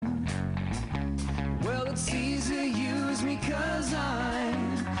use me 'cause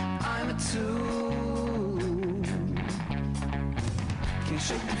I'm a tool. Can't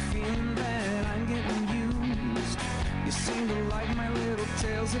shake the feeling that I'm getting used. You seem to like my little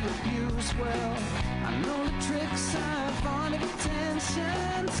tales of abuse. Well, I know the tricks I've wanted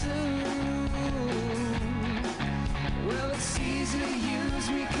attention to. Well, it's easy to use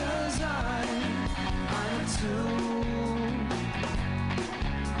me 'cause I'm a tool.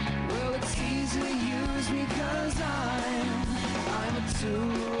 Well, it's easy to use me 'cause I'm a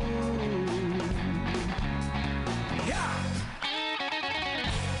tool. Yeah!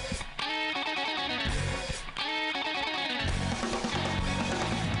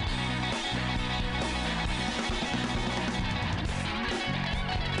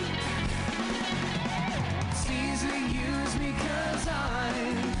 It's easy to use me 'cause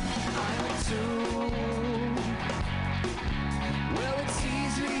I'm a tool. Well, it's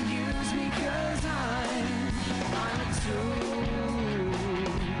easy to use me 'cause I'm a tool.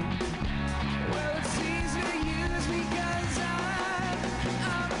 Well, it's easy to use me 'cause I'm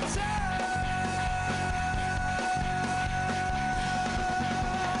a tool.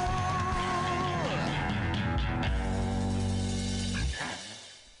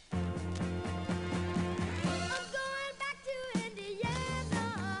 I'm going back to Indiana,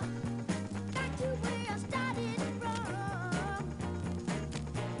 back to where I started from.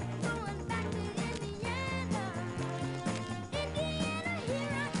 Going back to Indiana, Indiana,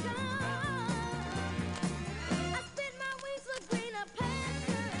 here I come. I spent my wings for greener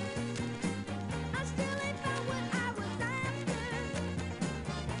pastures. I still ain't found what I was after.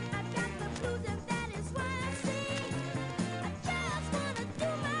 I got the blues and that is why I sing. I just wanna do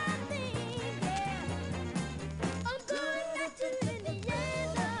my thing, yeah. I'm going back to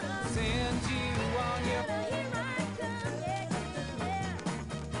Indiana. Send you on your Here I come, yeah, yeah.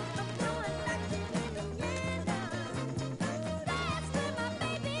 I'm going back to Indiana. That's where my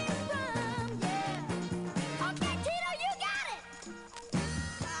baby's from, yeah. Okay, Tito, you got it.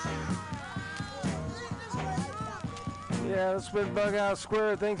 Yeah, that's been Bughouse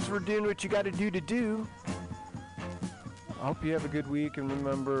Square. Thanks for doing what you got to do. I hope you have a good week, and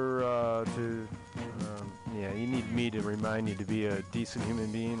remember you need me to remind you to be a decent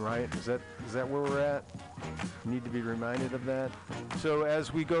human being, right? Is that where we're at? You need to be reminded of that. So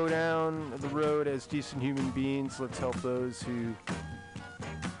as we go down the road as decent human beings, let's help those who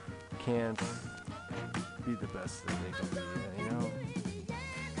can't be the best that they can be. You know,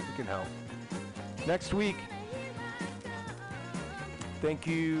 we can help. Next week. Thank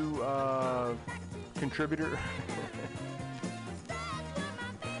you, contributor.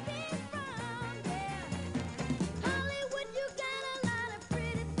 Hollywood, you got a lot of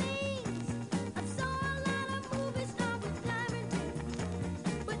pretty things. I saw a lot of movie stars with diamond rings,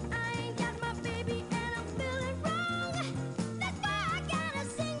 but I ain't got my baby and I'm feeling wrong. That's why I gotta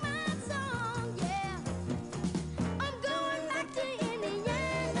sing my song, yeah. I'm going back to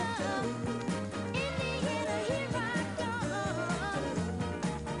Indiana. Indiana, here I come.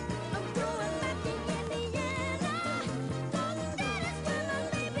 I'm going back to Indiana. 'Cause that is where my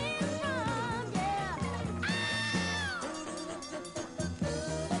baby's from, yeah.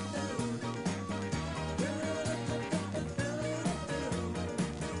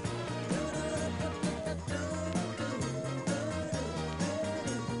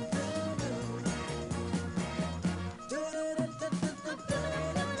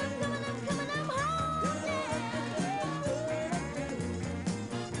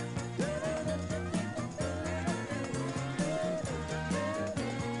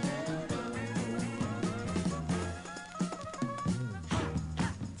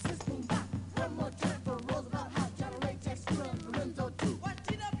 One more time for Roosevelt, hot Generate, Tex, Lorenzo, too.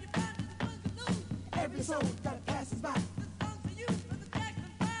 Every soul that passes by.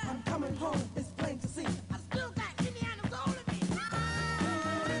 I'm coming home, it's plain to see. I still got Indiana soul in me.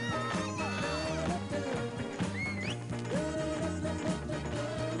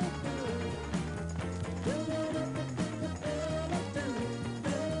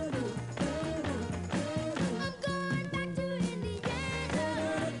 I'm going back to Indiana.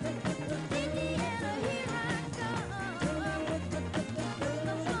 Indiana, here I come.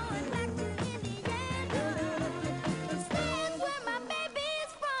 I'm going back to Indiana. That's where my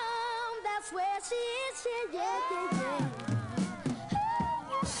baby's from. That's where she is, yeah, yeah, yeah.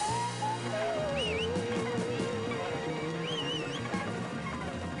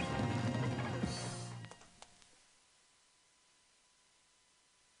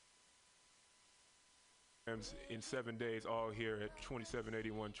 In 7 days, all here at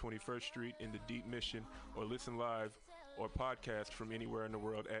 2781 21st Street in the Deep Mission, or listen live or podcast from anywhere in the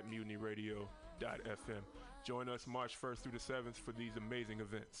world at MutinyRadio.fm. Join us March 1st through the 7th for these amazing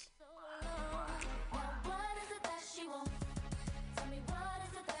events. What is it that she wants? Tell me what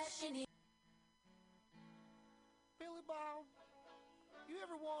is it that she needs? Billy Bob, you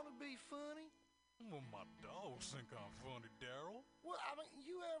ever want to be funny? Well, my dogs think I'm funny, Daryl. Well, I mean,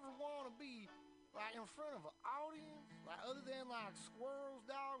 you ever want to be, like, in front of an audience? Like, other than, like, squirrels,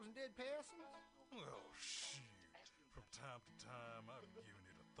 dogs, and dead peasants? Well, shoot. From time to time, I've given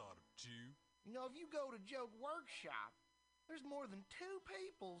it a thought or two. You know, if you go to Joke Workshop, there's more than 2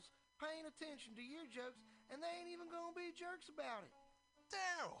 peoples paying attention to your jokes, and they ain't even gonna be jerks about it.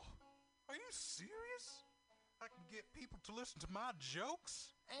 Daryl, are you serious? I can get people to listen to my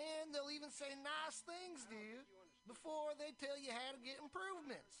jokes? And they'll even say nice things, dude, before they tell you how to get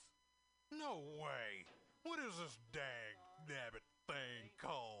improvements. No way. What is this dag-nabbit thing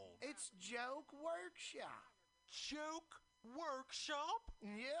called? It's Joke Workshop. Joke Workshop?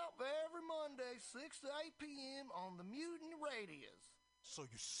 Yep, every Monday, 6 to 8 p.m. on the Mutiny Radios. So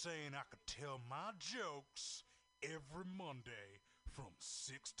you're saying I could tell my jokes every Monday from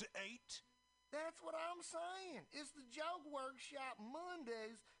 6 to 8? That's what I'm saying. It's the Joke Workshop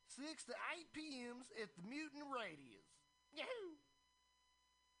Mondays, 6 to 8 p.m. at the Mutiny Radios. Yahoo!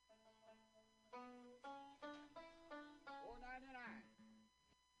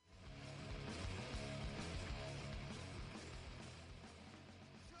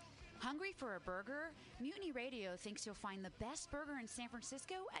 Hungry for a burger? Mutiny Radio thinks you'll find the best burger in San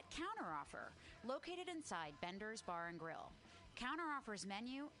Francisco at Counteroffer, located inside Bender's Bar and Grill. Counteroffer's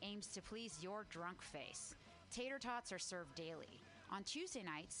menu aims to please your drunk face. Tater tots are served daily. On Tuesday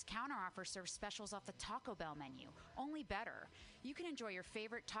nights, Counteroffer serves specials off the Taco Bell menu, only better. You can enjoy your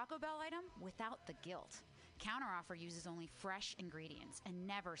favorite Taco Bell item without the guilt. Counteroffer uses only fresh ingredients and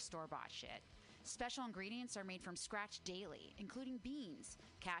never store-bought shit. Special ingredients are made from scratch daily, including beans,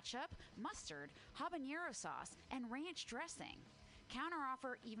 ketchup, mustard, habanero sauce, and ranch dressing.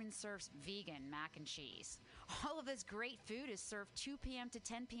 Counteroffer even serves vegan mac and cheese. All of this great food is served 2 p.m. to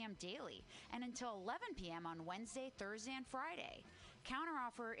 10 p.m. daily and until 11 p.m. on Wednesday, Thursday, and Friday.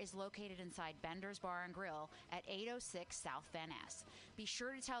 Counteroffer is located inside Bender's Bar and Grill at 806 South Van Ness. Be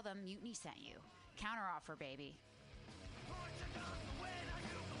sure to tell them Mutiny sent you. Counteroffer, baby.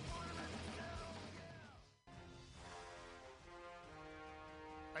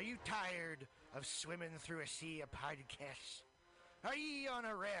 Are you tired of swimming through a sea of podcasts? Are ye on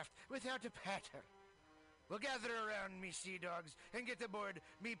a raft without a paddle? Well, gather around me, sea dogs, and get aboard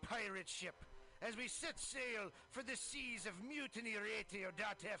me pirate ship as we set sail for the seas of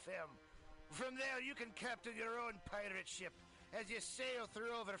MutinyRadio.fm. From there, you can captain your own pirate ship as you sail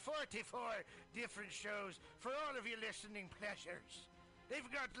through over 44 different shows for all of your listening pleasures.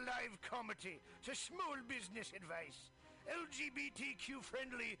 They've got live comedy to small business advice,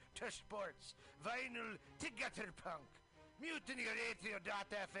 LGBTQ-friendly to sports, vinyl to gutter punk.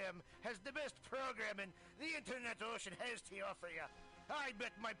 MutinyRadio.fm has the best programming the internet ocean has to offer you. I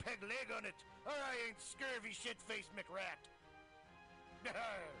bet my peg leg on it, or I ain't scurvy shit-faced McRat.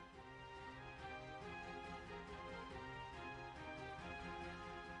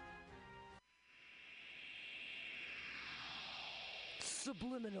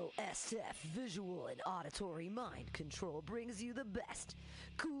 Subliminal SF visual and auditory mind control brings you the best,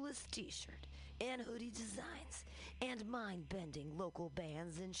 coolest t-shirt and hoodie designs and mind-bending local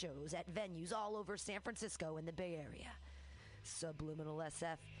bands and shows at venues all over San Francisco and the Bay Area. Subliminal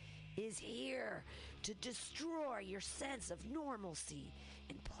SF is here to destroy your sense of normalcy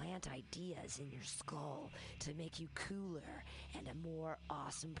and plant ideas in your skull to make you cooler and a more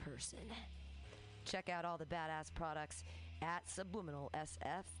awesome person. Check out all the badass products at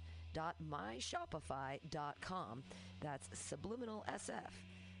subliminalsf.myshopify.com. That's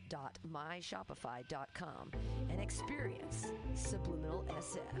subliminalsf.myshopify.com and experience Subliminal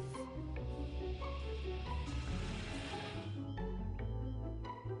SF.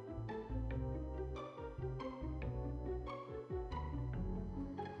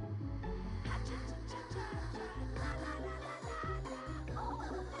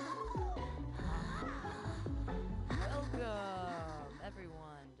 Welcome,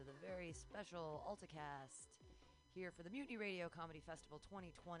 everyone, to the very special AltaCast here for the Mutiny Radio Comedy Festival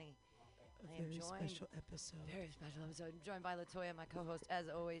 2020. Very special episode. Very special episode. I'm joined by Latoya, my co-host, as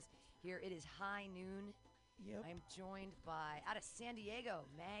always. Here it is high noon. Yep. I'm joined by, out of San Diego,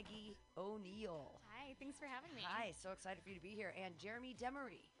 Maggie O'Neill. Hi, thanks for having me. Hi, so excited for you to be here. And Jeremy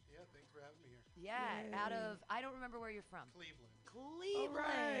Demery. Yeah, thanks for having me here. Yeah, Yay. out of, I don't remember where you're from. Cleveland.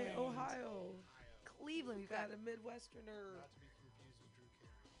 Cleveland. All right, Ohio. Cleveland. We've got Got a Midwesterner. Not to be confused with Drew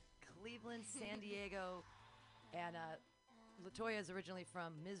Carey. Cleveland, San Diego. And Latoya is originally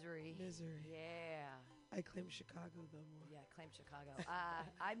from Missouri. Missouri. Yeah. I claim Chicago though more. Yeah, claim Chicago.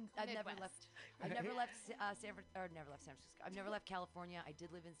 I've never left. I've never left San Francisco. I've never left California. I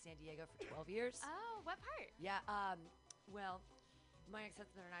did live in San Diego for 12 years. Oh, what part? Yeah. Well, my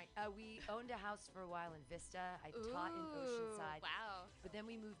ex-husband and I, we owned a house for a while in Vista. I taught in Oceanside. Wow. But then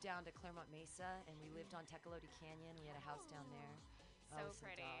we moved down to Claremont Mesa, and we lived on Tecolote Canyon. We had a house down there. So with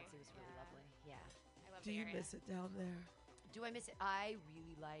some pretty. dogs. It was really lovely. Yeah. I love Do the you area. miss it down there? Do I miss it? I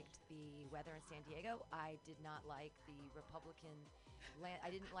really liked the weather in San Diego. I did not like the Republican land.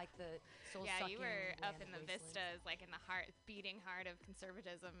 I didn't like the soul-sucking Yeah, you were up land in the wastelands. vistas, like in the beating heart of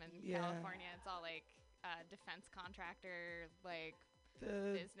conservatism in Yeah. California. It's all like defense contractor, like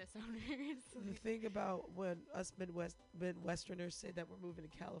The business owners. the thing about when us Midwesterners say that we're moving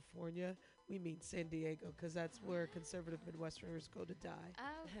to California, we mean San Diego, because that's where conservative Midwesterners go to die.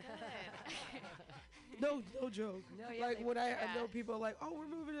 Oh, good. No joke. No, yeah, like they- when I yeah. know people are like, oh, we're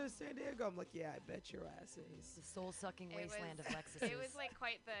moving to San Diego. I'm like, yeah, I bet your ass The is. soul-sucking It wasteland was- of Lexus. It was like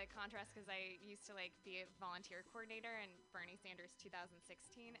quite the contrast because I used to like be a volunteer coordinator in Bernie Sanders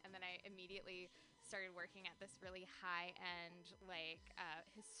 2016, and then I immediately started working at this really high-end, like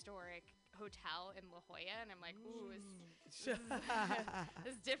historic hotel in La Jolla, and I'm like, ooh, it's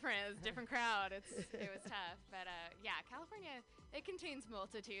different. It's a different crowd. It was tough, but yeah, California, it contains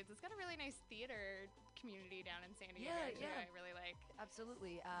multitudes. It's got a really nice theater community down in San Diego. too, yeah. I really like.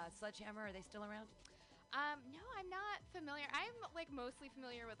 Absolutely. Sledgehammer, are they still around? No, I'm not familiar. I'm like mostly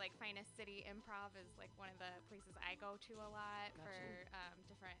familiar with like Finest City Improv is like one of the places I go to a lot Gotcha. for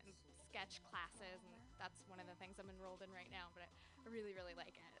different sketch classes, and that's one of the things I'm enrolled in right now. But I really, really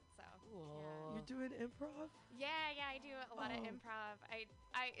like it. So Whoa. You're doing improv? yeah, I do a lot of Oh. improv.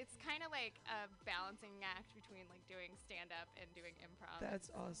 It's kind of like a balancing act between like doing stand up and doing improv.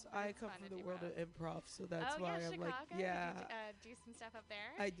 That's awesome. But I it's come fun from to the do world of both. improv, so that's oh why yeah, I'm Chicago. like, yeah. Did you do some stuff up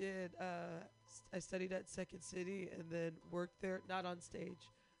there? I did. I studied at Second City and then worked there, not on stage.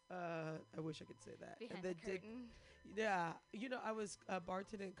 I wish I could say that. Behind and then the curtain. yeah, I was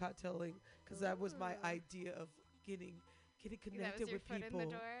bartending and cocktailing because that was my Ooh. idea of getting that was connected your with foot people. in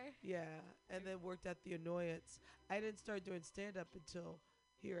the door. Yeah, and then worked at the Annoyance. I didn't start doing stand up until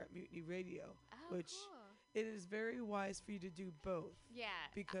here at Mutiny Radio, Oh, which cool. it is very wise for you to do both Yeah.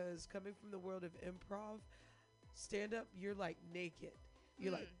 because coming from the world of improv, stand up, you're like naked.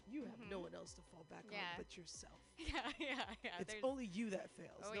 You're like you have no one else to fall back Yeah. on but yourself. yeah. It's There's- only you that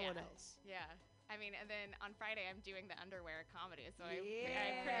fails, Oh, no one yeah. else. Yeah. I mean, and then on Friday I'm doing the underwear comedy, so I pretty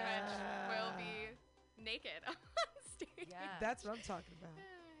much will be naked on stage. Yeah. That's what I'm talking about.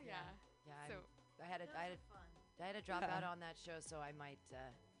 Yeah. Yeah, So I had to drop out on that show, so I might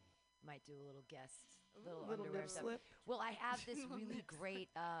do a little guest, little underwear nip stuff. slip. Well, I have this really great.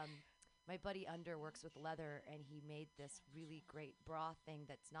 My buddy Under works with leather, and he made this really great bra thing.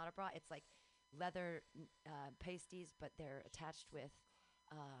 That's not a bra. It's like leather pasties, but they're attached with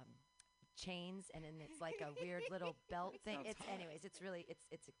chains, and then it's like a weird little belt thing. Sounds It's anyways, it's really it's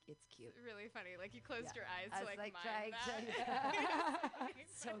cute. really funny. Like you closed Yeah. your eyes I to was like trying mime to. that.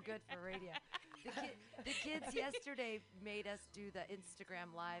 So good for radio. The kids yesterday made us do the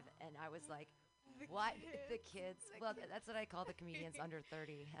Instagram live, and I was like, "What? The kids? Well, that's what I call the comedians under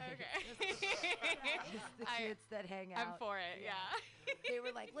 30. Okay. It's the kids that hang out. I'm for it. Yeah. They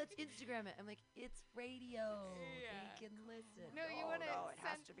were like, "Let's Instagram it." I'm like, "It's radio. Yeah. They can listen." No, you wanna No, it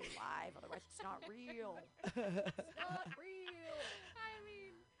has send- to be live, otherwise it's not real. It's not real. I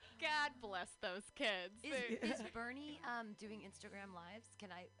mean, God bless those kids. Is Bernie doing Instagram lives? Can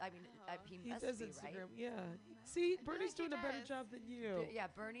I mean, he He must does be, Instagram, right? yeah. See, feel Bernie's like he doing a better does. job than you. Yeah,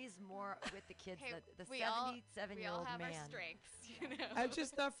 Bernie's more with the kids. Hey, the we all 77-year-old have man. our strengths, you know. I'm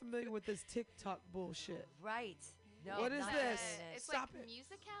just not familiar with this TikTok bullshit. Right. No, What is not this? doing it. It's Stop like it.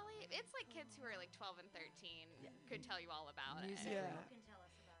 Musical.ly. It's like kids who are like 12 and 13 could tell you all about it. Musical.ly.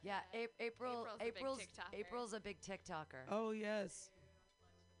 Yeah. Yeah, April's a big TikToker. April's a big TikToker. Oh, yes.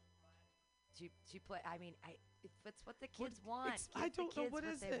 She play. I mean, it's what the kids want. I Give the don't know kids what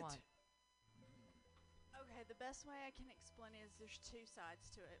is they it. want. Okay, the best way I can explain it is there's two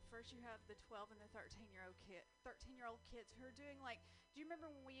sides to it. First, you have the 12 and the 13-year-old kids who are doing like. Do you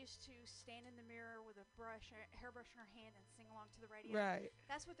remember when we used to stand in the mirror with a hairbrush in our hand and sing along to the radio? Right.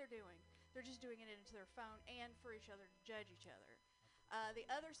 That's what they're doing. They're just doing it into their phone and for each other to judge each other. The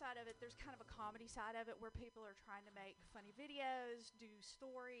other side of it, there's kind of a comedy side of it where people are trying to make funny videos, do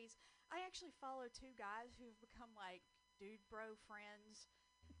stories. I actually follow two guys who've become like dude bro friends.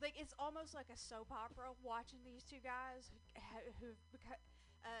 Like it's almost like a soap opera watching these two guys who've become.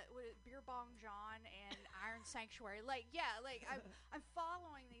 Beer Bong John and Iron Sanctuary. Like, yeah, like I'm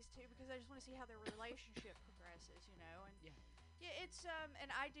following these two because I just want to see how their relationship progresses, you know. And yeah, it's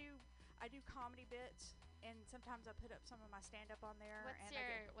and I do comedy bits, and sometimes I put up some of my stand up on there.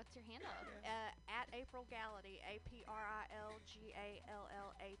 What's your handle? At April Gallaty,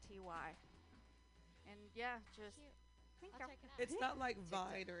 APRILGALLATY. And yeah, just. I'll check it out. It's not like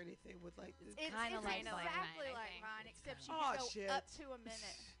Vine or anything with like. It's kinda like Vine, exactly I like think. Vine, except you Oh, can go shit. up to a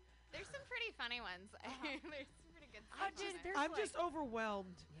minute. There's some pretty funny ones. There's some pretty good stuff. I'm just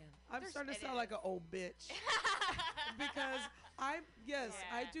overwhelmed. I'm There's- starting to it sound like is. an old bitch because I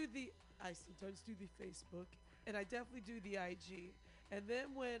sometimes do the Facebook and I definitely do the IG. And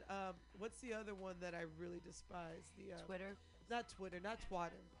then when what's the other one that I really despise? The Twitter? Not Twitter, not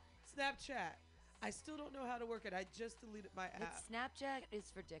Twitter. Snapchat. I still don't know how to work it. I just deleted my app. Snapchat is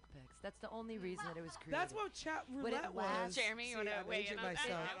for dick pics. That's the only reason that it was created. That's what chat When it roulette lasts- was. Jeremy, you wanna I'm weigh aging in on that?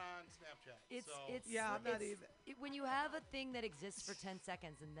 myself. Not on Snapchat. It's I'm not it's- either. when you have a thing that exists for 10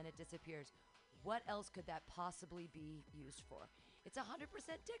 seconds and then it disappears, what else could that possibly be used for? It's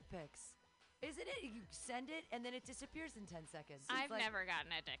 100% dick pics. Isn't it? You send it and then it disappears in 10 seconds. It's I've like- never gotten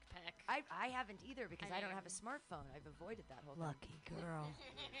a dick pic. I haven't either because I don't mean- have a smartphone. I've avoided that whole Lucky girl.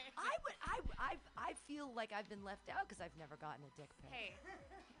 thing. I feel like I've been left out because I've never gotten a dick pic. Hey,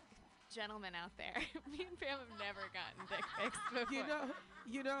 gentlemen out there, me and Pam have never gotten dick pics before.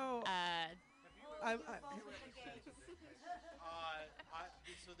 You know.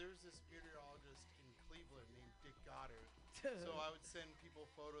 So there's this meteorologist in Cleveland named Dick Goddard. So I would send people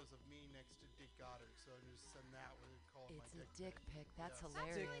photos of me next to Dick Goddard. So I just send that with a call It's my a dick pic. That's Yeah.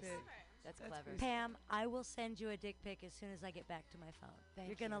 hilarious. Dick pic. That's That's clever. pretty Pam, I will send you a dick pic as soon as I get back to my phone. Thank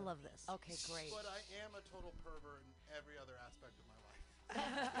You're gonna you. love this. Okay, great. But I am a total pervert in every other aspect of my life.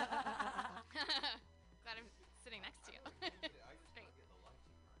 Glad I'm sitting next to you.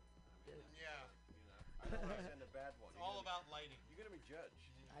 Great. Yeah. I don't want to send a bad one. It's all about lighting. You're gonna be judged.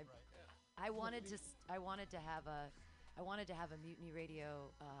 I wanted to have a Mutiny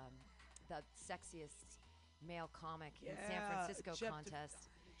Radio, the sexiest male comic in San Francisco contest.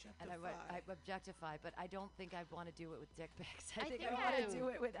 And I objectify, but I don't think I'd want to do it with dick pics. I think I want to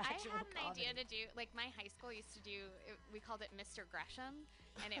do it with actual I had an comedy. idea to do, like, my high school used to do, we called it Mr. Gresham,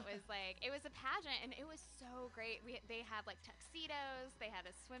 and it was like, it was a pageant, and it was so great. They had, like, tuxedos, they had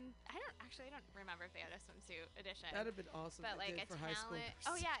a I don't remember if they had a swimsuit edition. That'd have been awesome. But, if they like, did a for high school. talent.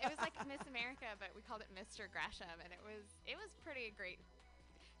 Oh, yeah, it was like Miss America, but we called it Mr. Gresham, and it was pretty great.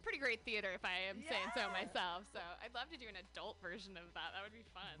 Pretty great theater, if I am saying so myself. So I'd love to do an adult version of that. That would be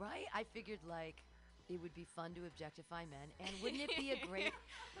fun. Right? I figured like it would be fun to objectify men, and wouldn't it be a great?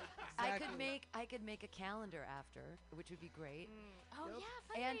 I could make a calendar after, which would be great. Oh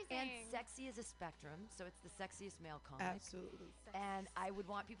yeah, and fundraising. sexy is a spectrum, so it's the sexiest male comic. Absolutely. And I would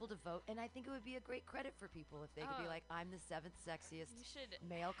want people to vote, and I think it would be a great credit for people if they could be Oh. like, I'm the 7th sexiest You should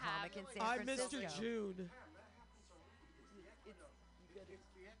male have- comic in San I'm Francisco. Mr. June. It's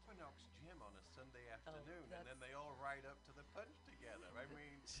the Equinox Gym on a Sunday afternoon, and then they all ride up to the punch together. I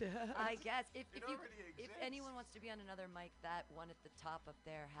mean, I guess if It you already if exists. anyone wants to be on another mic, that one at the top up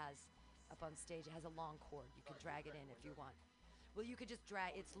there has up on stage. It has a long cord. You could drag it in if you want. Well, you could just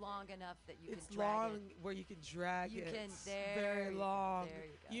drag. It's long enough that you It's can drag long it. where you can drag You it. can- It's there very you go, long. there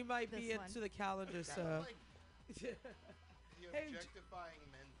you go. You might This be one. into the calendar, I so. feel like the Hey, objectifying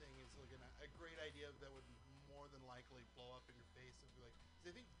men thing is like a great idea that would more than likely blow up in your face. And be like, 'cause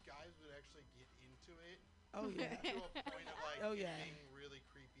I think guys would actually get into it. Oh, yeah. To a point of like Oh, yeah. being really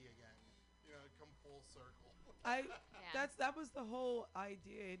creepy again. You know, come full circle. That was the whole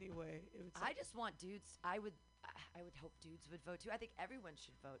idea anyway. It was I just want dudes. I would hope dudes would vote too. I think everyone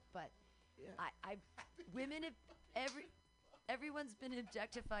should vote, but women have everyone's been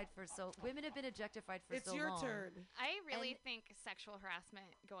objectified for so. Women have been objectified for It's so your long. turn. I really think sexual harassment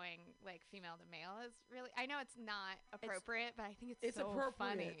going like female to male is really. I know it's not appropriate, but I think it's so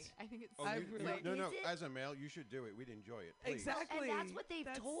funny. appropriate. I think it's Oh, so no. Is it? As a male, you should do it. We'd enjoy it. Please. Exactly. And that's what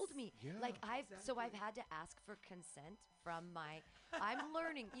they've told me. Yeah. Like I've had to ask for consent from my. I'm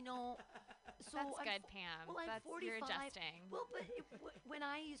learning, So That's I'm good, fo- Pam. Well, I'm That's 45. you're adjusting. Well, but when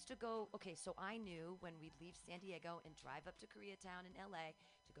I used to go, okay, so I knew when we'd leave San Diego and drive up to Koreatown in LA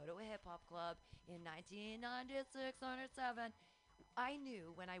to go to a hip hop club in 1996 or 7, I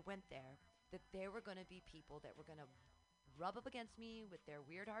knew when I went there that there were going to be people that were going to rub up against me with their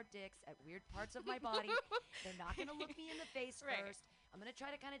weird hard dicks at weird parts of my body. They're not going to look me in the face Right. first. I'm going to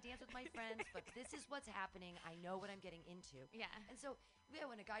try to kind of dance with my friends, but this is what's happening. I know what I'm getting into. Yeah. And so, yeah,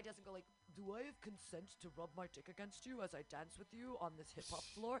 when a guy doesn't go like, do I have consent to rub my dick against you as I dance with you on this hip hop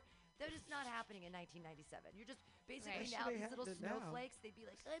floor? That is not happening in 1997. You're just basically Right. now Actually, these little happening now. snowflakes. They'd be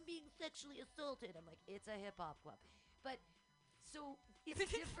like, "I'm being sexually assaulted." I'm like, "It's a hip hop club," but so it's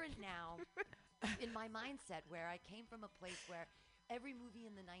different now in my mindset where I came from a place where every movie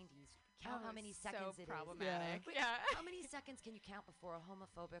in the 90s. Count how many seconds it is. problematic. But Yeah. How many seconds can you count before a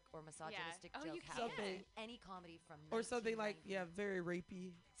homophobic or misogynistic Oh, joke you happens can. in any comedy from Or something like 1990? very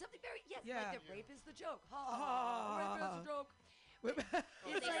rapey. Something very Yeah. like the rape is the joke. Ha ha ha. Rape is the joke.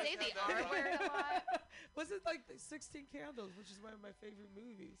 They say the R word a lot. Was it like 16 Candles, which is one of my favorite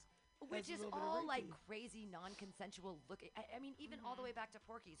movies? Which Has a is little bit of all like rapey. crazy non-consensual look. I mean, even all the way back to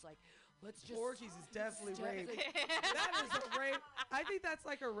Porky's. Like, let's just. Porky's is definitely rape. Definitely. That is a rape. I think that's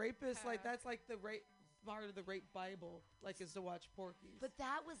like a rapist. Like that's like the rape part of the rape Bible. Like is to watch Porky's. But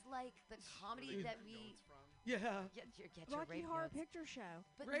that was like the comedy that we. Yeah. Get your Rocky rape Horror notes. Picture Show.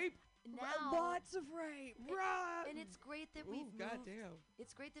 But Rape. now Lots of rape. Right. And it's great that Ooh, we've moved. goddamn.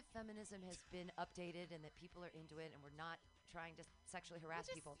 It's great that feminism has been updated and that people are into it and we're not trying to sexually harass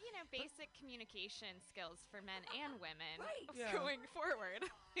Just, people. basic communication skills for men and women Right. Yeah. going forward.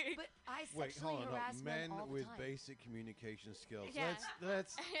 But I Wait, sexually hold on. harass men Men all the with time. basic communication skills. Yeah.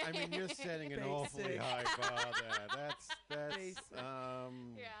 That's. I mean, you're setting an awfully Basic. high bar there. That's. Basic.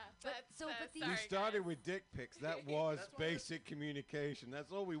 Yeah. But- That's, so, but the- We sorry, started guys. with dick pics. That was That's why basic communication.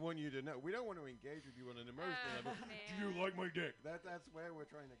 That's all we want you to know. We don't want to engage with you on an emotional level. Do you man. like my dick? That's where we're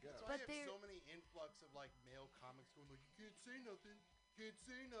trying to go. That's why But you have they're- so many influx of like male comics going like, you can't say nothing, can't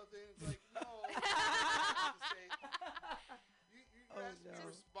say nothing. It's like, no. you have to say- you Oh, have to be no.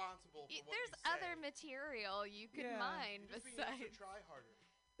 responsible for what There's you say. other material you could Yeah. mine You're just being asked to besides. try harder.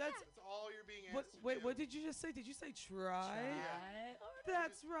 That's That's all you're being asked what. to Wait, do. what did you just say? Did you say try?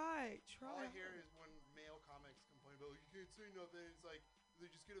 That's right. All I Try. hear is when male comics complain about, you can't say nothing. It's like,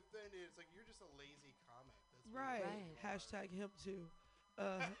 they just get offended. It's like, you're just a lazy comic. That's what Right. you are. Hashtag him too.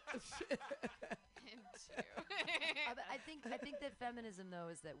 Him too. But I think that feminism though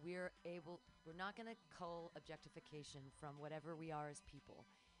is that we're not going to cull objectification from whatever we are as people,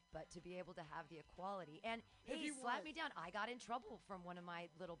 but to be able to have the equality. And If hey, you slap want- me down. I got in trouble from one of my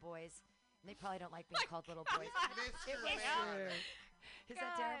little boys. And they probably don't like being called little boys. Mr. was- Man. Is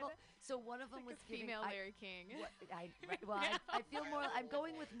that terrible? God. So one of them Like was a giving. female I, Larry King. I feel more. I'm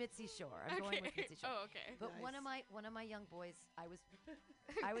going with Mitzi Shore. I'm going with Mitzi Shore. Oh, okay. But one of my young boys, I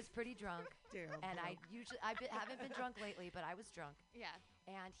was pretty drunk, Damn. and I punk. usually haven't been drunk lately, but I was drunk, Yeah.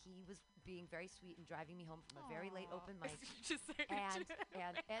 and he was being very sweet and driving me home from a very late Aw. open mic. Just so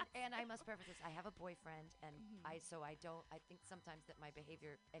and I must preface this: I have a boyfriend, and I think sometimes that my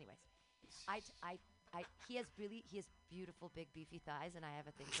behavior, anyways, he has beautiful big beefy thighs, and I have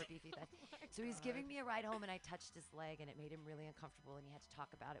a thing for beefy thighs. So he's giving me a ride home, and I touched his leg, and it made him really uncomfortable, and he had to talk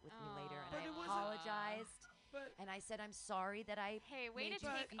about it with me later, and But I it wasn't- apologized, But and I said I'm sorry that I. Hey, way to made you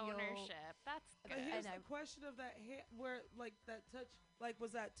take feel- ownership. That's But good. here's And the question of that hand, where like that touch, like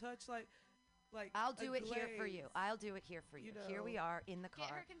was that touch like I'll a do it here for you. glaze? I'll do it here for you. Here we know. are in the Get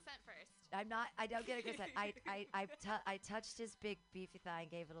car. her consent first. I'm not. I don't get a consent. I touched his big beefy thigh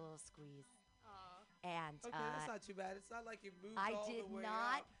and gave it a little squeeze. Oh. And Okay, that's not too bad. It's not like you moved I all did the way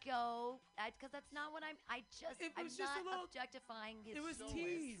not out. go because that's not what I'm. It I'm was just a not little- objectifying his. it was so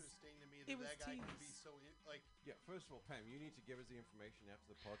teased. interesting to me It that was that guy can be teased. so like. Yeah, first of all, Pam, you need to give us the information after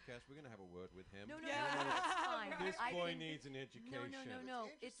the podcast. We're going to have a word with him. No, You Yeah. know, it's fine. This I boy think- needs an education. No.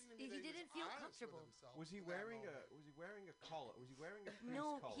 It's It's interesting to me he that was didn't feel honest with comfortable. himself Was he in that wearing moment. Was he wearing a collar? Was he wearing a face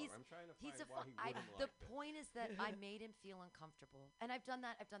No, collar? he's I'm trying to he's find a why fu- he I, wouldn't the like this. point is that I made him feel uncomfortable, and I've done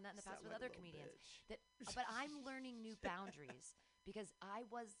that in the past Sound with like a other little comedians. bitch. But I'm learning new boundaries because I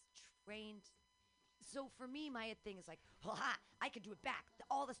was trained. So for me, my thing is like, ha! I can do it back.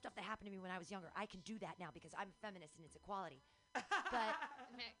 All the stuff that happened to me when I was younger, I can do that now because I'm a feminist and it's equality. But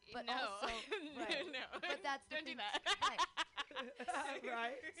but no. also, right. No. But that's the Don't do thing. that. Right.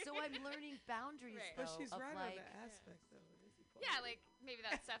 Right. So I'm learning boundaries Right. though. But she's of right like, on that aspect, though. It is equality. Yeah, like maybe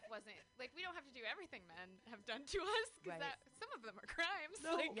that stuff wasn't like we don't have to do everything men have done to us because Right. some of them are crimes.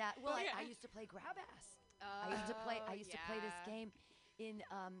 No. Like, Yeah, well, yeah. I used to play grab ass. I used to play this yeah. game in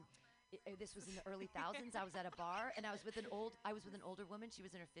this was in the early thousands. I was at a bar and I was with an older woman. She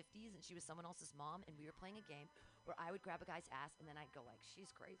was in her 50s and she was someone else's mom, and we were playing a game where I would grab a guy's ass and then I'd go like,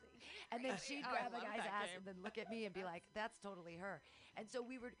 she's crazy, and then she'd Oh, I grab a love guy's that ass game. and then look at me and be like, that's totally her. And so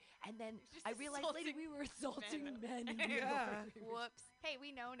we were, and then Just I realized later assaulting we were assaulting men. Yeah. Whoops. Hey,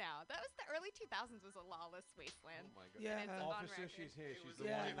 we know now. That was the early 2000s was a lawless wasteland. Oh my God. Yeah. And it's on Officer, record. she's here. It She's was the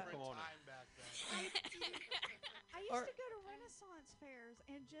a one in the different corner. time back then. I used Or- to go to Renaissance fairs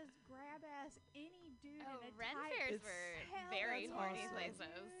and just grab ass any dude Oh, in a Ren tight fairs It's- were hell, very that's horny awesome.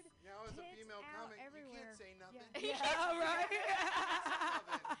 places. dude, Now, as a tits female out comic, you everywhere. can't say nothing. Yeah. Yeah, right.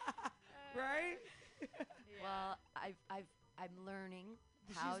 all, I'm learning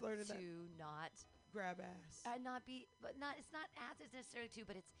She's how learning to that. not Grab ass. not be, but not. It's not ass. It's necessarily too,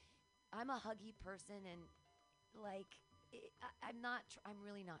 but it's. I'm a huggy person, and like I'm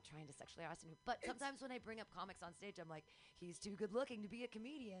really not trying to sexually harass anyone. But sometimes when I bring up comics on stage, I'm like, he's too good looking to be a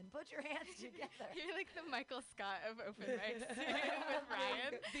comedian. Put your hands together. You're like the Michael Scott of open mics with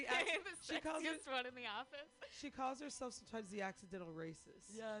Ryan. The the she calls sexiest one in the office. She calls herself sometimes the accidental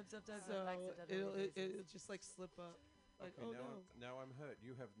racist. Yeah, sometimes so I'm accidental it'll just like slip up. Like, Okay, oh now, no. now I'm hurt.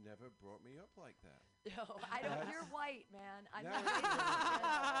 You have never brought me up like that. No, I don't. You're white, man. I'm No. not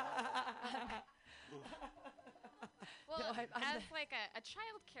Well, No, I'm as like a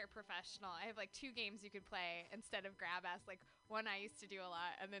child care professional, I have like 2 games you could play instead of grab ass. Like one I used to do a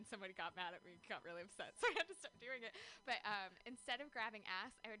lot, and then somebody got mad at me, got really upset, so I had to stop doing it. But instead of grabbing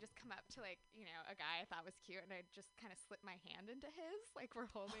ass, I would just come up to like a guy I thought was cute, and I'd just kind of slip my hand into his, like we're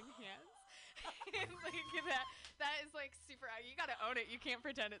holding hands. And, like that is like super. You gotta own it. You can't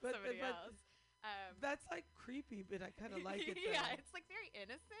pretend it's somebody else. That's like creepy, but I kind of like it. Though. Yeah, it's like very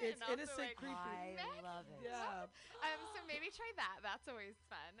innocent. It's and also, innocent, like, creepy. I love it. Yeah. So maybe try that. That's always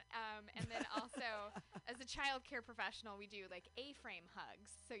fun. And then also, as a child care professional, we do like A-frame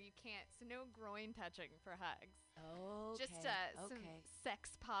hugs. So no groin touching for hugs. Oh, Just some okay.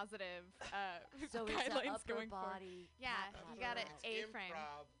 sex positive So it's guidelines upper going forward. body. Yeah, pat, you pat, got it. pat. A-frame.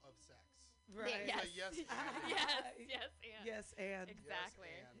 Improv of sex. Right. Yes. Yes. Yes. And. Yes, and. Exactly.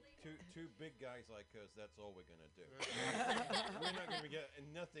 Two big guys like us, that's all we're going to do. We're not going to get,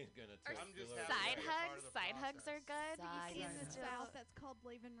 nothing's going to touch I'm just the happy Side to be a part hugs. of the Side hugs are good. Side In hugs. the South, that's called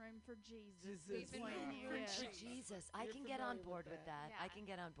leaving room for Jesus. Leaving room for Yes. For Jesus, I You're can get on familiar board with with that. that. I Yeah. can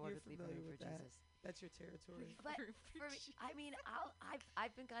get on board You're with leaving room familiar for with that. Jesus. That's your territory. But for me, I mean,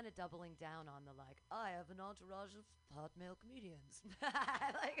 I've been kind of doubling down on the like. I have an entourage of hot male comedians.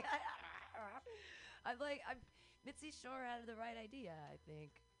 I'm Mitzi Shore had the right idea. I think.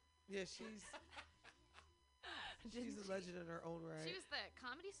 Yeah, she's a legend in her own right. She was the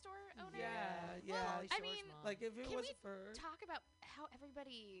Comedy Store owner. Yeah, yeah. Well, I Shore's mean, mom. Like if it can wasn't we for her, talk about how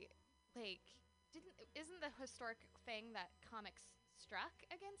everybody isn't the historic thing that comics struck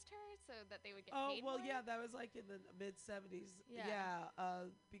against her so that they would get oh paid well, more? yeah, that was like in the mid '70s. Yeah.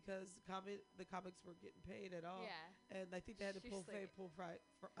 Because the comics weren't getting paid at all. Yeah. And I think they had to She's like- full price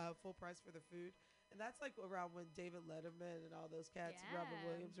for the food. And that's like around when David Letterman and all those cats, and Robin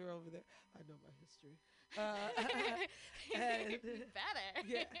Yeah. Williams were over there. I know my history. You better.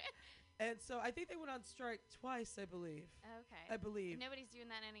 Yeah. And so I think they went on strike twice, I believe. Okay. I believe. Nobody's doing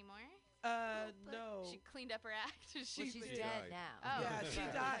that anymore? No. She cleaned up her act. Well, she's She dead died. now. Oh. Yeah, she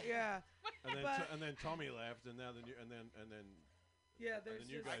died. Yeah. And then Tommy left, and now and then Yeah, and there's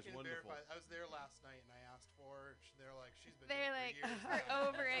the new just, guy's I can wonderful. verify. I was there last night and I asked for her. They're like, she's been They're there like, for years. for now.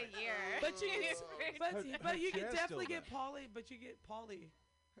 over a year. But you get, Her- but her you can chair's definitely still get Pauly. But you get Pauly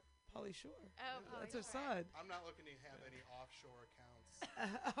Shore. Oh, That's Pauly her Shore. son. I'm not looking to have any offshore accounts.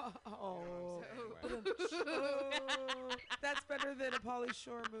 Oh. Anyway. That's better than a Pauly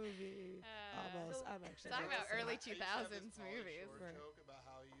Shore movie. Almost. I'm actually. Talking about not early I used to have this 2000s Pauly movies. Shore Right. joke about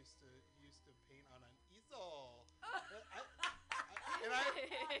how he used to paint on an easel. And I,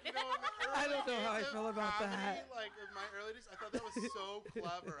 in the I don't know early how I days of feel about comedy, that. Like in my early days, I thought that was so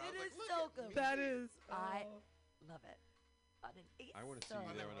clever. I It was is like, so look at good. me. That is. I oh. love it. On an eight I want to see star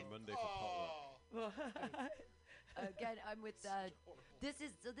you there on a level. Monday for potluck. Oh, Again, I'm with. horrible. This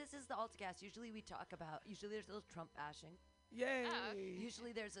is the Altcast. Usually we talk about. Usually there's a little Trump bashing. Yay.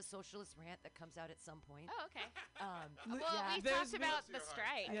 Usually there's a socialist rant that comes out at some point. Oh, okay. Um, Well, yeah. we There's talked been- about the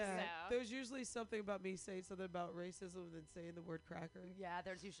strike, Yeah. so. There's usually something about me saying something about racism and then saying the word cracker. Yeah,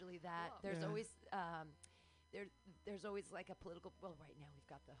 there's usually that. Cool. There's Yeah. always there's always like a political. Well, right now we've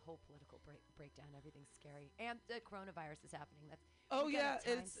got the whole political breakdown. Everything's scary, and the coronavirus is happening. That's Oh we yeah,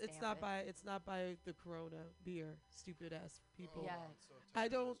 gotta it's timestamp not by the Corona beer. Stupid ass people. Yeah. I'm so I tired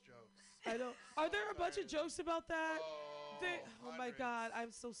of don't. those jokes. I don't. Are there a bunch of jokes about that? Oh my hundreds. God,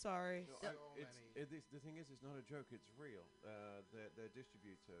 I'm so sorry. No, So the thing is, it's not a joke. It's real. Their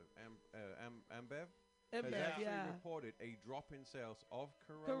distributor, Ambev, has Ambev, actually yeah. reported a drop in sales of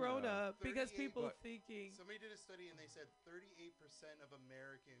Corona, because 38 people But- thinking. Somebody did a study and they said 38% of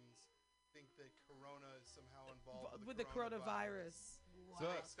Americans think that Corona is somehow involved With the coronavirus. So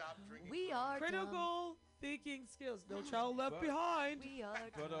they stopped drinking. We Corona. are Critical thinking skills. No child left But- behind. We are.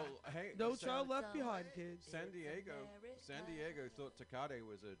 But hey, No San- child left behind, kids. San Diego thought Takade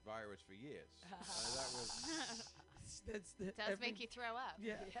was a virus for years. That was That's the It does make you throw up.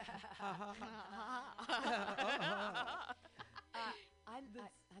 Yeah. Uh-huh.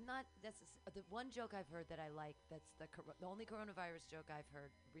 I'm not. That's the one joke I've heard that I like. That's the only coronavirus joke I've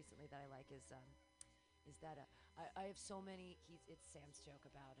heard recently that I like is is that I have so many. It's Sam's joke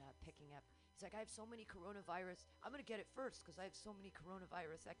about picking up. He's like, I have so many coronavirus. I'm gonna get it first because I have so many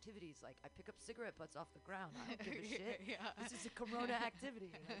coronavirus activities. Like, I pick up cigarette butts off the ground. I don't give a shit. Yeah. This is a corona activity.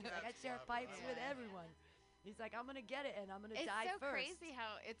 You know? He's like, I share pipes with Yeah. everyone. He's like, I'm gonna get it and I'm gonna It's die so first. crazy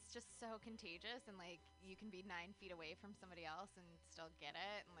how it's just so contagious, and like you can be 9 feet away from somebody else and still get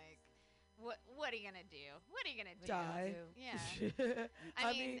it, and like. What are you gonna do? What are you gonna do? Die. Yeah.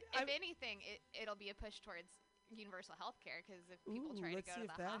 I mean, if I'm- anything, it'll be a push towards universal health care because if people Ooh, try to let's go see to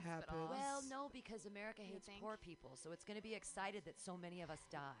if the that hospital, happens. Well, no, because America You hates think? poor people, so it's going to be excited that so many of us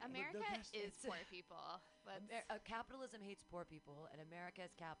die. America is poor people. Capitalism hates poor people, and America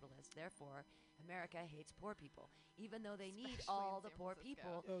is capitalist. Therefore, America hates poor people, even though they need Especially all in the San poor Francisco.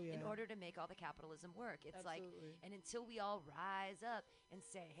 people Oh, yeah. in order to make all the capitalism work. It's Absolutely. like, and until we all rise up and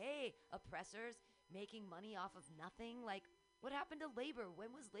say, hey, oppressors making money off of nothing, like, what happened to labor?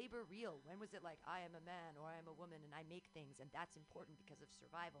 When was labor real? When was it like, I am a man or I am a woman and I make things and that's important because of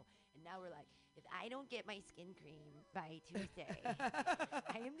survival? And now we're like, if I don't get my skin cream by Tuesday,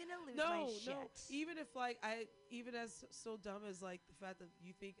 I am going to lose my shit. No. Even if even as so dumb as like the fact that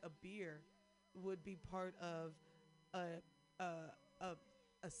you think a beer would be part of a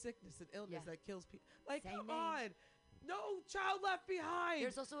sickness, an illness that kills people. Like, Same come thing. on. No child left behind.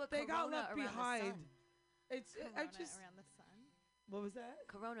 There's also a they got corona left around behind. the sun. It's I Corona just around the sun. What was that?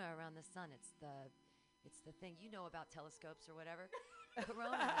 Corona around the sun. It's the thing. You know about telescopes or whatever.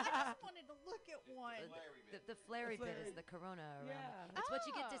 Corona. I just wanted to look at one. The flary bit is the corona around. Yeah. It's what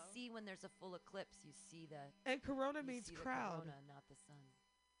you get to Oh. see when there's a full eclipse. You see the And corona you means see the crowd. corona, not the sun.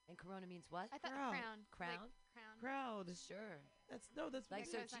 And corona means what? I thought Crown. crown. Crown? Like crown. Crowd. Sure. That's Like, That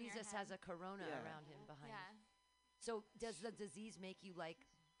so goes on your Jesus head. has a corona Yeah. around him behind. Yeah. So does the disease make you like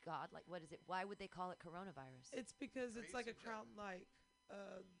God? Like, what is it? Why would they call it coronavirus? It's because it's like a Crazy crown like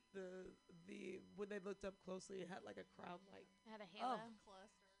the when they looked up closely it had like a crown like It had a halo. Cluster.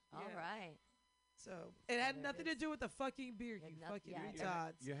 All yeah. right. so it had There it nothing to is. do with the fucking beer, Had you noth- fucking yeah, it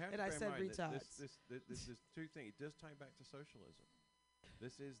retards. You have And to I bear in said mind that retards. this is two things. It does tie back to socialism.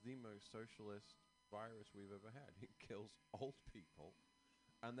 This is the most socialist virus we've ever had. It kills old people,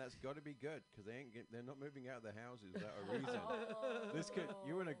 and that's got to be good because they're not moving out of their houses without a reason.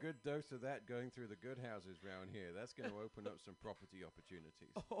 You're in a good dose of that going through the good houses round here. That's going to open up some property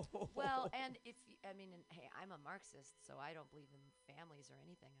opportunities. Well, and hey, I'm a Marxist, so I don't believe in families or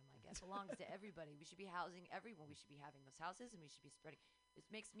anything. I'm like, it belongs to everybody. We should be housing everyone. We should be having those houses, and we should be spreading. It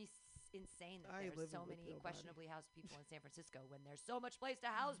makes me insane that I there's live so with many nobody. questionably housed people in San Francisco when there's so much place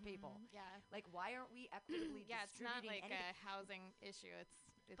to house people. Yeah. Like, why aren't we equitably Yeah, it's not distributing like anything? a housing issue. It's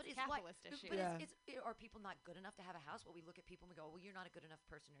But a it's why- capitalist issue. But Yeah. are people not good enough to have a house? Well, we look at people and we go, well, you're not a good enough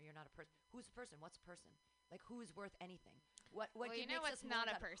person, or you're not a person. Who's a person? What's a person? Like, who is worth anything? What Well, you makes know us what's more not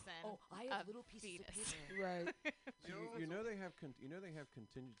a entitled? person? Oh, I have A little pieces of fetus. paper. Right. So you know they have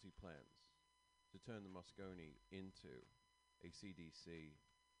contingency plans to turn the Moscone into a CDC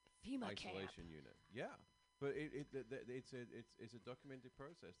FEMA camp. isolation unit. Yeah, but it's a documented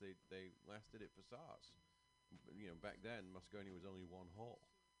process. They lasted it for SARS. Back then Moscone was only one hole,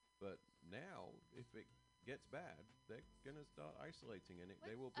 but now if it gets bad, they're gonna start isolating, and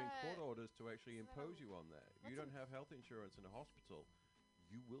they will bring court orders to actually impose you on there. If you don't have health insurance in a hospital,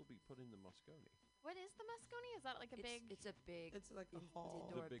 you will be put in the Moscone. What is the Moscone? Is that like a big? It's a big. It's like a hall.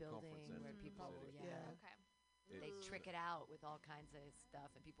 indoor The big building conference center where in the people. city. Yeah. Okay. They It's, trick it out with all kinds of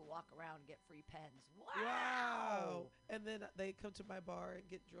stuff, and people walk around and get free pens. Wow. And then they come to my bar and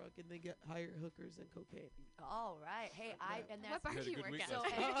get drunk and they get hire hookers and cocaine. All right. Hey, and What that's bar You had do a you good work week at?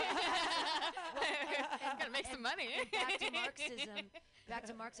 last Gotta make some money. and back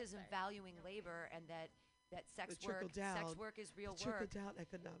to Marxism valuing labor, and that sex The work trickle-down- is real the work. trickle-down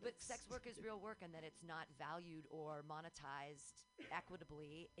economics. But sex work is real work, and that it's not valued or monetized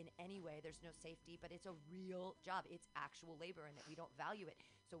equitably in any way. There's no safety, but it's a real job. It's actual labor, and that we don't value it.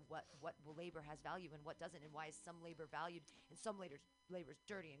 So what labor has value and what doesn't, and why is some labor valued and some labor's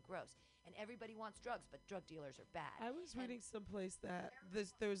dirty and gross? And everybody wants drugs, but drug dealers are bad. I was reading someplace that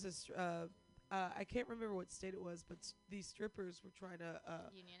there was this. I can't remember what state it was, but these strippers were trying to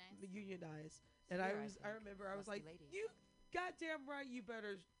unionize. And I remember I was like, you goddamn right, you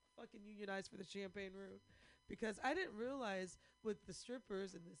better fucking unionize for the Champagne Room, because I didn't realize with the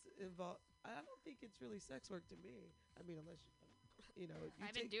strippers and this involved. I don't think it's really sex work to me. I mean, unless you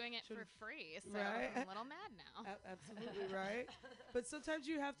I've been doing it for free, so Right? I'm a little mad now. Absolutely right. But sometimes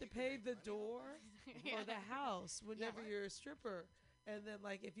you have to pay the door or the house whenever you're a stripper. And then,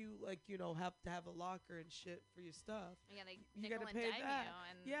 like, if you have to have a locker and shit for your stuff, Yeah, they you nickel gotta and pay dime that. you,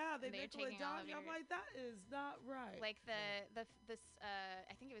 and Yeah, they they're nickel and taking all dime of you. I'm your- like, that is not right. Like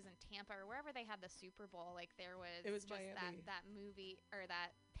I think it was in Tampa or wherever they had the Super Bowl, like there was, It was just Miami. that movie or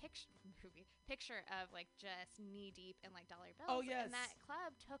that picture of like just knee deep in like dollar bills. Oh, yes. And that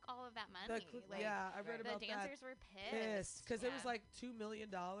club took all of that money. Like, yeah, I read about the that. dancers were pissed because it was like $2 million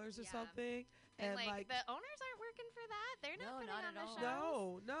or something. And like the owners aren't working for that. They're not putting on the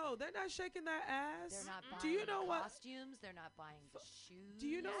shows. No, they're not shaking that ass. They're not buying Do you know what? costumes. They're not buying the shoes. Do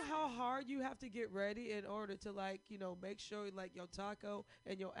you know how hard you have to get ready in order to make sure like your taco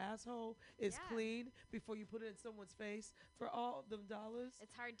and your asshole is clean before you put it in someone's face for all them dollars?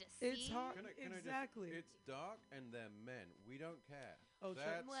 It's hard to see. It's hard. Can Exactly. it's dark and they're men. We don't care. Oh,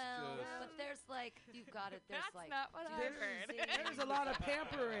 that's well, just but there's like you've got it. There's That's like not what I heard. There's a lot of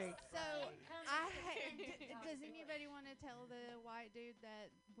pampering. So, does anybody want to tell the white dude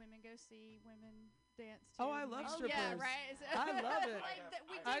that women go see women dance too? Oh, I love strippers. Yeah, right. So I love it.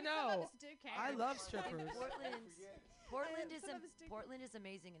 I Some of know. us do care. I love strippers. Portland is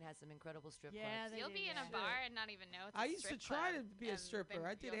amazing and has some incredible strip Yeah, clubs. You'll be in a bar and not even know it's I a used to strip try club, to be a and stripper. then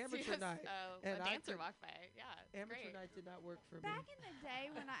I did you'll see amateur night. a and I dancer could- walk by. Yeah, it's Amateur great. night did not work for me. Back in the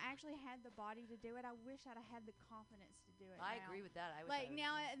day when I actually had the body to do it, I wish I'd have had the confidence to do it. I now. agree with that. I would Like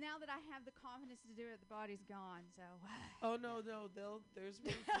now that I have the confidence to do it, the body's gone. So. Oh no, there's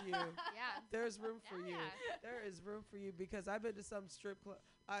room for you. Yeah. There's room for you. Yeah. There is room for you because I've been to some strip club.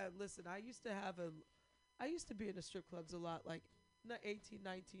 I used to be in the strip clubs a lot, like 18,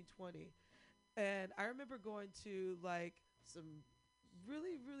 19, 20. And I remember going to like some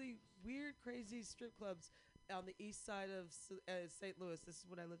really, really weird, crazy strip clubs on the east side of St. Louis. This is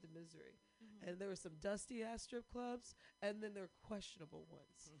when I lived in Missouri. And there were some dusty ass strip clubs, and then there were questionable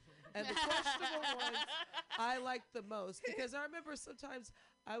ones. And the questionable ones I liked the most because I remember sometimes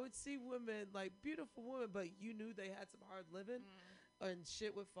I would see women, like beautiful women, but you knew they had some hard living. And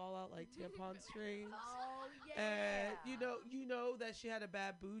shit would fall out like tampon strings. Oh yeah. And you know that she had a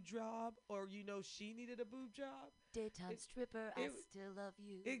bad boob job, or she needed a boob job. Daytime stripper, I still love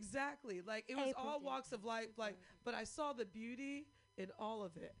you. Exactly. Like it was April all did. walks of life. Like, but I saw the beauty in all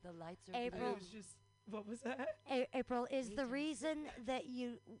of it. The lights are And blue. it was just, what was that? April, is the reason that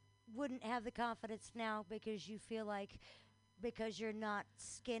you wouldn't have the confidence now because you feel like because you're not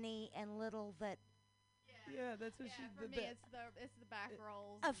skinny and little that Yeah, that's what she For did. me, it's the back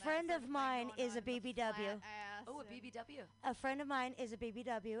rolls. a and that friend sort of thing mine going is on, a the BBW. flat ass Oh, a and- BBW. A friend of mine is a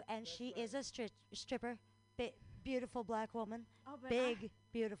BBW, and she is a stripper. Beautiful black woman. Oh, but Big,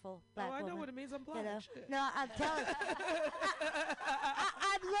 beautiful black Oh, I woman. know what it means. I'm black. You know? Shit. No, I'm telling.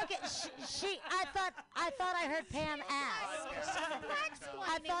 I'm looking. I thought I heard Pam ask.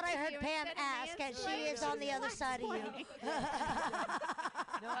 I thought I heard Pam ask, and she is on the other side of you.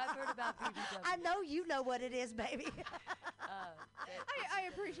 No, I've heard about BBW. I know you know what it is, baby. I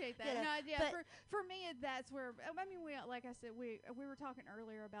appreciate that. You know, No, yeah, but- for me, that's where I mean, like I said, we were talking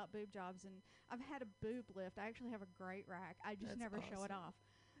earlier about boob jobs, and I've had a boob lift. I actually have a great rack. I just That's never show it awesome. off.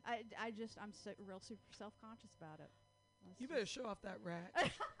 I'm real super self conscious about it. You better show off that rack.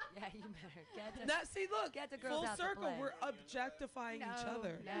 Yeah, you better get to. Now, see, look, Get the girls full out to circle. play. We're objectifying each No,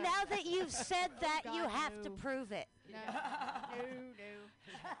 other. no. Now that you've said that, you God, have to no. prove it. No,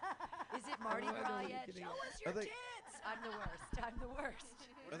 Is it Mardi Oh, I know Gras what yet? you're Show getting us your Are they- tits. I'm the worst. I'm the worst.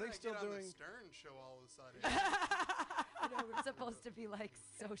 Are they still get on doing? the Stern show all of a sudden? You know, we're supposed to be like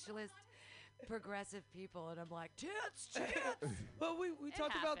socialist, progressive people, and I'm like, tits, tits. But we It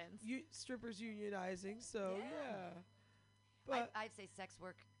talked about happens. strippers unionizing, so Yeah. yeah. But I'd say sex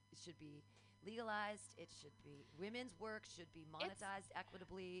work should be legalized. It should be women's work should be monetized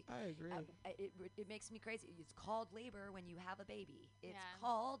equitably. I agree. It makes me crazy. It's called labor when you have a baby. It's Yeah.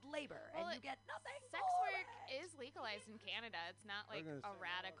 called labor, Well, and you get nothing. Sex for work it. is legalized in Canada. It's not like gonna a say-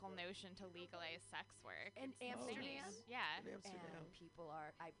 radical notion to legalize sex work. In It's insane. Amsterdam? Yeah. in Amsterdam. And people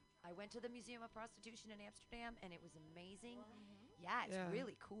are. I went to the Museum of Prostitution in Amsterdam, and it was amazing. Yeah, it's Yeah.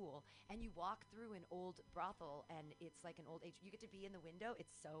 really cool. And you walk through an old brothel, and it's like an old age. You get to be in the window.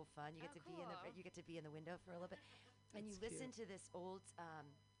 It's so fun. You get Oh, to be in the. cool. You get to be in the window for a little bit, and you That's listen cute. to this old.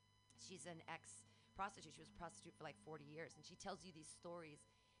 She's an ex-prostitute. She was a prostitute for like 40 years, and she tells you these stories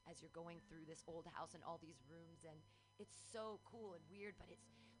as you're going through this old house and all these rooms, and it's so cool and weird. But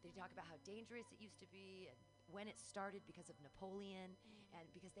they talk about how dangerous it used to be and when it started because of Napoleon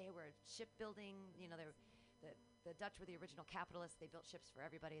and because they were shipbuilding. You know, the Dutch were the original capitalists. They built ships for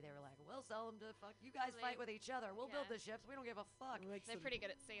everybody. They were like, we'll sell them to fuck. You guys fight with each other. We'll build Yeah. the ships. We don't give a fuck. They're pretty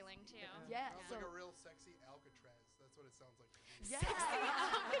good at sailing too. Yeah. Sounds So like a real sexy Alcatraz. That's what it sounds like. to me.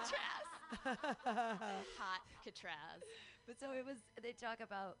 Hot Catraz. But so they talk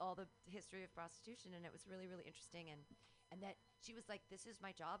about all the history of prostitution, and it was really, really interesting. And that she was like, this is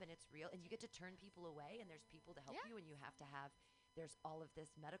my job, and it's real. And you get to turn people away, and there's people to help Yeah. you, and you have to have there's all of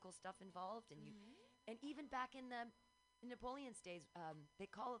this medical stuff involved, and and even back in Napoleon's days, they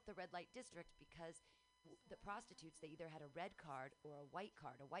call it the red light district because the prostitutes, they either had a red card or a white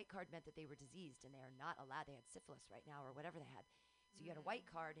card. A white card meant that they were diseased and they are not allowed. They had syphilis right now or whatever they had. So you had a white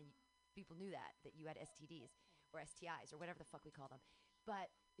card and people knew that you had STDs or STIs or whatever the fuck we call them. But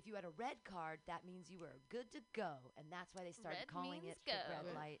if you had a red card, that means you were good to go. And that's why they started calling it the red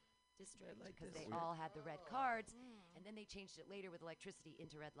light district because they all had the red cards. And then they changed it later with electricity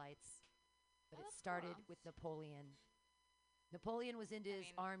into red lights. But it started with Napoleon. Napoleon was into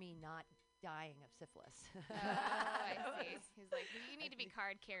his army not dying of syphilis. I see. He's like, you need to be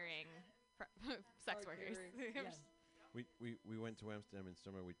card-carrying sex workers. Yes. We went to Amsterdam in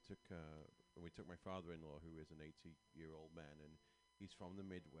summer. We took my father-in-law, who is an 80-year-old man, and he's from the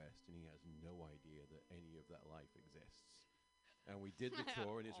Midwest, and he has no idea that any of that life exists. And we did the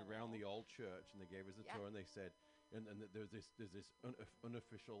tour, and it's around the old church, and they gave us the tour, and they said, and there's this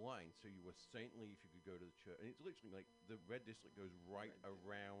unofficial line. So you were saintly if you could go to the church, and it's literally like the red district goes right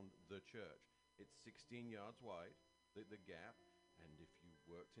around the church. It's 16 yards wide, the gap, and if you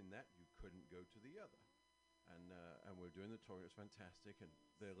worked in that, you couldn't go to the other. And we're doing the tour. It was fantastic, and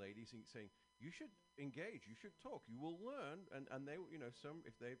the ladies saying, "You should engage. You should talk. You will learn." And they, some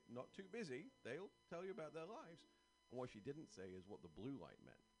if they're not too busy, they'll tell you about their lives. And what she didn't say is what the blue light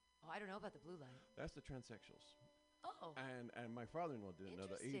meant. Oh, I don't know about the blue light. That's the transsexuals. Oh. And my father-in-law didn't know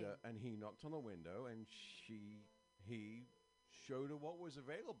that either. And he knocked on the window, and he showed her what was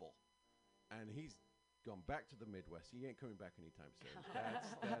available. And he's gone back to the Midwest. He ain't coming back anytime soon.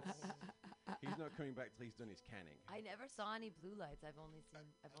 He's not coming back till he's done his canning. I never saw any blue lights. I've only seen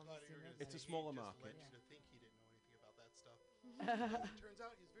red It's a lights. smaller Just market. led you to think he didn't know anything about that stuff. It turns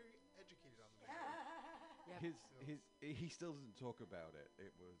out he's very educated on the matter. He still doesn't talk about it.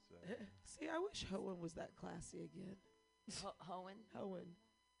 It was. See, I wish Hohen was that classy again. Hohen? Hohen.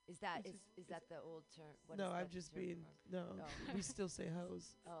 Is that the old term? What No, is I'm that just term being from? no. We still say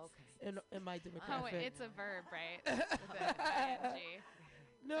hose. Oh, okay. In my demographic. Oh, it's a verb, right? With an ing.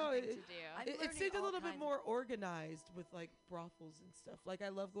 No, Something to do. it seemed a little bit more organized with like brothels and stuff. Like I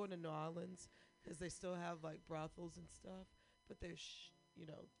love going to New Orleans because they still have like brothels and stuff, but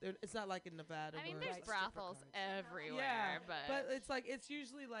it's not like in Nevada. I mean, where there's it's brothels everywhere, but it's like it's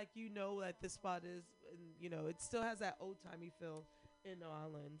usually like that this spot is, and it still has that old timey feel in New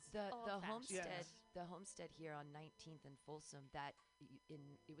Orleans. The homestead here on 19th and Folsom,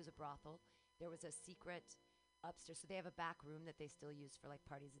 it was a brothel. There was a secret upstairs, so they have a back room that they still use for like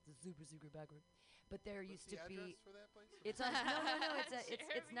parties. It's a super secret back room, but there used to be. Address for that place? It's on no.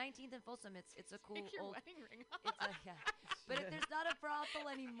 It's 19th and Folsom. It's a cool Take your old. wedding ring off. But there's not a brothel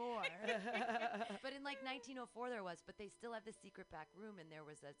anymore. But in like 1904 there was, but they still have the secret back room, and there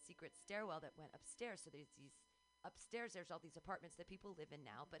was a secret stairwell that went upstairs. So there's these. Upstairs, there's all these apartments that people live in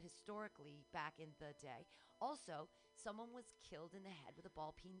now, but historically, back in the day, also someone was killed in the head with a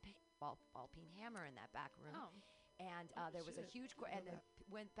ball peen hammer in that back room. Oh. And there was a huge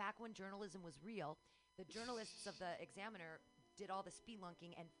when journalism was real, the journalists of the Examiner did all the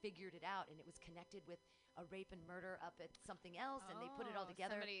spelunking and figured it out, and it was connected with a rape and murder up at something else, and they put it all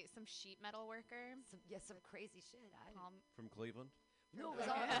together. Some sheet metal worker. Some crazy shit. From Cleveland. No, it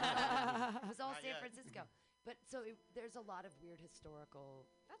was all Not San yet. Francisco. But so there's a lot of weird historical.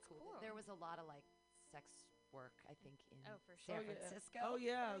 That's cool. There was a lot of like sex work, I think, in for sure. San Francisco. Oh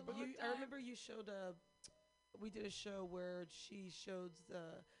yeah, for a long I time. remember you showed we did a show where she showed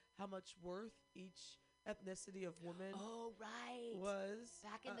how much worth each ethnicity of women. Oh right. Was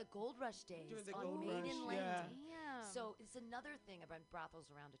back in the Gold Rush days during the on Gold Maiden Rush, Lane. yeah. Damn. So it's another thing about brothels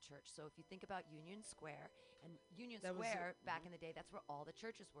around a church. So if you think about Union Square, and Union That was Square back in the day, that's where all the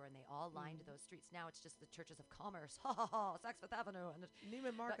churches were, and they all lined those streets. Now it's just the churches of commerce, Saks Fifth Avenue, and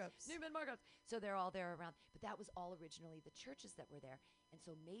Neiman Marcus. Neiman Marcus. So they're all there around. But that was all originally the churches that were there, and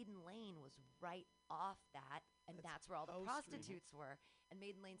so Maiden Lane was right off that, and that's where all the O Street. prostitutes were. And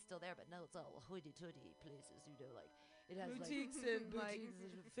Maiden Lane's still there, but no, it's all hoity-toity places, like. It has Boutiques like and like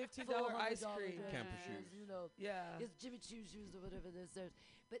 $15 $400 ice cream. Campus dresses, shoes. Yeah. It's Jimmy Choo shoes or whatever there's.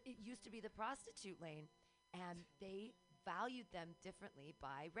 But it used to be the prostitute lane, and they valued them differently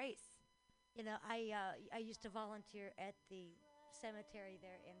by race. I used to volunteer at the cemetery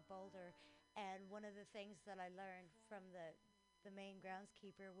there in Boulder, and one of the things that I learned from the main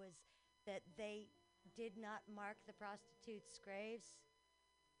groundskeeper was that they did not mark the prostitutes' graves.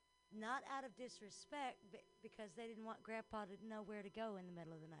 Not out of disrespect, but because they didn't want Grandpa to know where to go in the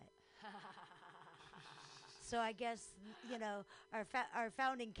middle of the night. So I guess our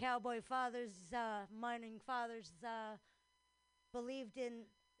founding cowboy fathers, mining fathers, believed in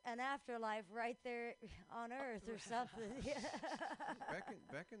an afterlife right there on Earth or something.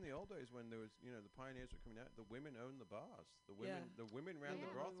 back in the old days when there was, the pioneers were coming out, the women owned the bars. The women ran the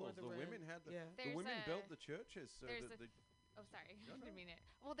brothels. The women had the women built the churches. So oh, sorry. I didn't mean it.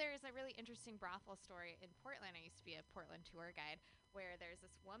 Well, there's a really interesting brothel story in Portland. I used to be a Portland tour guide where there's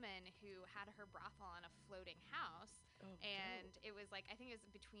this woman who had her brothel on a floating house. And it was I think it was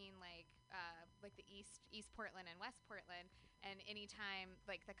between the East Portland and West Portland. And anytime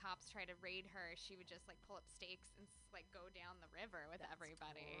the cops try to raid her, she would just pull up stakes and go down the river with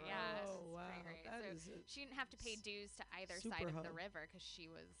everybody. Gross. Yeah, Oh, wow. pretty great. That So is she didn't have to pay dues to either side of the river because she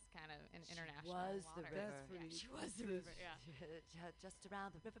was kind of in international was water. the river. That's pretty. Yeah, she was the river. Yeah. Just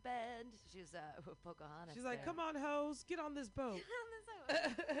around the river bend. She was Pocahontas. She's like, "Come on, hoes, get on this boat." On this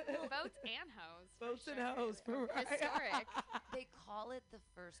boats and hoes. Boats and hoes. For Historic. They call it the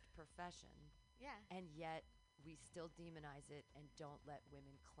first profession. Yeah. And yet we still demonize it and don't let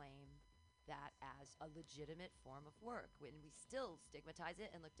women claim that as a legitimate form of work. When we still stigmatize it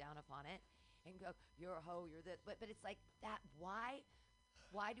and look down upon it and go, "You're a hoe, you're this." But it's like that. Why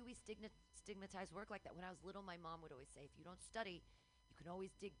do we stigmatize work like that? When I was little, my mom would always say, "If you don't study, you can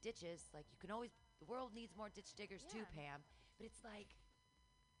always dig ditches. The world needs more ditch diggers too, Pam."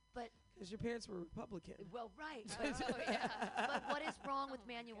 But it's because your parents were Republican. Well, right. But what is wrong with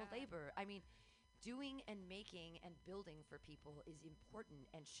manual labor? I mean, doing and making and building for people is important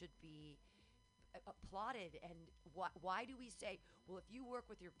and should be applauded. And why do we say, well, if you work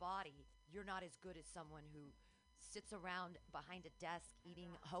with your body, you're not as good as someone who sits around behind a desk eating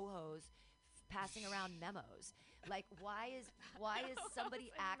ho-hos, passing around memos? Why is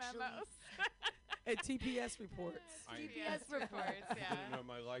somebody actually... And TPS reports. TPS reports, I didn't know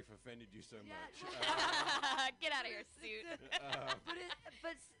my life offended you so much. Get out of your suit.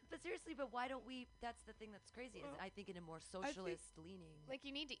 But seriously, why don't we? That's the thing that's crazy. Is I think in a more socialist leaning.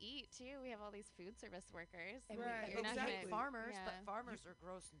 You need to eat too. We have all these food service workers. And right. Exactly. Farmers, but farmers are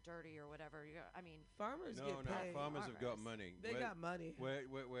gross and dirty or whatever. Farmers get paid. Farmers have got money. They got money.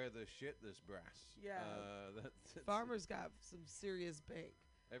 Where the shit, there's brass. Yeah. Farmers got some serious bank.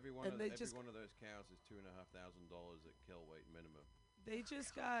 Every one of those cows is $2,500 at kill weight minimum. They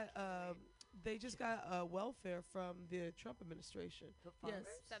just got welfare from the Trump administration. Yes,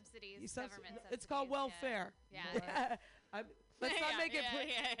 subsidies. Government Subsidies. It's called welfare. Yeah. Let's not make it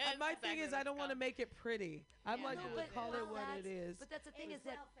pretty. My thing is, I don't want to make it pretty. I'm call it what it is. But that's the thing is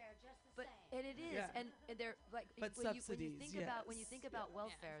that. Welfare, just the same. And it is, and they're But when subsidies. you think about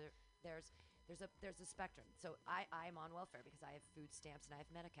welfare, there's a spectrum. So I'm on welfare because I have food stamps and I have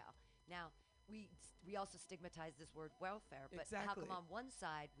Medi-Cal. Now we also stigmatize this word welfare, but how come on one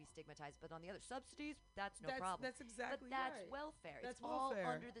side we stigmatize, but on the other subsidies, that's no problem. That's exactly But that's right. welfare. That's it's all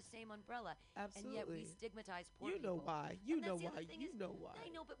welfare. under the same umbrella. Absolutely. And yet we stigmatize poor You know people. why. You know why.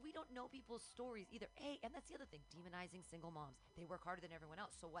 I know, but we don't know people's stories either. And that's the other thing, demonizing single moms. They work harder than everyone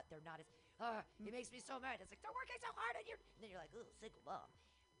else. So what? They're not as, it makes me so mad. It's like, they're working so hard and then you're like, oh, single mom.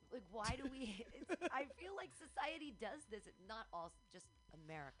 Why do we? I feel like society does this. Not all, just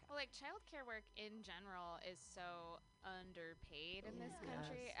America. Well, childcare work in general is so underpaid in this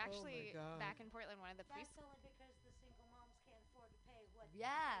country. Yes. Actually, Oh my God. back in Portland, one of the That's only because the single moms can't afford to pay what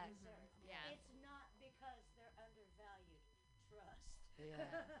Yeah. they deserve. Yeah. It's not because they're undervalued. Trust. Yeah.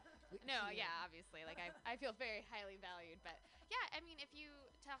 Obviously. I feel very highly valued, but yeah, I mean, if you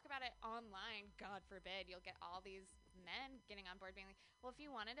talk about it online, God forbid, you'll get all these men getting on board being like, well, if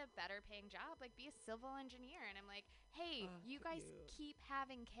you wanted a better paying job, be a civil engineer. And I'm like, hey, you guys keep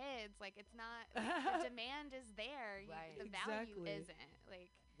having kids. It's not, the demand is there. Right. The value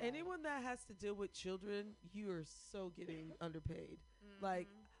Exactly. isn't. Anyone that has to deal with children, you are so getting underpaid.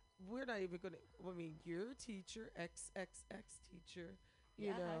 We're not even going to, you're a teacher, XXX teacher.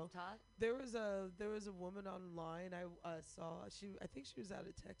 You know, I've taught. there was a woman online I saw. I think she was out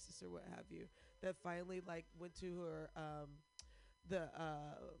of Texas or what have you. That finally went to her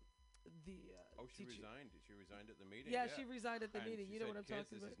She resigned. She resigned at the meeting. Yeah, she resigned at the meeting. She You know said, what I'm "Kids,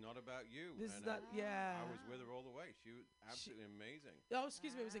 talking about? This is not about you." This is And not. Yeah. I was with her all the way. She was absolutely amazing. Oh,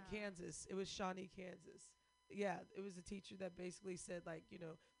 excuse me. It was in Kansas. It was Shawnee, Kansas. Yeah, it was a teacher that basically said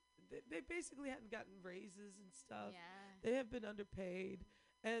they basically hadn't gotten raises and stuff. Yeah. They have been underpaid.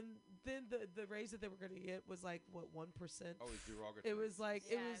 And then the raise that they were going to get was 1%. Oh, it was derogatory. It was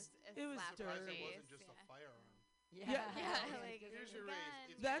Yeah, it was Surprised dirty. it wasn't just a firearm. Yeah. Here's your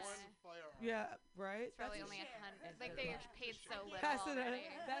raise. It's That's one firearm. yeah, right. It's probably only 100. They paid so little That's already.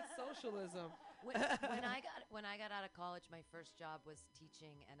 that's socialism. When I got out of college, my first job was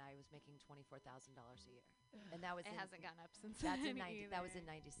teaching, and I was making $24,000 a year, and that was It hasn't gone up since that's then in 90. That was either.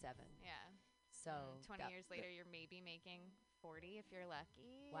 in '97. Yeah. So 20 years later, you're maybe making 40 if you're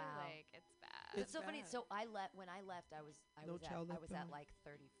lucky. Wow. Like it's bad. It's so funny. So when I left, I was No child at left behind. like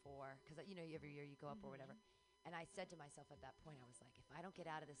 34 because every year you go up or whatever. And I said to myself at that point, I was like, if I don't get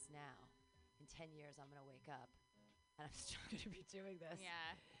out of this now, in 10 years I'm gonna wake up and I'm still gonna be doing this.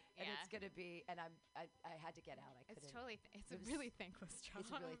 Yeah. And it's gonna be, and I had to get out. I couldn't. It's totally. It's a really thankless job. It's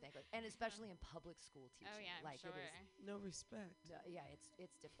a really thankless, and especially in public school teaching. Oh yeah, I'm like sure. it is. No respect. Yeah, it's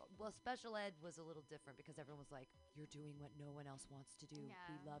difficult. Well, special ed was a little different because everyone was like, "You're doing what no one else wants to do. Yeah.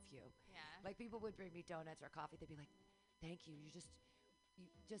 We love you." Yeah. Like people would bring me donuts or coffee. They'd be like, "Thank you. You just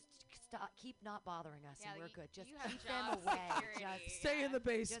stop. Keep not bothering us, Yeah, and we're you- good. Just you have keep them job away. security, Just Stay in the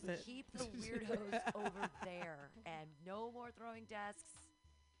basement. Just keep the weirdos over there, and no more throwing desks.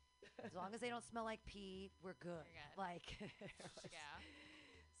 As long as they don't smell like pee, we're good. Like,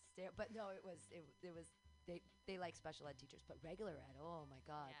 but no, it was they like special ed teachers, but regular ed, oh my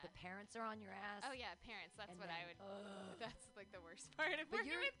God, Yeah. the parents are on your ass. Oh yeah, parents. That's And what I then- would. That's like the worst part of But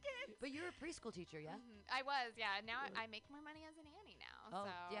working you're with kids. but you're a preschool teacher, yeah? I was, yeah. Now I make more money as a nanny now. Oh,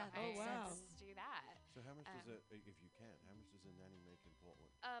 so yeah, that I makes sense. just do that. So how much does Um, if you can, how much does a nanny make in Portland?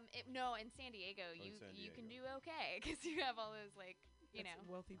 No, in San Diego, in you San you can do Diego. okay because you have all those like That's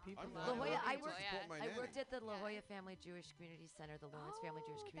wealthy people. I'm La not Jolla, working I to worked. support my I nanny. worked at the La Jolla Family Jewish Community Center, the Lawrence Family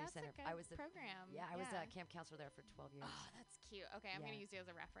Jewish Community that's Center. a good I was the program. Yeah, I was Yeah. a camp counselor there for 12 years. Oh, that's cute. Okay, I'm Yeah. gonna use you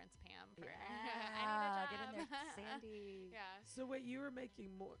as a reference, Pam. For Yeah, I need a job. get in there, Sandy. Yeah. So wait, you're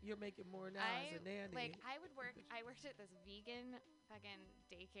making more now as a nanny. Like I worked at this vegan fucking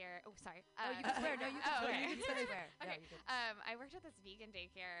daycare. Oh, sorry. Oh, you can swear. No, you can oh, swear. okay. You can swear. No, Okay. you can. I worked at this vegan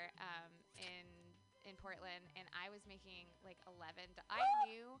daycare in Portland, and I was making like 11. I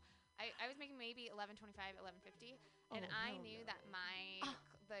knew I was making maybe 11.25, 11.50, and Oh, I hell knew no. that my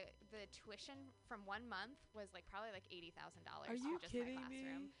the tuition from 1 month was like probably like $80,000 Are you for just kidding my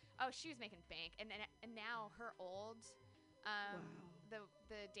classroom. me? Oh, she was making bank, and now her old.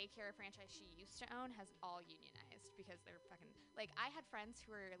 The daycare franchise she used to own has all unionized because they're fucking like I had friends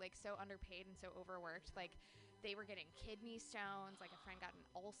who were like so underpaid and so overworked, like they were getting kidney stones, like a friend got an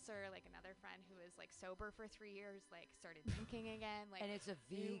ulcer, like another friend who was like sober for 3 years like started drinking again, like And it's a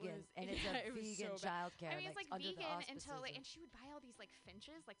vegan, it was vegan so bad. childcare. I mean, it's like under the vegan auspices until like, of- and she would buy all these like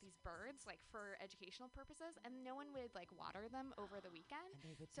finches, like these birds, like for educational purposes, and no one would like water them over the weekend. And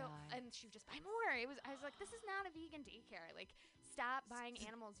they would So die. and she would just buy more. I was like, this is not a vegan daycare. Like, stop buying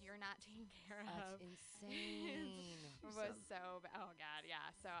animals you're not taking care That's of. insane. It was so bad. Oh god, yeah.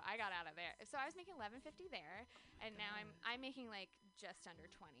 So I got out of there. So I was making $11.50 there, and now I'm making like just under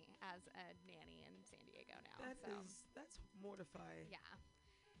 20 as a nanny in San Diego now. That's mortifying. Yeah.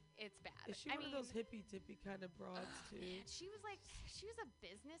 It's bad. Is she one of those hippie dippy kind of broads too? She was a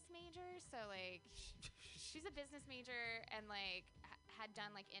business major, so like she's a business major and like had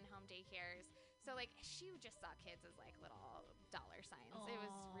done like in-home daycares. So like she just saw kids as like little dollar signs. It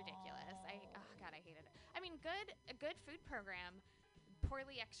was ridiculous. I hated it. I mean, a good food program,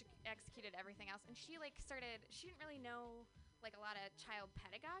 poorly executed everything else, and she didn't really know like a lot of child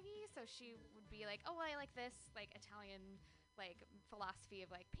pedagogy, so she would be like, oh well, I like this like Italian like philosophy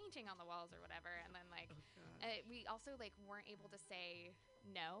of like painting on the walls or whatever, and then like we also like weren't able to say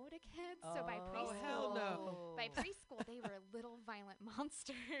no to kids. So by preschool, hell no. by preschool they were little violent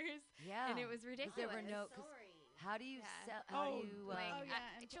monsters. Yeah. And it was 'Cause ridiculous. there were no. 'Cause how do you Yeah. how do you like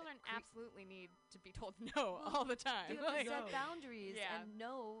and children absolutely need to be told no all the time. You have to Like, set boundaries, Yeah. and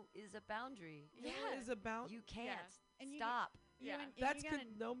no is a boundary. No is about. You can't And you stop. Yeah. That's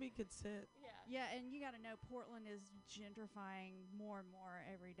no me consent. Yeah, and you got to know Portland is gentrifying more and more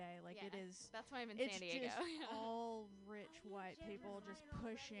every day. Like Yeah, it is. that's why I'm in it's San Diego. Just all rich white people just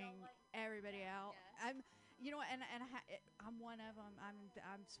pushing everybody out. I'm, I'm one of them.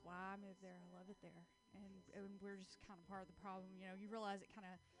 That's why I moved there. I love it there, and we're just kind of part of the problem. You know, you realize it kind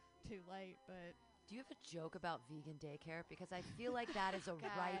of too late, but. Do you have a joke about vegan daycare? Because I feel like that is a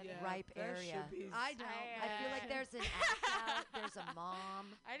God. ripe that area. should be- I don't. I feel like there's an act out, there's a mom.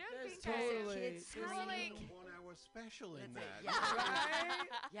 I don't There's think totally- kids there's screaming. no- 1 hour special in That's that. it, yeah. Right?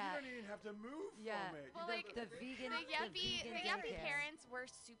 Yeah. You don't even have to move Yeah. from it. Well, You like the vegan, the yuppie daycare. parents were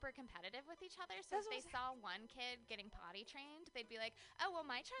super competitive with each other. So if they saw one kid getting potty trained, they'd be like, "Oh, well,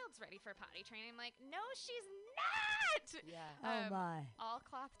 my child's ready for potty training." I'm like, "No, she's not." Yeah. Oh my. All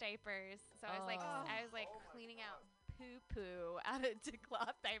cloth diapers. So I was like cleaning out poo out of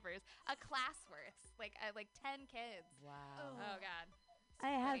cloth diapers. A class worth, like 10 kids. Wow. Oh God. I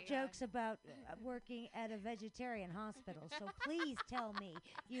have Pretty, jokes about working at a vegetarian hospital, so please tell me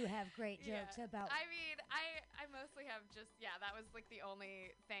you have great jokes about I mean, I mostly have just that was like the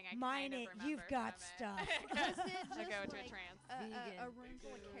only thing I mine. kind of remember You've got from stuff. it. Wasn't it I just go into a like trance. a room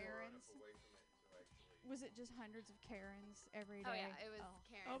full of Karens? Was it just hundreds of Karens every day? Oh yeah, it was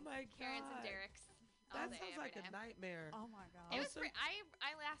Karens. Oh my Karens and God. Derek's. That all day, sounds every like a day. nightmare. Oh my god. It was.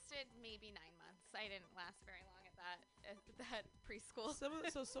 I lasted maybe 9 months. I didn't last very long at that preschool. Some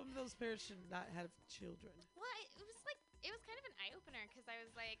of those parents should not have children. Well, it was kind of an eye opener because I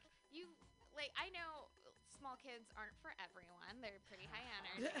was like, I know small kids aren't for everyone. They're pretty high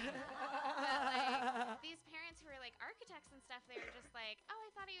energy. But like these parents who are like architects and stuff, they were just like, oh, I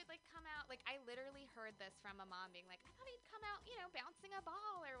thought he would like come out. Like I literally heard this from a mom being like, I thought he'd come out, bouncing a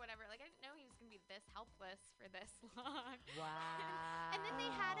ball or whatever. Like I didn't know he was gonna be this helpless for this long. Wow. And then they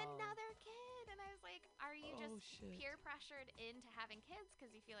had another kid, and I was like, are you just shit. peer pressured into having kids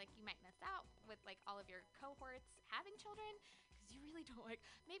because you feel like you might miss out with like all of your cohorts having children? You really don't like.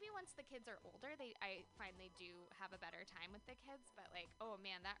 Maybe once the kids are older, I find they do have a better time with the kids. But like, oh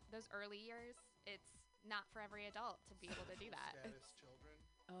man, those early years, it's not for every adult to be able to do that. Status children.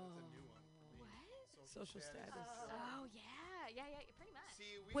 That's a new one. What? Social status. Oh yeah, pretty much.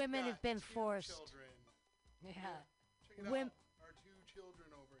 See, Women have been forced. Children. Yeah. Check it Wom- out. Our 2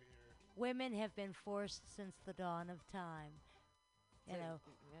 children over here. Women have been forced since the dawn of time. You know,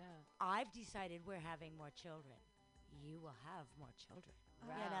 I've decided we're having more children. You will have more children.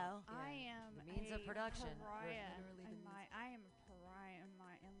 Right. You know? I am The means of production. Pariah Literally the means. I am a pariah in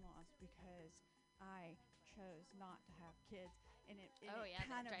my in-laws because I chose not to have kids, and it that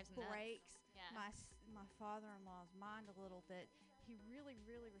kind of drives me nuts. breaks Yeah. my father-in-law's mind a little bit. He really,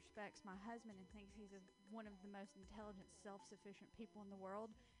 really respects my husband and thinks he's one of the most intelligent, self-sufficient people in the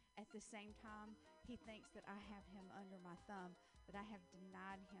world. At the same time, he thinks that I have him under my thumb, that I have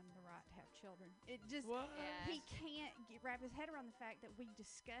denied him the right to have children. It just, he can't wrap his head around the fact that we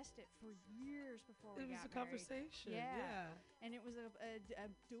discussed it for years before we got married. It was a conversation. Yeah. And it was a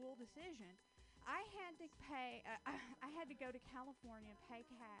dual decision. I had to pay, I had to go to California, pay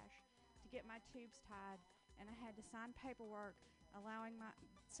cash to get my tubes tied, and I had to sign paperwork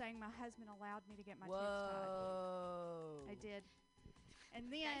saying my husband allowed me to get my tubes tied. I did. And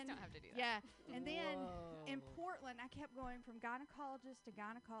then, guys don't have to do that. Yeah, and then in Portland, I kept going from gynecologist to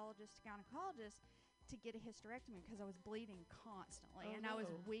gynecologist to gynecologist to get a hysterectomy because I was bleeding constantly, and I was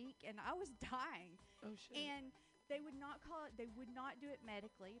weak, and I was dying. Oh shit! And they would not call it. They would not do it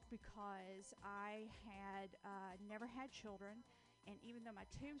medically because I had never had children, and even though my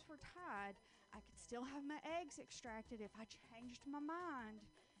tubes were tied, I could still have my eggs extracted if I changed my mind.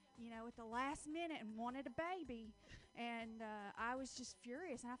 At the last minute and wanted a baby. And I was just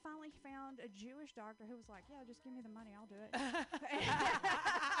furious. And I finally found a Jewish doctor who was like, yeah, just give me the money. I'll do it.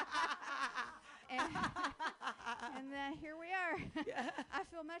 and here we are. I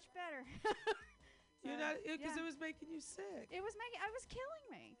feel much better. You're not, because it was making you sick. It was killing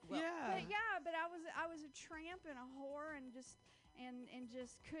me. Well, but I was a tramp and a whore and just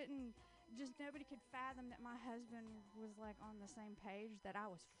couldn't. Just nobody could fathom that my husband was like on the same page, that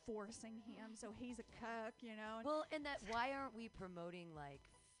I was forcing him, so he's a cuck, Well, and why aren't we promoting like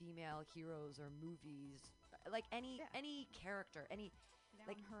female heroes or movies, like any character,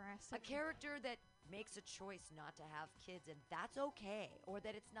 a character that makes a choice not to have kids, and that's okay, or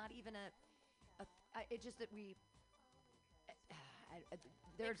that it's not even it's just that we.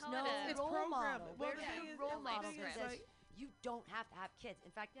 There's no role model. Well, There's no role model that says you don't have to have kids.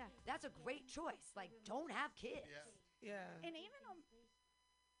 In fact, that's a great choice. Like, don't have kids. Yeah. And even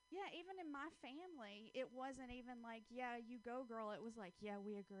in my family, it wasn't even like, yeah, you go, girl. It was like, yeah,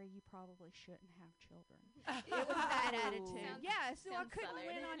 we agree you probably shouldn't have children. It was that attitude. So I couldn't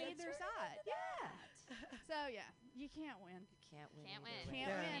win on either side. So, you can't win. Can't win. Can't win.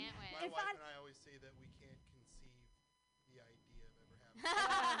 Can't win. My wife and I always say that we can't conceive the idea of ever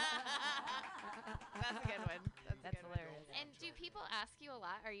having That's a good one. That's hilarious. And do people ask you a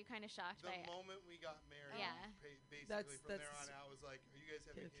lot? Are you kind of shocked by it? The moment we got married, basically from there on out, was like, are you guys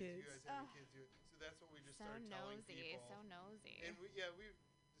having kids? You guys having kids? So that's what we just started telling people. So nosy. And we've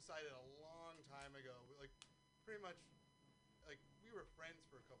decided a long time ago, like pretty much, like we were friends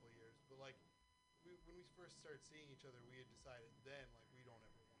for a couple of years, but like when we first started seeing each other, we had decided then like we don't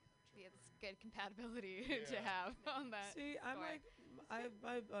ever want to have children. It's good compatibility to have on that. See, I'm like,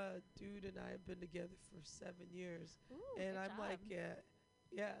 my dude and I have been together for 7 years. Ooh, and good I'm job. like, thank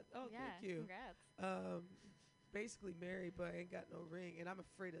you. Congrats. Basically married, but I ain't got no ring, and I'm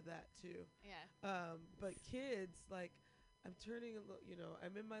afraid of that too. Yeah. But kids, like, I'm turning,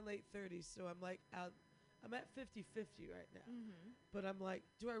 I'm in my late 30s, so I'm like I'm at 50-50 right now. Mm-hmm. But I'm like,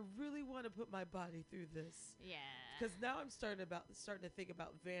 do I really want to put my body through this? Yeah. Because now I'm starting to think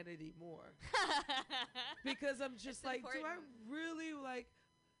about vanity more. Because I'm just like, do I really like?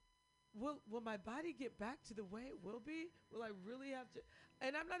 Will my body get back to the way it will be? Will I really have to?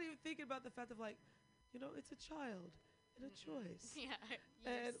 And I'm not even thinking about the fact of like, it's a child and a choice. Yeah.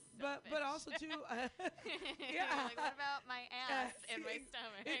 And but also too, yeah. Like, what about my ass in my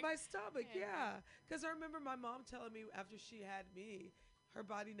stomach? In my stomach, yeah. Because I remember my mom telling me after she had me, her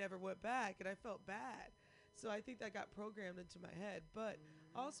body never went back, and I felt bad. So I think that got programmed into my head. But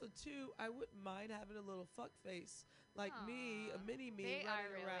also too, I wouldn't mind having a little fuck face like me, a mini me They running are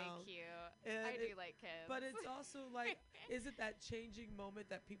really around. cute. And I do like kids. But it's also like, is it that changing moment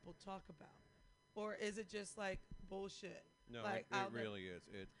that people talk about, or is it just like bullshit? No, like, it really is.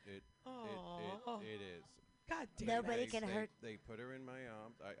 It is. God damn Nobody it. can hurt. They put her in my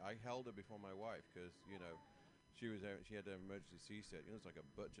arms. I held her before my wife because she had an emergency C-section. It was like a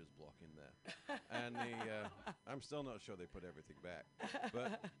butcher's block in there, and I'm still not sure they put everything back,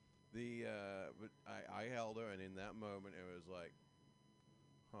 but I held her, and in that moment it was like,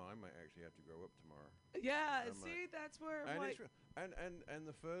 I might actually have to grow up tomorrow. Yeah, see, that's where and like, and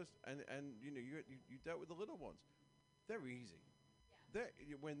the first and you dealt with the little ones. They're easy.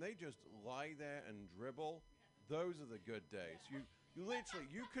 When they just lie there and dribble, those are the good days. You literally,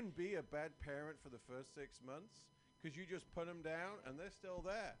 you can be a bad parent for the first 6 months because you just put them down and they're still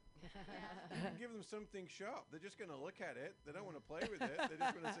there. You can give them something sharp. They're just going to look at it. They don't want to play with it. They're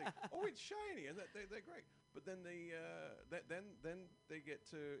just going to say, "Oh, it's shiny," and they're great. But then then they get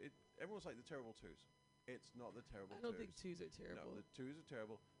to it. Everyone's like the terrible twos. It's not the terrible twos. I don't think twos are terrible. No, the twos are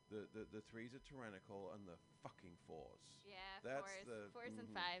terrible. The threes are tyrannical, and the fucking fours. Yeah, that's fours and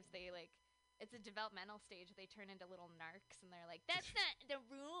fives. They like, it's a developmental stage. They turn into little narcs, and they're like, "That's not the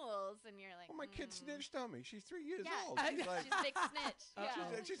rules." And you're like, "Oh, my kid snitched on me. She's 3 years yeah, old." She's like, she's a big snitch.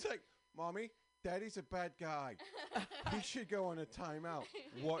 Yeah. She's like, "Mommy, Daddy's a bad guy. He should go on a timeout."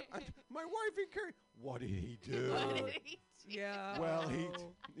 What? My wife encouraged. What did he do? What did he do? Yeah. Well,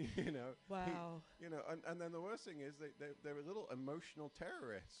 Wow. And then the worst thing is they're a little emotional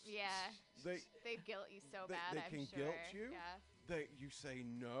terrorists. Yeah. They guilt you so bad. They can I'm sure. guilt you. Yeah. You say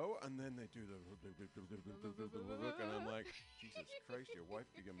no, and then they do the look, and I'm like, Jesus Christ, your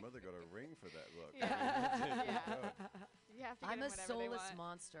mother got a ring for that look. Yeah. You have to give I'm them a whatever they soulless want.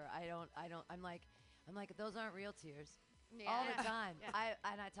 monster. I'm like, those aren't real tears. Yeah. All the time. Yeah.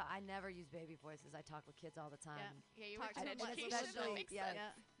 I never use baby voices. I talk with kids all the time. Yeah, you Talk work to in them like education. That especially, makes yeah,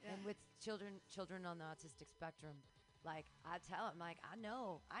 sense. and with children on the autistic spectrum, like I tell them, like I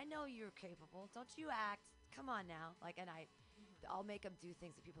know you're capable. Don't you act? Come on now, like, and I'll make them do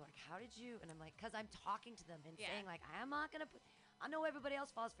things that people are like, how did you? And I'm like, because I'm talking to them and saying like, I'm not gonna put. I know everybody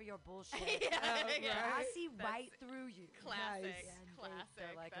else falls for your bullshit. I see right through you. Classic. Nice. Classic.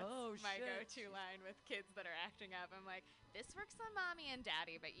 They're like, That's oh, my shit. go-to line with kids that are acting up. I'm like, this works on mommy and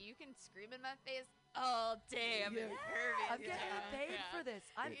daddy, but you can scream in my face all day. I'm impervious. I'm getting paid for this.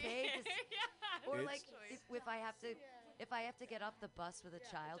 I'm paid to or like if I have to get off the bus with a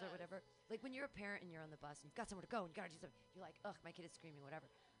child or whatever, like when you're a parent and you're on the bus and you've got somewhere to go and you gotta do something, you're like, ugh, my kid is screaming, whatever.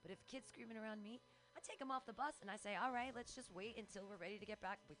 But if a kid's screaming around me, I take them off the bus and I say, all right, let's just wait until we're ready to get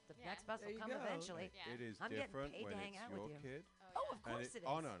back. The next bus will come eventually. It is I'm different getting paid when to hang it's out your with you. kid. Oh, of course it is.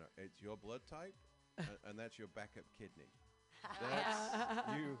 Oh no, it's your blood type, and that's your backup kidney. That's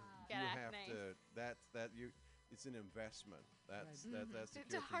you have to. It's an investment. That's to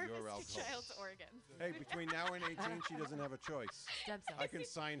secure for harvest your a alcohol. child's organs. Hey, between now and 18, she doesn't have a choice. Stem cells. I can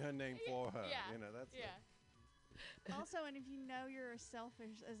sign her name for her. Yeah. That's Also, and if you know you're as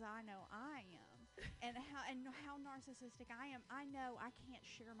selfish as I know I am, and how narcissistic I am, I know I can't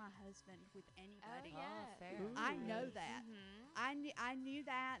share my husband with anybody. Oh, yeah. Fair. I know that. Mm-hmm. I knew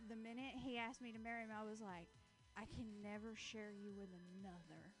that the minute he asked me to marry him. I was like, I can never share you with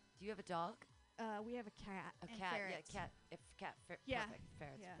another. Do you have a dog? We have a cat. A and cat, ferrets. perfect. Yeah.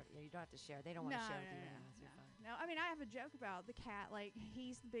 Ferrets. Yeah. You don't have to share. They don't want to share with you. No, I mean, I have a joke about the cat. Like,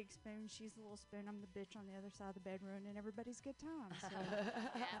 he's the big spoon, she's the little spoon, I'm the bitch on the other side of the bed ruining everybody's good time. So.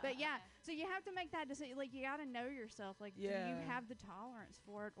 But yeah, so you have to make that decision. Like, you got to know yourself. Like, do you have the tolerance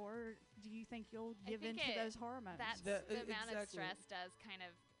for it, or do you think you'll give in to those hormones? That's the amount of stress does kind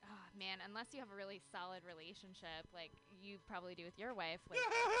of. Oh, man, unless you have a really solid relationship, like you probably do with your wife. Like,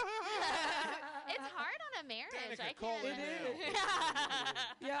 it's hard on a marriage. Danica, I call can't. it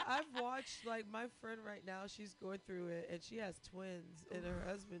Yeah, I've watched, like, my friend right now, she's going through it, and she has twins, and her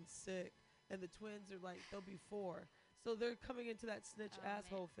husband's sick, and the twins are, like, they'll be 4. So they're coming into that snitch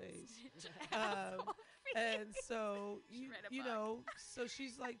asshole phase. And so, you know, so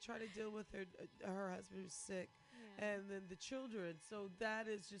she's, like, trying to deal with her husband who's sick. And then the children. So that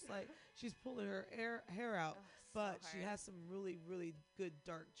is just like she's pulling her hair out, but she has some really, really good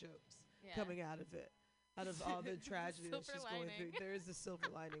dark jokes coming out of it. out of all the tragedy that Silver she's going through. lining. There is a silver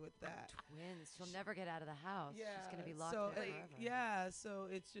lining with that. Twins. She'll never get out of the house. Yeah, She's gonna be locked so there forever. yeah, so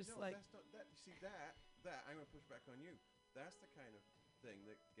it's just No, like that's not that. See that I'm gonna push back on you. That's the kind of thing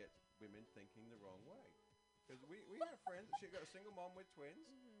that gets women thinking the wrong way. Because we have friends. She got a single mom with twins.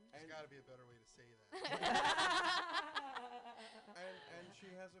 There's got to be a better way to say that. and she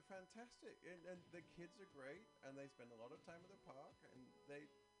has a fantastic, and the kids are great, and they spend a lot of time at the park, and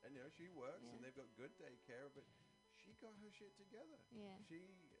she works, and they've got good daycare, but she got her shit together. Yeah.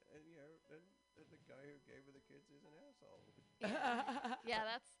 And the guy who gave her the kids is an asshole. Yeah,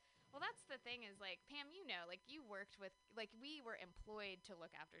 that's the thing is, like, Pam, like, you worked with, like, we were employed to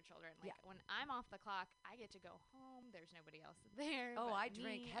look after children. Like, when I'm off the clock, I get to go home. There's nobody else there. Oh, but I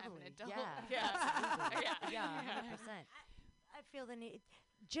drink me. I'm heavily. an adult. Yeah, absolutely. Yeah. 100%. I feel the need.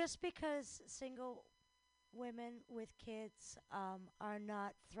 Just because single women with kids are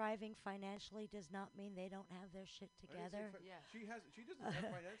not thriving financially does not mean they don't have their shit together. She doesn't have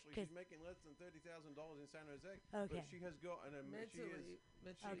financially. She's making less than $30,000 in San Jose. Okay. But she has got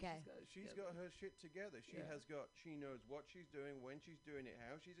she's got her shit together. She knows what she's doing, when she's doing it,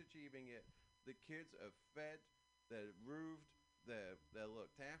 how she's achieving it. The kids are fed, they're roofed, they're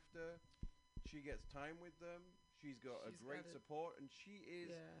looked after. She gets time with them. She's got a great support, and she is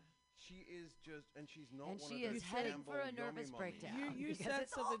just, and she's not. And one she of is those heading Campbell for a yummy nervous mummies. breakdown. you because said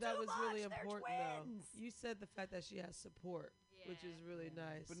it's all something that too was really much, they're important though. twins. You said the fact that she has support, which is really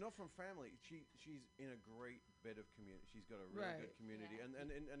nice. But not from family. She's in a great bit of community. She's got a really good community,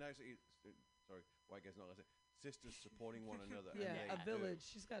 and actually, sorry, white guys not listening. Sisters supporting one another. Yeah, a village.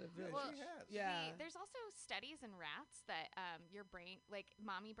 She's got a village. Well, she has. Yeah. There's also studies in rats that your brain, like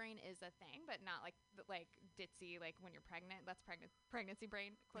mommy brain, is a thing, but not like ditzy, like when you're pregnant. That's pregnancy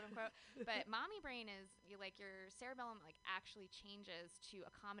brain, quote unquote. But mommy brain is like your cerebellum like actually changes to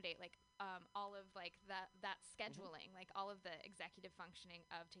accommodate like all of like that scheduling, like all of the executive functioning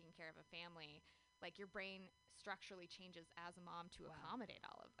of taking care of a family. Like your brain structurally changes as a mom to accommodate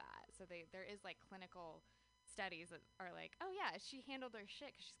all of that. So there is like clinical studies that are like, oh yeah, she handled her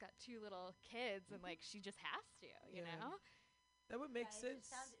shit because she's got 2 little kids and like she just has to, you know. That would make It sense.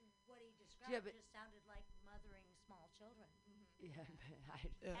 just what he described just sounded like mothering small children.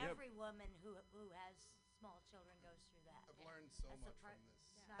 Every woman who has small children goes through that. I've learned so much from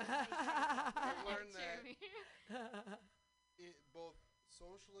this. I've learned that both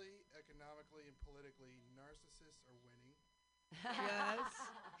socially, economically, and politically, narcissists are winning. Yes.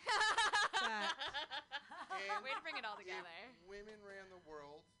 And way to bring it all together. If women ran the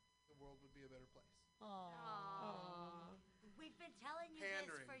world would be a better place. Aww. We've been telling you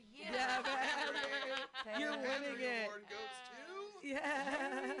Pandering. this for years. Yeah, you're winning it. Award goes to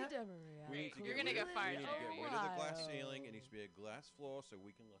Yeah. You're gonna go far. We need to get rid of the glass ceiling. It needs to be a glass floor so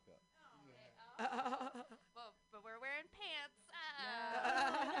we can look up. Well, but we're wearing pants.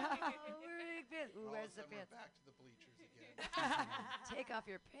 Who wears the pants? Back to the bleachers again. Take off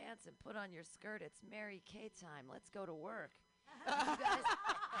your pants and put on your skirt. It's Mary Kay time. Let's go to work.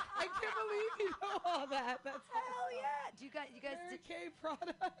 I can't believe you know all that. That's hell yeah. Do you guys Mary Kay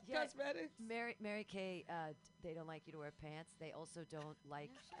product cosmetics? Mary Kay, they don't like you to wear pants. They also don't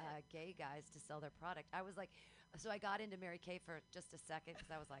like gay guys to sell their product. I was like, so I got into Mary Kay for just a second because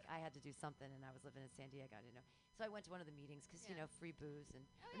I was like, I had to do something, and I was living in San Diego. I didn't know. So I went to one of the meetings because free booze and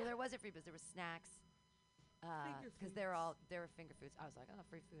no, there wasn't free booze. There was snacks because they were finger foods. I was like, oh,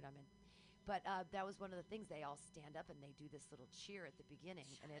 free food, I'm in. But that was one of the things. They all stand up and they do this little cheer at the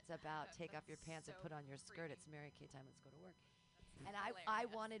beginning, and it's about take off your pants and put on your skirt. It's Mary Kay time. Let's go to work. And I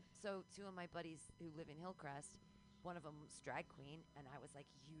wanted, so 2 of my buddies who live in Hillcrest, one of them was drag queen, and I was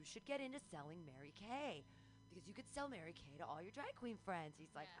like, you should get into selling Mary Kay because you could sell Mary Kay to all your drag queen friends.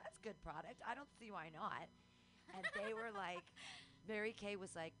 He's like, that's good product. I don't see why not. And they were like, Mary Kay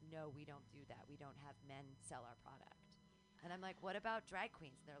was like, no, we don't do that. We don't have men sell our product. And I'm like, what about drag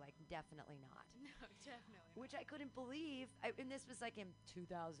queens? And they're like, definitely not. No, definitely not. Which I couldn't believe. And this was like in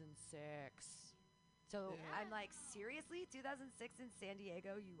 2006. So I'm like, seriously? 2006 in San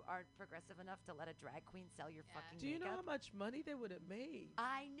Diego, you aren't progressive enough to let a drag queen sell your fucking Do you know makeup? how much money they would have made?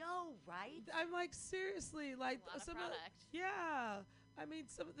 I know, right? I'm like, seriously, like A lot of some product. I mean,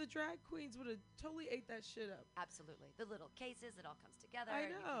 some of the drag queens would have totally ate that shit up. Absolutely. The little cases, it all comes together.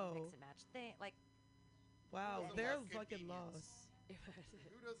 I You know. can mix and match thing. Like, Wow, Who they're doesn't love fucking convenience? lost.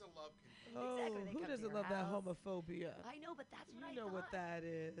 Who doesn't love convenience? Oh, Exactly, they who come to doesn't your love that house. homophobia? I know, but that's what I You know what thought. that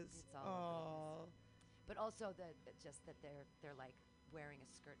is. It's all over the Oh, But also just that they're like wearing a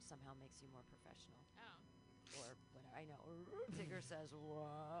skirt somehow makes you more professional. Oh. Or whatever. I know. Tigger says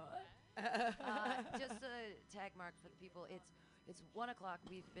what? Just a tag mark for the people. It's 1 o'clock.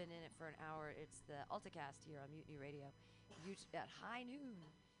 We've been in it for an hour. It's the AltaCast here on Mutiny Radio. At high noon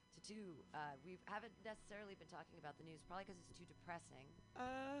to 2. We haven't necessarily been talking about the news, probably because it's too depressing.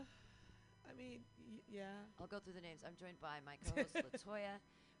 I mean, yeah. I'll go through the names. I'm joined by my co-host, Latoya.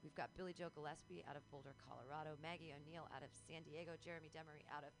 We've got Billy Joe Gillespie out of Boulder, Colorado. Maggie O'Neill out of San Diego. Jeremy Demery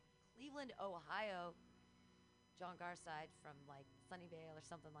out of Cleveland, Ohio. John Garside from, like, Sunnyvale or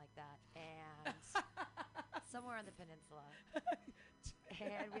something like that. And somewhere on the peninsula.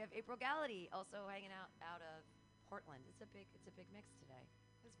 And we have April Gallaty also hanging out of Portland. It's a big mix today.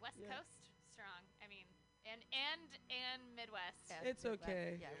 Is West Coast strong? I mean, and Midwest. Yeah, it's Midwest.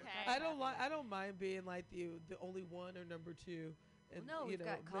 Okay. Yeah, okay. I don't mind being like the only one or number 2. And, well, no, we've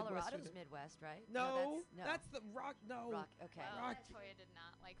got Colorado's Midwest, right? No, that's the Rock. No, Rock. Okay. Well, Latoya did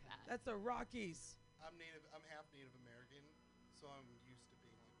not like that. That's the Rockies. I'm half Native American, so I'm used to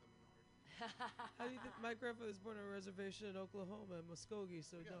being like the minority. How do you think? My grandfather was born on a reservation in Oklahoma, Muskogee.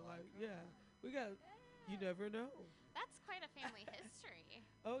 So we got. You never know. That's quite a family history.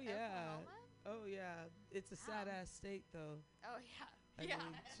 Oh yeah. Oklahoma? Oh yeah. It's a sad ass state though. Oh yeah. I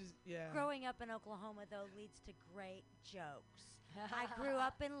mean, Growing up in Oklahoma, though, leads to great jokes. I grew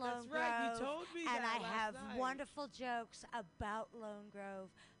up in Lone Grove. That's right. You told me and that I last have night. wonderful jokes about Lone Grove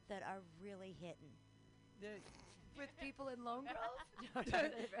that are really hitting. With people in Lone Grove?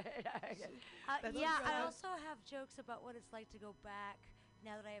 I also have jokes about what it's like to go back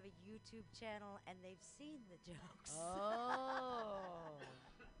now that I have a YouTube channel and they've seen the jokes. Oh.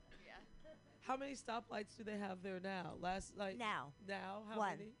 Yeah. How many stoplights do they have there now? Now how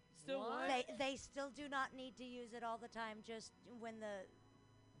one. many? Still one. They still do not need to use it all the time. Just when the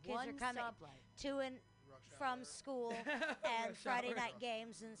kids One are coming stoplight. to and from school and Friday night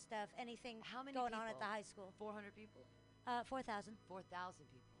games and stuff. Anything How many going on at people? the high school? 400 people? 4,000. 4,000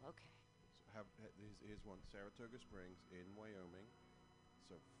 people. Okay. So here's one. Saratoga Springs in Wyoming.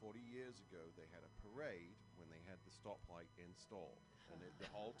 So 40 years ago, they had a parade when they had the stoplight installed, and the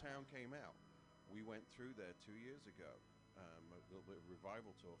whole town came out. We went through there 2 years ago, a little bit of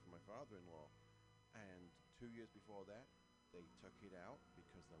revival tour for my father-in-law, and 2 years before that, they took it out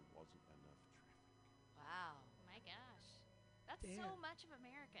because there wasn't enough traffic. Wow. My gosh. That's Damn. so much of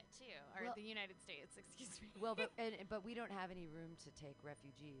America, too. Or Well- the United States, excuse me. Well, but we don't have any room to take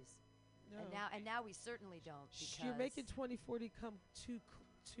refugees. No. And now we certainly don't. Because You're making 2040 come too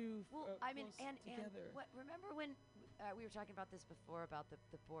Well, I mean, close and together. remember when we were talking about this before about the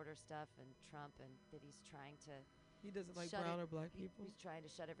border stuff and Trump and that he's trying to. He doesn't like shut brown it- or black he- people. He's trying to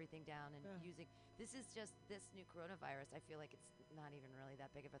shut everything down and Yeah. using. This is just this new coronavirus. I feel like it's not even really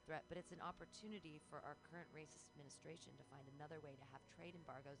that big of a threat, but it's an opportunity for our current racist administration to find another way to have trade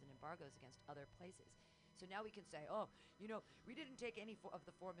embargoes and embargoes against other places. So now we can say, oh, we didn't take any of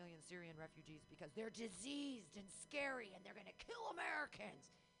the 4 million Syrian refugees because they're diseased and scary and they're going to kill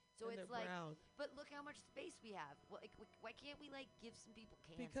Americans. So And it's they're like, brown. but look how much space we have. Well, why can't we give some people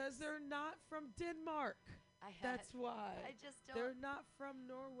Kansas? Because they're not from Denmark. That's why. I just don't. They're not from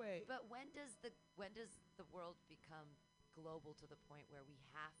Norway. But when does the world become global to the point where we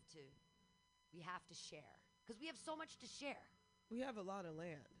have to share? Because we have so much to share. We have a lot of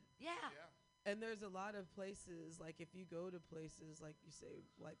land. Yeah. And there's a lot of places, like if you go to places like you say,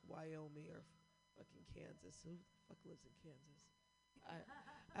 like Wyoming or fucking Kansas. Who the fuck lives in Kansas?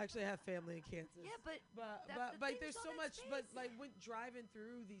 I actually have family in Kansas. Yeah, but but there's so much. But like when driving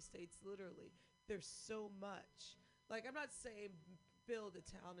through these states, literally, there's so much. Like I'm not saying build a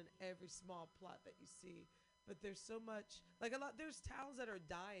town in every small plot that you see, but there's so much. Like there's towns that are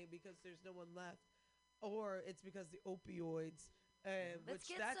dying because there's no one left, or it's because the opioids. And that's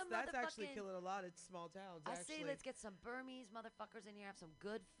actually killing a lot of small towns. I say let's get some Burmese motherfuckers in here, have some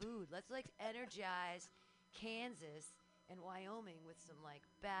good food. Let's energize Kansas and Wyoming with some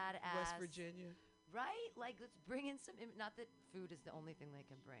badass West Virginia. Right? Let's bring in some. Not that food is the only thing they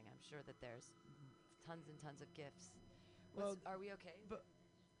can bring. I'm sure that there's tons and tons of gifts. Well, are we okay? But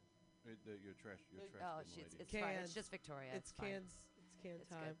Your trash. Oh, it's fine. It's just Victoria. It's fine. It's can It's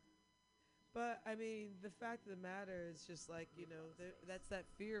time. good. But I mean, the fact of the matter is just that's that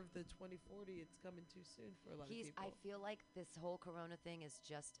fear of the 2040. It's coming too soon for a lot of people. I feel like this whole Corona thing is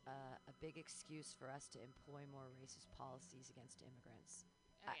just a big excuse for us to employ more racist policies against immigrants.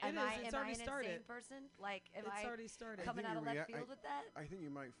 Am I an insane person? Am it's I already started. coming out of left field with that? I think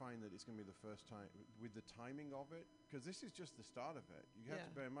you might find that it's going to be the first time with the timing of it, because this is just the start of it. You have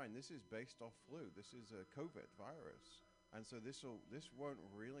to bear in mind this is based off flu. This is a COVID virus. And so this won't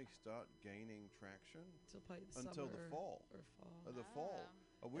really start gaining traction until the fall. The fall.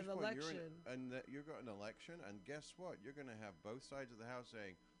 At which point you've got an election, and guess what? You're going to have both sides of the house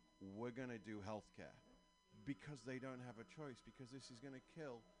saying, we're going to do health care. because they don't have a choice, because this is going to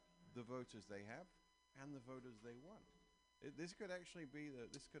kill the voters they have and the voters they want. This could actually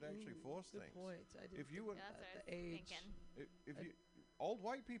force good things. Point. I didn't if you think would, about the age. if you, old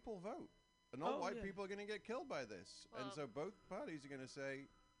white people vote, and old white people are going to get killed by this, and so both parties are going to say,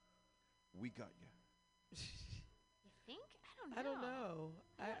 "We got you." You think? I don't know.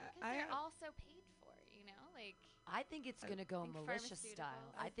 Because they're also paid for, like. I think it's going to go think militia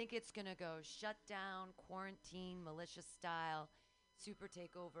style. I think it's going to go shut down, quarantine, militia style, super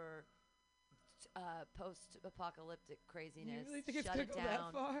takeover, post-apocalyptic craziness. You really think it's shut going to go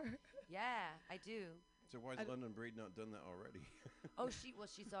that far? Yeah, I do. So why has London Breed not done that already?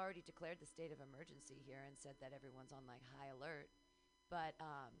 She's already declared the state of emergency here and said that everyone's on like high alert. But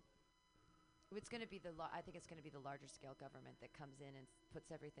it's going to be I think it's going to be the larger scale government that comes in and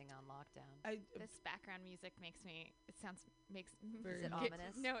puts everything on lockdown. This background music makes Is it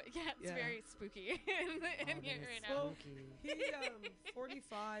ominous? No, it's very spooky in here right now. Well, he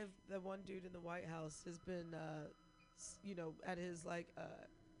 45, the one dude in the White House, has been at his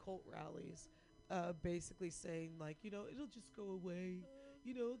cult rallies, basically saying it'll just go away,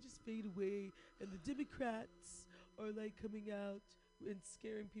 it'll just fade away, and the Democrats are coming out and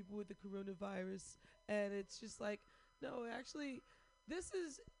scaring people with the coronavirus, and it's just no, actually,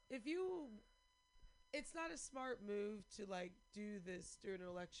 it's not a smart move to do this during an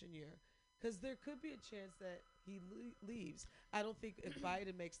election year, because there could be a chance that he leaves. I don't think if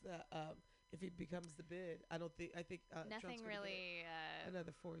Biden makes if he becomes the bid, I think nothing Trump's really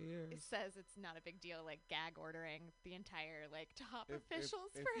another 4 years. It says it's not a big deal, gag ordering the entire top If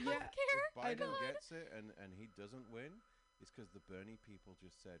officials if for healthcare. If Biden gets it and he doesn't win, it's because the Bernie people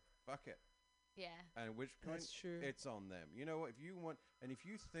just said fuck it. Yeah. And at which point That's true. it's on them. You know what? If you want, and if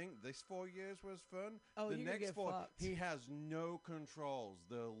you think this 4 years was fun, the the next get 4 fucked. he has no controls.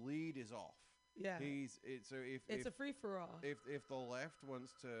 The lead is off. Yeah. It's a free for all. If the left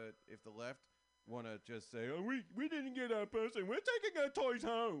want to just say, oh, we didn't get our person, we're taking our toys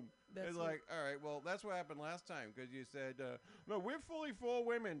home. It's all right, well, that's what happened last time, because you said, no, we're fully for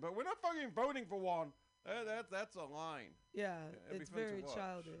women, but we're not fucking voting for one. That's a line. Yeah, It'd it's be fun to very watch.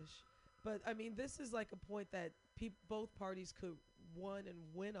 childish. But I mean, this is a point that both parties could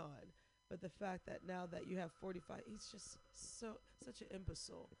win on. But the fact that now that you have 45, he's just such an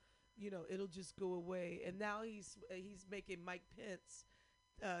imbecile. It'll just go away. And now he's making Mike Pence.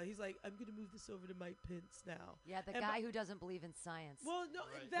 He's like, I'm going to move this over to Mike Pence now. Yeah, the guy who doesn't believe in science. Well, no,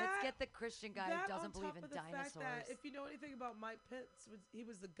 let's get the Christian guy who doesn't believe in the dinosaurs. Fact that if you know anything about Mike Pence, he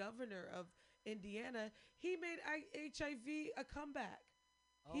was the governor of Indiana. He made HIV a comeback.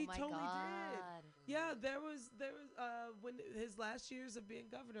 Oh he my totally God. did. Yeah, there was when his last years of being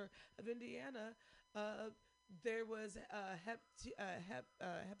governor of Indiana, there was a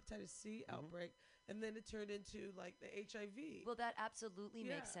hepatitis C outbreak, and then it turned into the HIV. Well, that absolutely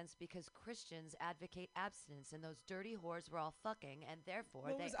makes sense, because Christians advocate abstinence, and those dirty whores were all fucking, and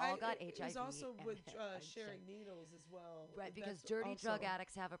therefore they all got HIV. It was also and with sharing needles as well. Right, because That's dirty also drug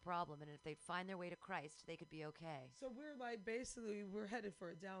addicts have a problem, and if they find their way to Christ, they could be okay. So we're basically we're headed for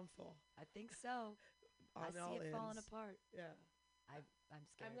a downfall. I think so. I see it falling apart. Yeah. I'm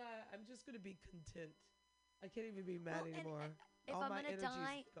scared. I'm just gonna be content. I can't even be mad anymore. If All I'm my gonna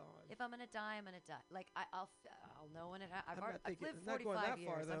die, energy's gone. I'm gonna die. I'll know when it happens. I've lived not going 45 that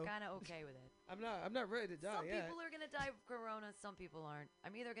far, years. though. I'm kind of okay with it. I'm not ready to die Some yet. people are gonna die of corona. Some people aren't.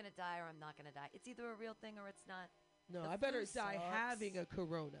 I'm either gonna die or I'm not gonna die. It's either a real thing or it's not. No, The I better flu die sucks. having a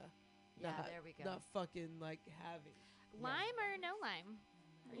corona. Yeah, not, there we go. Not fucking having. Lime or no lime?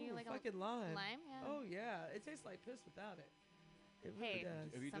 Are you Ooh, fucking lime? Lime, yeah. Oh yeah, it tastes like piss without it. It really Hey,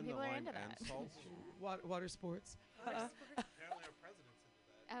 does. Have you Some done the people are lime into and that. salt? Water sports. Apparently our president's into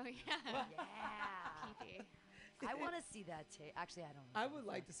that. Oh yeah. Yeah. Pee-pee. I want to see that tape. Actually, I don't know. I would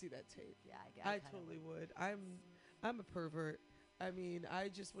like to see that tape. Yeah, I totally would. I'm a pervert. I mean, I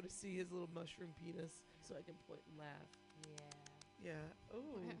just want to see his little mushroom penis so I can point and laugh. Yeah. Yeah.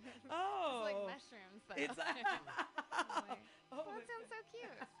 Ooh. It's Oh. like mushrooms, though. It's Oh, that sounds so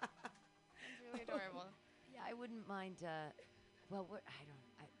cute. It's really adorable. Yeah, I wouldn't mind. Well,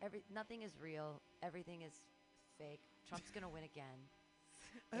 nothing is real. Everything is fake. Trump's gonna win again.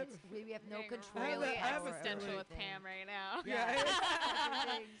 We have no Getting control. really over existential with everything. Pam right now. Yeah.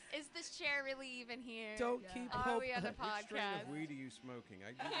 Is this chair really even here? Don't keep Are hope. we on a Which strain podcast? of weed are you smoking?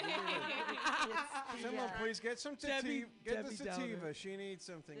 Someone please get some sativa. Get the Debbie Downer. sativa. She needs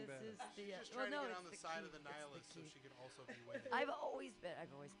something This better. is the. She's just well, trying no, to get on it's the side of key. the It's nihilist so key. she can also be winning. I've always been a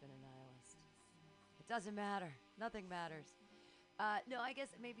nihilist. It doesn't matter. Nothing matters. No, I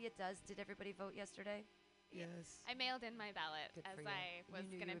guess maybe it does. Did everybody vote yesterday? Yes. I mailed in my ballot Good as for you. I You was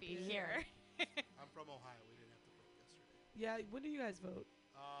knew going you to would be be here. I'm from Ohio. We didn't have to vote yesterday. Yeah, when do you guys vote?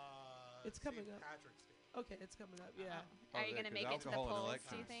 It's coming St. up. Patrick's Day. Okay, it's coming up. Yeah. Are you going to make it to the polls,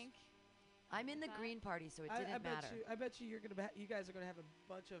 do you think? I'm in the Green Party, so it didn't matter. I bet you you guys are gonna have a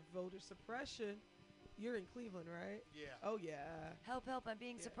bunch of voter suppression. You're in Cleveland, right? Yeah. Oh yeah. Help! I'm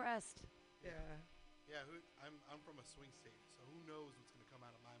being suppressed. Yeah. Yeah. I'm from a swing state, so who knows what's gonna come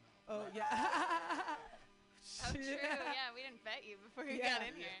out of my mouth? Oh right? yeah. Oh, true. Yeah, we didn't vet you before you got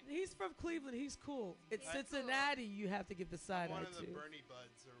in here. He's from Cleveland. He's cool. It's He's Cincinnati. You have to give the side I'm one eye of the to. Bernie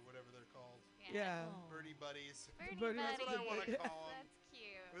buds or whatever they're called. Yeah. Bernie buddies. Bernie That's what I want to buddies. call them. That's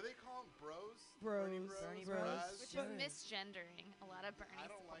cute. What do they call them? Bros? Bros. Bernie Bros. Which is misgendering a lot of Bernie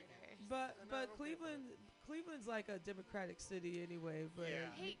supporters. But Cleveland's like a democratic city anyway. But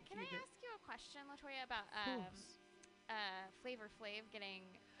Hey, can I ask you a question, LaToya, about Flavor Flav getting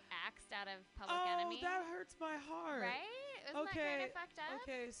axed out of Public Enemy? Oh, that hurts my heart. Right? Isn't that kind of fucked up?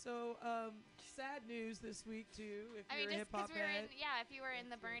 Okay, so sad news this week too. If I you're mean, a just hip hop because we were head. if you were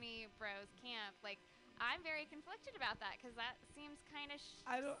in the Bernie Bros camp, like, I'm very conflicted about that because that seems kind of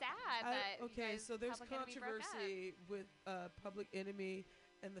sad. That okay, you guys so there's Public Enemy broke up. controversy with Public Enemy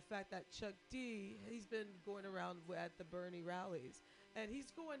and the fact that Chuck D, he's been going around at the Bernie rallies, and he's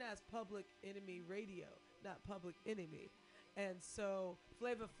going as Public Enemy Radio, not Public Enemy. And so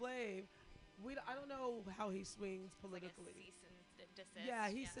Flavor Flav, I don't know how he swings politically. Like a cease and desist. Yeah,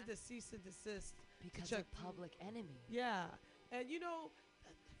 he said to cease and desist because to Chuck of Public Enemy. Yeah, and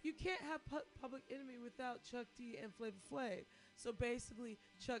you can't have Public Enemy without Chuck D and Flavor Flav. So basically,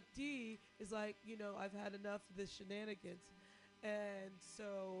 Chuck D is like, I've had enough of this shenanigans, and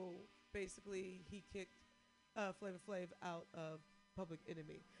so basically he kicked Flavor Flav out of Public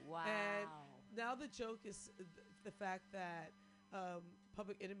Enemy. Wow. And now the joke is the fact that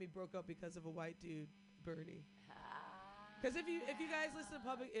Public Enemy broke up because of a white dude, Bernie. Because if you guys listen to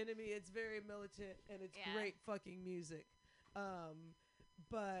Public Enemy, it's very militant and it's great fucking music.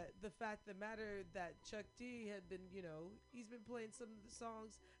 But the fact of the matter that Chuck D had been, he's been playing some of the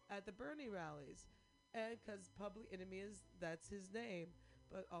songs at the Bernie rallies, and because Public Enemy that's his name.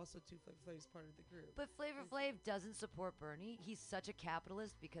 But also, Flavor Flav is part of the group. But Flavor Flav doesn't support Bernie. He's such a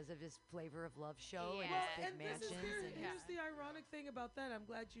capitalist because of his Flavor of Love show and his big mansions. Here's the ironic thing about that. I'm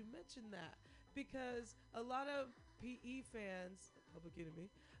glad you mentioned that. Because a lot of PE fans, Public Enemy,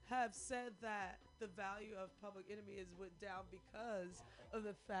 have said that the value of Public Enemy has went down because of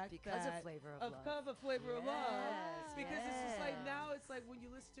the fact Because that of Flavor of Love. Of Flavor of Love. Yes, Because it's just like now it's like when you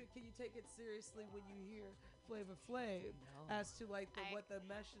listen to it, can you take it seriously when you hear Flavor Flav as to like what the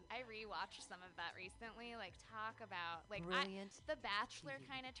mesh. I rewatched some of that recently. Like talk about like Brilliant The Bachelor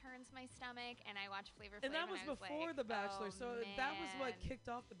kind of turns my stomach, and I watched Flavor Flav. And that was I before like, The Bachelor, so that was what man. kicked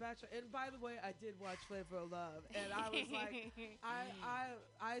off The Bachelor. And by the way, I did watch Flavor of Love, and I was like,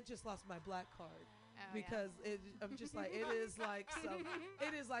 I just lost my black card. Because I'm just like it is like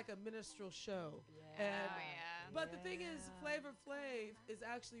a minstrel show, but the thing is, Flavor Flav is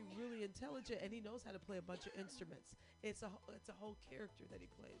actually really intelligent, and he knows how to play a bunch of instruments. It's a whole character that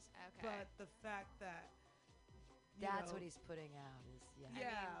he plays. Okay. But the fact that that's what he's putting out is I mean,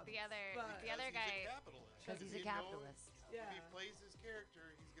 the other guy because he's a capitalist. If he plays his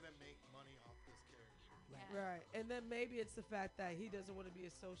character, he's gonna make money off this character. Right, and then maybe it's the fact that he doesn't want to be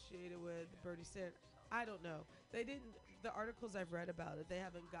associated with Bernie Sanders. I don't know. They didn't. The articles I've read about it, they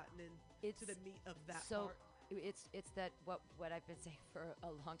haven't gotten into the meat of that part. It's that what I've been saying for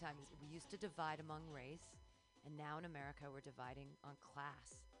a long time is we used to divide among race, and now in America we're dividing on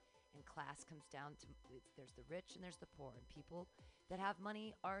class, and class comes down to there's the rich and there's the poor, and people that have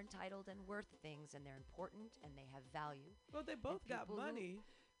money are entitled and worth things, and they're important and they have value. Well, they both got money,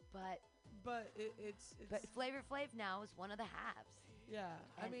 but it's but Flavor Flav now is one of the haves. Yeah,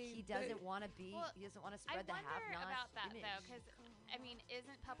 and I mean, he doesn't want to be. He doesn't want to spread the have-not I wonder about that image. though, because I mean,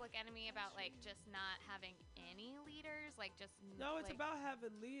 isn't Public Enemy about like just not having any leaders, like just? No, it's about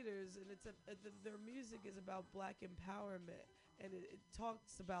having leaders, and their music is about black empowerment, and it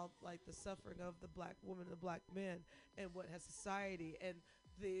talks about like the suffering of the black woman and the black man, and what has society and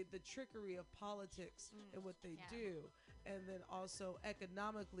the trickery of politics and what they do, and then also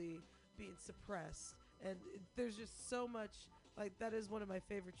economically being suppressed, and there's just so much. Like that is one of my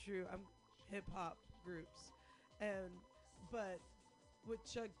favorite true hip hop groups, but with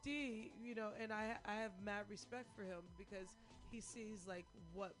Chuck D, and I have mad respect for him because he sees like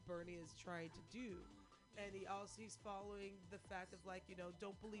what Bernie is trying to do, and he's following the fact of like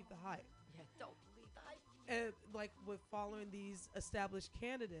don't believe the hype. Yeah, don't believe the hype. And like with following these established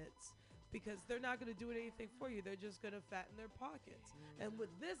candidates, because they're not going to do anything for you, they're just going to fatten their pockets. And with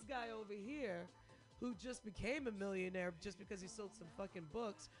this guy over here, who just became a millionaire just because he sold some fucking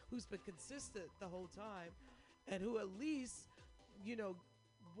books, who's been consistent the whole time, and who at least,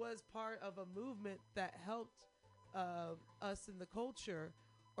 was part of a movement that helped us in the culture,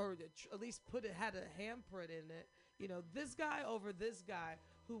 or at least had a handprint in it. This guy over this guy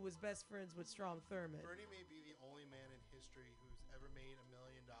who was best friends with Strom Thurmond. Bernie may be the only man in history who's ever made $1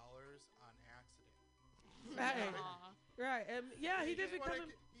 million on accident. Right. And yeah, he did become.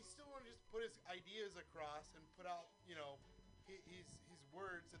 He still want to just put his ideas across and put out, his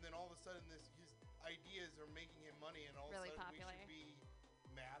words, and then all of a sudden his ideas are making him money, and all really of a sudden popular. we should be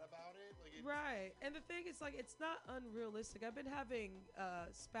mad about it. Right. And the thing is, it's not unrealistic. I've been having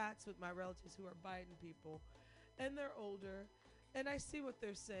spats with my relatives who are Biden people, and they're older, and I see what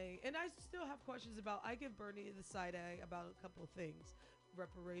they're saying, and I still have questions about. I give Bernie the side eye about a couple of things,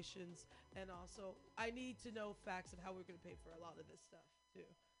 reparations, and also I need to know facts of how we're going to pay for a lot of this stuff too.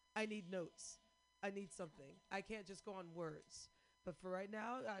 I need notes. I need something. I can't just go on words. But for right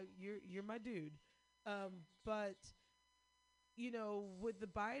now, you're my dude. But with the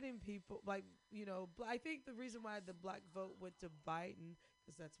Biden people, I think the reason why the black vote went to Biden,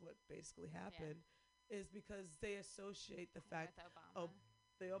 because that's what basically happened, is because they associate the fact of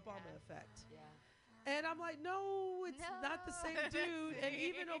the Obama effect. Yeah. And I'm like, no, it's not the same dude. And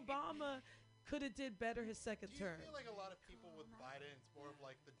even Obama could have did better his second term. I feel like a lot of people with Biden, it's more of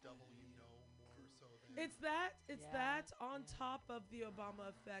like the devil more so than... It's that on top of the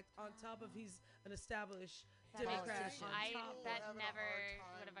Obama effect, on top of he's an established Democrat. That never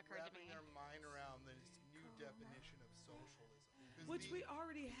would have occurred to me. Wrapping their mind around this new definition of socialism. Which we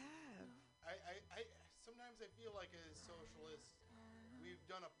already have. I sometimes I feel like as socialists, we've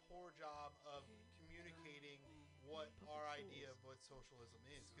done a poor job of communicating what our idea of what socialism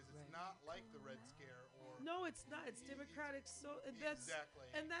is, because it's not like the Red Scare or... No, it's not. It's democratic. Exactly.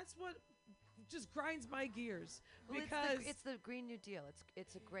 And that's what just grinds my gears. Well, because it's the Green New Deal.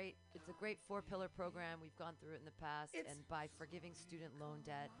 It's a great 4-pillar program. We've gone through it in the past, and by forgiving student loan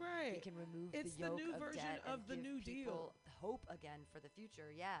debt, we can remove the yoke the new of version debt of and the give New people Deal. hope again for the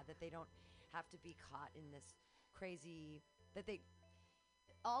future. Yeah, that they don't have to be caught in this crazy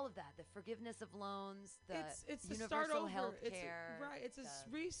all of that, the forgiveness of loans, the it's universal start health over. care. It's a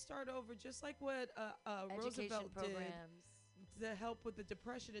restart over, just like what education Roosevelt programs did to help with the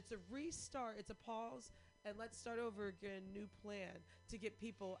Depression. It's a restart. It's a pause, and let's start over again. New plan to get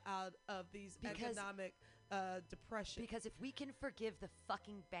people out of these economic depression. Because if we can forgive the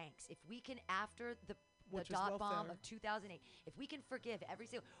fucking banks, if we can, after the Which was dot bomb welfare. of 2008, if we can forgive every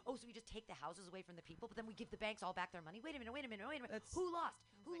single, so we just take the houses away from the people, but then we give the banks all back their money. Wait a minute. Who lost?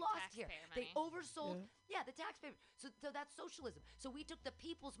 Who lost here? They oversold. Yeah, the taxpayer. So that's socialism. So we took the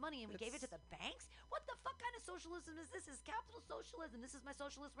people's money and we gave it to the banks? What the fuck kind of socialism is this? Is capital socialism. This is my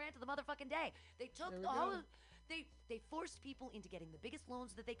socialist rant of the motherfucking day. They took all of... They forced people into getting the biggest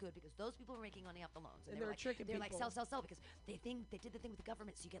loans that they could because those people were making money off the loans. And they were tricking They're people. like, sell because they did the thing with the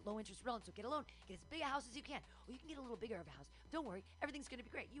government, so you get low interest loans. So get a loan, get as big a house as you can. Well, you can get a little bigger of a house. Don't worry, everything's going to be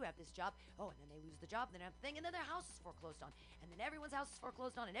great. You have this job. Oh, and then they lose the job, and then have the thing, and then their house is foreclosed on. And then everyone's house is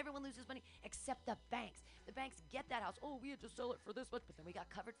foreclosed on, and everyone loses money except the banks. The banks get that house. Oh, we had to sell it for this much, but then we got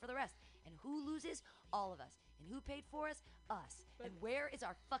covered for the rest. And who loses? All of us. And who paid for us? Us. And where is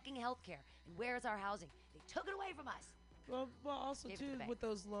our fucking health care? And where is our housing? They took it away from us. Well, also Gave it to too the bank. with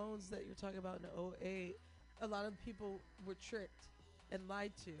those loans that you're talking about in '08, a lot of people were tricked and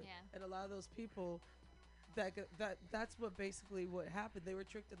lied to, and a lot of those people that's what basically what happened. They were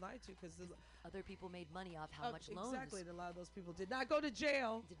tricked and lied to because other people made money off how much loans. Exactly, and a lot of those people did not go to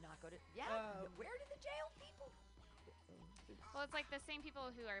jail. Did not go to where did the jail people? Well, it's like the same people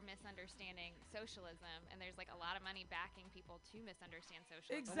who are misunderstanding socialism, and there's like a lot of money backing people to misunderstand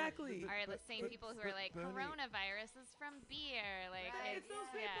socialism. Exactly. Are the same people who are like, coronavirus is from beer. Like, it's those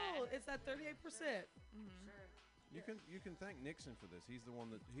people. It's that 38%. You can thank Nixon for this. He's the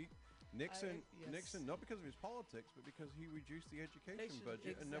one that Nixon, not because of his politics, but because he reduced the education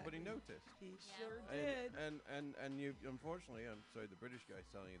budget and nobody noticed. He sure did. And you, unfortunately, I'm sorry, the British guy's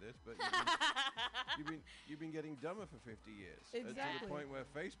telling you this, but you've been getting dumber for 50 years. Exactly. To the point where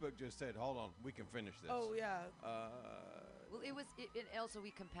Facebook just said, "Hold on, we can finish this." Oh yeah. Well, it also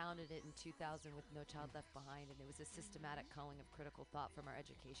we compounded it in 2000 with No Child Left Behind, and it was a systematic culling of critical thought from our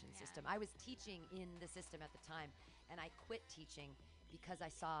education system. I was teaching in the system at the time, and I quit teaching because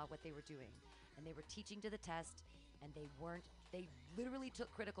I saw what they were doing. And they were teaching to the test, and they literally took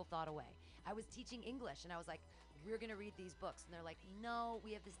critical thought away. I was teaching English, and I was like, we're going to read these books. And they're like, no,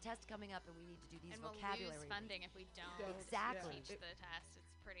 we have this test coming up, and we need to do these vocabulary. And we'll lose funding if we don't Exactly. teach the test.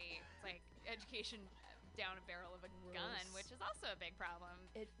 It's like education down a barrel of a gun, which is also a big problem.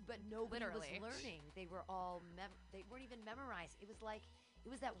 But nobody Literally. was learning. They were all they weren't even memorized. It was like it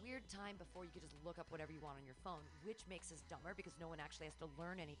was that weird time before you could just look up whatever you want on your phone, which makes us dumber because no one actually has to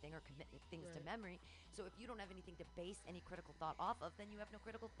learn anything or commit things to memory. So if you don't have anything to base any critical thought off of, then you have no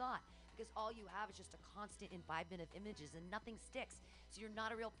critical thought because all you have is just a constant imbibement of images and nothing sticks. So you're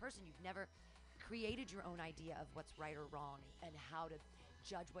not a real person. You've never created your own idea of what's right or wrong and how to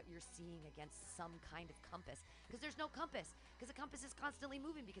judge what you're seeing against some kind of compass, because there's no compass, because the compass is constantly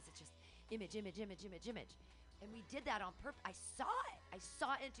moving because it's just image. And we did that on purpose. I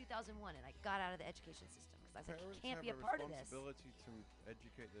saw it in 2001, and I got out of the education system because I was like, I can't be a part of this. Parents have a responsibility to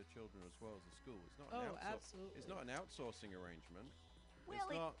educate their children as well as the school. It's not absolutely. It's not an outsourcing arrangement.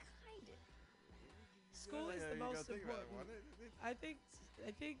 Well, it's not, kind of. School is the most important. I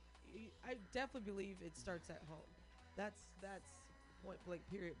definitely believe it starts at home. That's point blank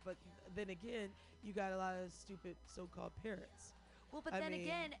period. But then again, you got a lot of stupid so-called parents. Well, but then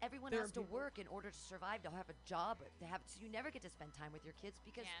again, everyone has to work in order to survive, to have a job, so you never get to spend time with your kids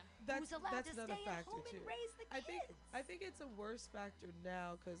because who's allowed to stay at home and raise the kids? I think it's a worse factor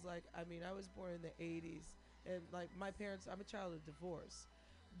now because, like, I mean, I was born in the 80s, and, like, my parents, I'm a child of divorce,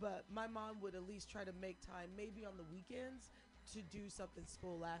 but my mom would at least try to make time, maybe on the weekends, to do something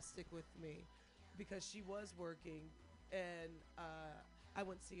scholastic with me because she was working, and I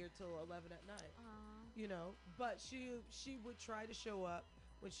wouldn't see her till 11 at night. You know, but she would try to show up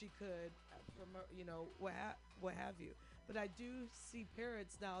when she could, from what have you. But I do see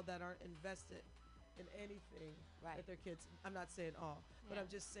parents now that aren't invested in anything with their kids. I'm not saying all, but I'm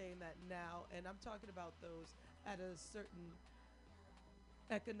just saying that now, and I'm talking about those at a certain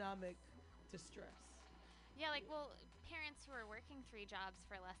economic distress. Yeah, like, well, parents who are working 3 jobs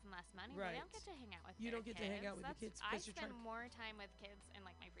for less and less money, they don't get to hang out with you their don't get kids. to hang out with your kids. I spend more time with kids in,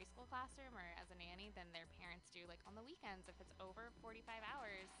 like, my preschool classroom or as a nanny than their parents do, like, on the weekends. If it's over 45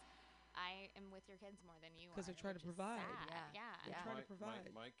 hours, I am with your kids more than you are. Because they're trying to provide. Yeah. They're trying to provide.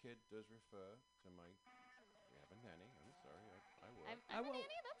 My kid does refer to my... We have a nanny. I'm sorry. I work. I'm a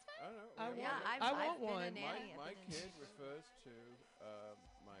nanny. That's fine. I don't know. I want one. My kid refers to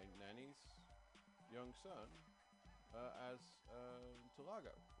my nanny's young son as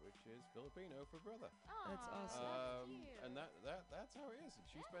Talago, which is Filipino for brother. Oh, that's awesome. And that's how it is. And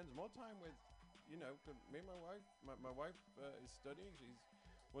she spends more time with, me and my wife. My wife is studying. She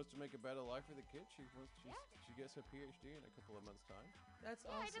wants to make a better life for the kids. She gets her PhD in a couple of months' time. That's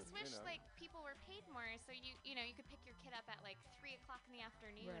awesome. I just wish like people were paid more, so you could pick your kid up at like 3 o'clock in the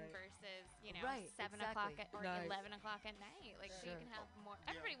afternoon versus 7 o'clock or 11 o'clock at night. Like so you can have more.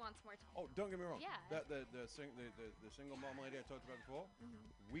 Everybody wants more time. Oh, don't get me wrong. Yeah. The single mom lady I talked about before.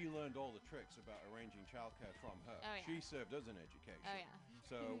 We learned all the tricks about arranging childcare from her. Oh, yeah. She served us an education. Oh yeah.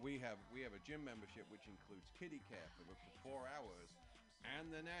 So we have a gym membership which includes kiddie care for up to 4 hours.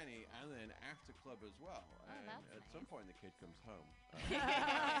 And the nanny, and then after club as well. Oh, and that's at nice. some point, the kid comes home.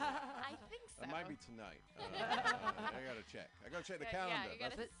 I think so. It might be tonight. I gotta check. I gotta check the calendar. Yeah, you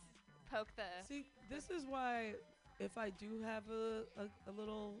gotta poke the. See, this is why if I do have a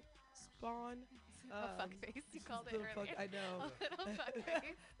little spawn. A fuck face, you called it earlier. I know. A little fuck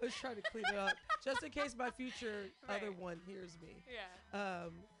face. I was trying to clean it up, just in case my future other one hears me. Yeah.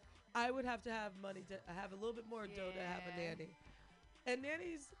 I would have to have money to have a little bit more dough to have a nanny. And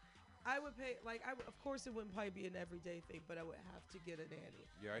nannies, I would pay, of course it wouldn't probably be an everyday thing, but I would have to get a nanny.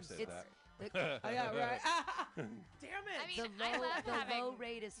 Yeah, I said that. Yeah, right. Damn it. I mean, the low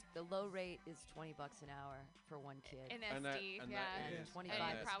rate is $20 an hour for one kid. In And SD, and yeah. And 25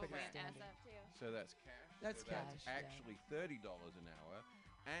 and is probably pretty an standard. SF too. So that's cash. That's so cash. That's actually $30 an hour,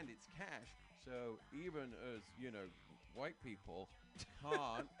 and it's cash. So even as white people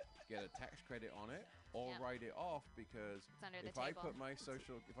can't get a tax credit on it or write it off because if I put my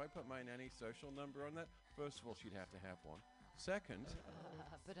nanny's social number on that, first of all she'd have to have one. Second,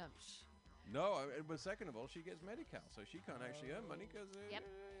 but second of all she gets Medi-Cal, so she can't actually earn money because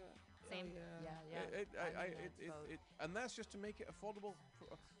Same. and that's just to make it affordable.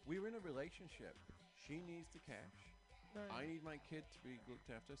 We're in a relationship. She needs the cash. I need my kid to be looked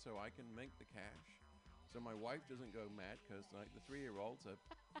after so I can make the cash. So my wife doesn't go mad because the 3-year-olds are.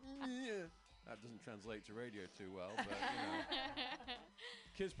 That doesn't translate to radio too well, but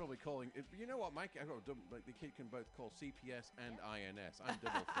kids probably calling. You know what, Mike? The kid can both call CPS and INS. I'm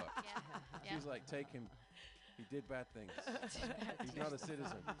double fucked. She's like, take him. He did bad things. He's not a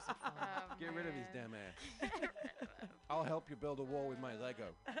citizen. Get rid of his damn ass. I'll help you build a wall with my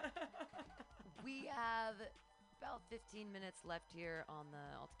Lego. We have about 15 minutes left here on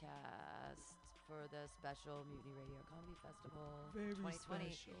the Altcast for the special Mutiny Radio Comedy Festival Very 2020.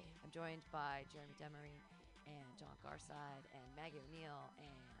 special. I'm joined by Jeremy Demery and John Garside and Maggie O'Neill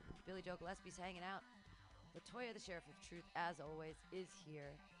and Billy Joe Gillespie's hanging out. Latoya, the Sheriff of Truth, as always, is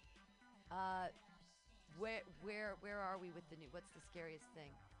here. Where are we with the new? What's the scariest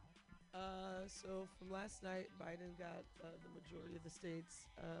thing? So from last night, Biden got the majority of the states.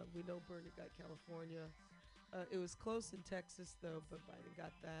 We know Bernie got California. It was close in Texas, though, but Biden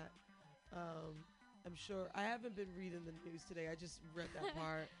got that. I'm sure. I haven't been reading the news today. I just read that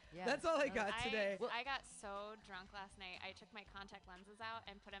part. Yeah. That's all I got today. I got so drunk last night. I took my contact lenses out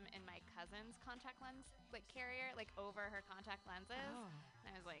and put them in my cousin's contact lens carrier, over her contact lenses. Oh.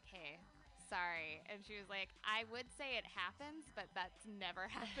 And I was like, "Hey, sorry." And she was like, "I would say it happens, but that's never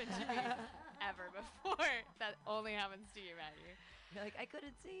happened to me ever before. That only happens to you, Maggie." You're like, I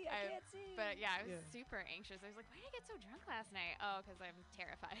couldn't see. I can't see. But yeah, I was super anxious. I was like, "Why did I get so drunk last night?" Oh, because I'm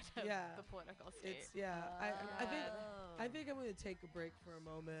terrified of the political state. I think I'm gonna take a break for a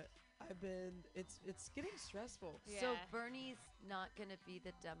moment. It's getting stressful. Yeah. So Bernie's not going to be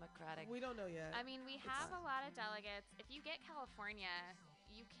the Democratic. We don't know yet. I mean, we have a lot of delegates. If you get California,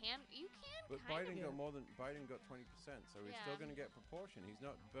 you can. But Biden got 20%, so he's still going to get proportion.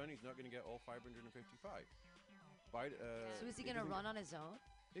 Bernie's not going to get all 555. Biden, so is he going to run on his own?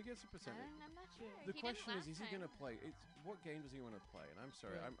 He gets a percentage. I'm not sure. The question is he going to play? What game does he want to play? And I'm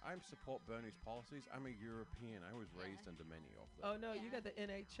sorry, I support Bernie's policies. I'm a European. I was raised under many of them. Oh no, you got the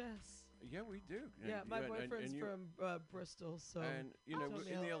NHS. Yeah, we do. Yeah, my boyfriend's from Bristol, so. And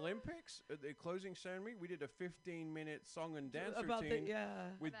in the Olympics, at the closing ceremony, we did a 15-minute song and dance about routine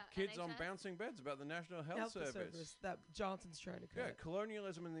with kids NHS? on bouncing beds about the National Health Service. That Johnson's trying to cut. Yeah,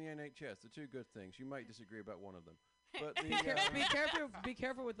 colonialism and the NHS, the two good things. You might disagree about one of them. But be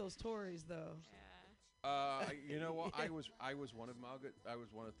careful with those Tories, though. You know what? I was one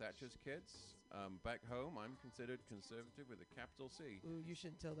of Thatcher's kids. Back home, I'm considered conservative with a capital C. Ooh, you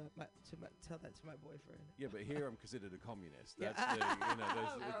shouldn't tell that to my boyfriend. Yeah, but here I'm considered a communist. That's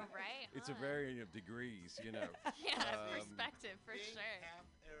right. It's a varying of degrees, Yeah, perspective for being sure. half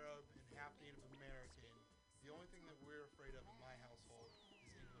Arab and half Native American, the only thing that we're afraid of in my household is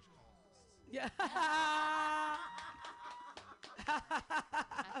English colonists. Yeah. That's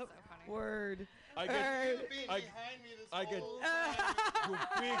so funny. Word. I get you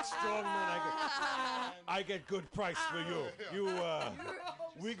big strong man. I get good price for you.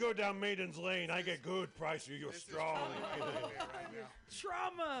 We go down Maiden's Lane. I get good price for you. You're strong.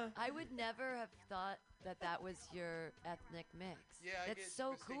 Trauma. I would never have thought that was your ethnic mix. Yeah, I that's get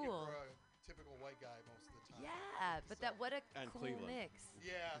so mistaken cool. for a typical white guy most of the time. Yeah, but what a and cool Cleveland. mix.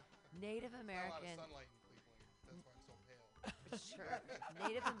 Yeah. Native There's American. not a lot of sunlight in Cleveland. That's why I'm so pale. Sure.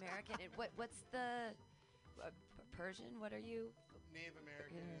 Native American. And what's the Persian? What are you? Native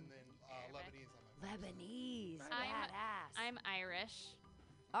American and then Lebanese on my Lebanese. I'm Badass. I'm Irish.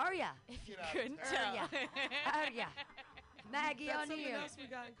 Are ya? If you Get out. couldn't Are tell. ya? Are ya? Maggie That's something O'Neill. else we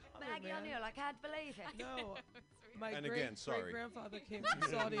got in common, Maggie man. O'Neill. I can't believe it. No, my And again, sorry. great-grandfather came from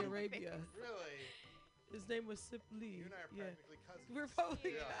Saudi Arabia. Really? His name was Sip Lee. You and I are practically cousins. We're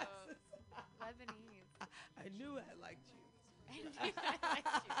probably Yeah. cousins. Lebanese. I knew I liked you.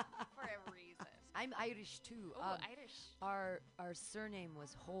 For a reason. I'm Irish too. Oh, Irish. Our surname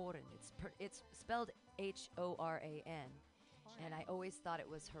was Horan. It's spelled Horan, and I always thought it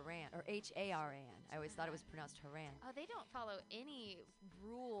was Haran or Haran. I always thought it was pronounced Haran. Oh, they don't follow any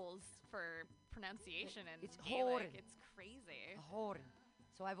rules for pronunciation in It's Gaelic. Horan. It's crazy. Horan.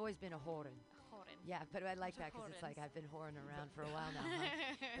 So I've always been a Horan. Horan. Yeah, but I like Bunch that of because it's like Horans. I've been whoring around for a while now. Huh?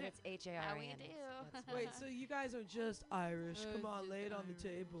 But it's Haran. How we do. Wait, so you guys are just Irish? Come on, lay it on the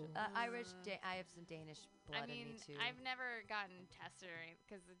table. Irish. I have some Danish blood I mean, in me too. I've never gotten tested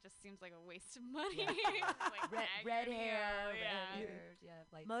because it just seems like a waste of money. Yeah. Like red Maggie hair, O'Neill, red yeah. hair, yeah.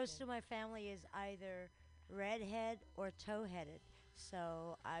 Light Most skin. of my family is either redhead or toe-headed.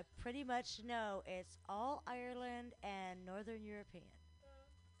 So I pretty much know it's all Ireland and Northern European.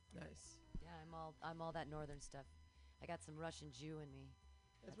 Nice. Yeah, I'm all that northern stuff. I got some Russian Jew in me.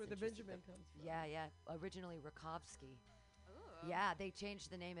 That's where the interesting. Benjamin comes from. Yeah. Originally Rakovsky. Ooh. Yeah, they changed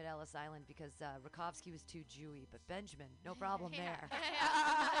the name at Ellis Island because Rakovsky was too Jewy, but Benjamin, no problem Yeah. there.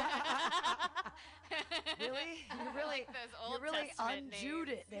 Really? Those Old You're really Testament unjewed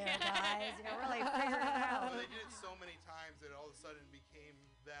names. it there, guys. You're really figuring it out. Well, they did it so many times that it all of a sudden became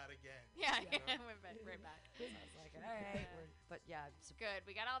that again. Yeah, you know? went right back. So I was like, all right. But yeah, Good.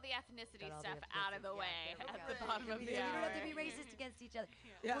 We got all the ethnicity Got all the stuff out of the ethnicity. way Yeah, there we at go. the bottom of we the don't hour. have to be racist against each other.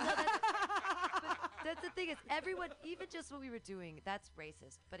 Yeah. Well, no, but that's the thing is, everyone, even just what we were doing, that's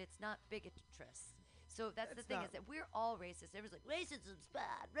racist, but it's not bigotrous. So that's the That's thing not- is that we're all racist. Everyone's like, racism's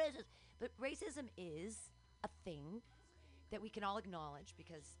bad, racist. But racism is a thing that we can all acknowledge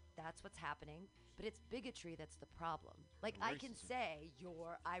because that's what's happening. But it's bigotry that's the problem. Like, I can Racism. say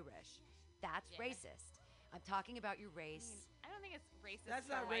you're Irish. That's Yeah. racist. I'm talking about your race. I don't think it's racist That's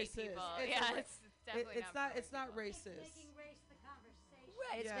for not white racist. people. It's Yeah, a it's definitely it's not. not. for It's white not people. racist. Making race the conversation.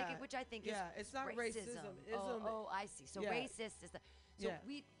 Right, it's Yeah. making, which I think Yeah, is it's not racism. Oh, Ism- oh, I see. So Yeah. racist is the. So Yeah.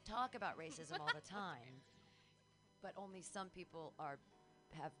 we talk about racism all the time, but only some people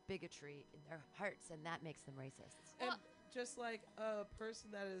have bigotry in their hearts, and that makes them racists. And just like a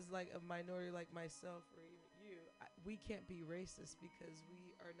person that is like a minority, like myself or even you, we can't be racist because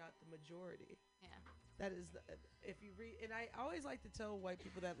we are not the majority. Yeah. That is, if you read, and I always like to tell white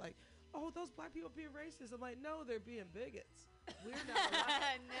people that, like, oh, those black people being racist. I'm like, no, they're being bigots. We're not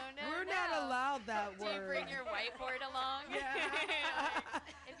allowed. no, We're not allowed that Do word. you bring your whiteboard along? Yeah.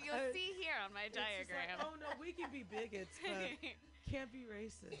 If you'll see here on my It's just like, diagram. oh no, we can be bigots, but can't be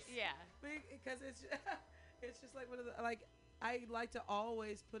racist. Yeah. Because it's just like one of the, like, I like to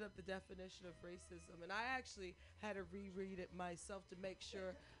always put up the definition of racism, and I actually had to reread it myself to make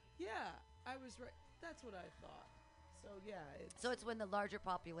sure. Yeah, I was right. That's what I thought. So yeah, it's when the larger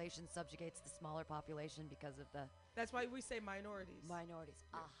population subjugates the smaller population because of the. That's why we say minorities. Minorities.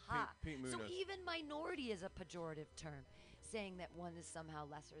 Aha. Pete So Munoz. even minority is a pejorative term, saying that one is somehow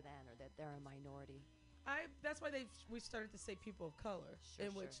lesser than or that they're a minority. That's why we started to say people of color, Sure,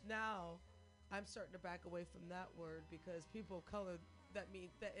 in which now I'm starting to back away from that word because people of color that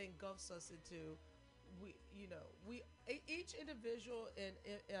engulfs us into each individual in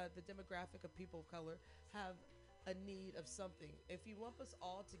the demographic of people of color have a need of something. If you lump us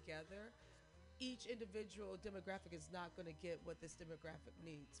all together, each individual demographic is not going to get what this demographic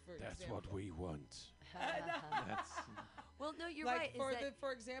needs. For That's example, what we want. That's well, no, you're like right.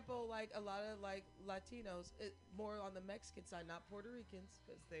 For example, like a lot of like Latinos, more on the Mexican side, not Puerto Ricans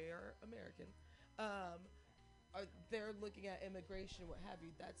because they are American. They're looking at immigration, what have you.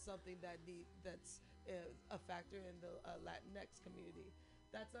 That's something that's a factor in the Latinx community.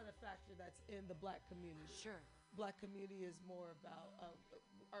 That's not a factor that's in the Black community. Sure. Black community is more about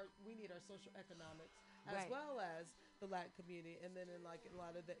we need our social economics as Right. well as the Latin community, and then in a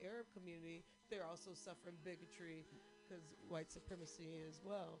lot of the Arab community, they're also suffering bigotry because white supremacy as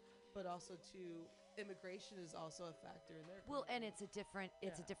well. But also immigration is also a factor in their. Well, and community.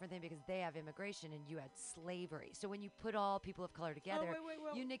 it's a different thing because they have immigration and you had slavery. So when you put all people of color together,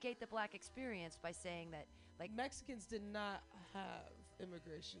 you negate the black experience by saying that like Mexicans did not have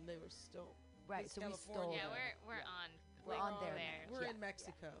immigration; they were still right. it's So we stole. California. Yeah, we're on. We're on there. We're Yeah, in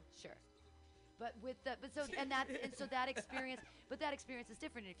Mexico. yeah, sure. But that experience, but that experience is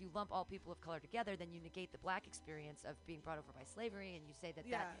different. And if you lump all people of color together, then you negate the black experience of being brought over by slavery, and you say that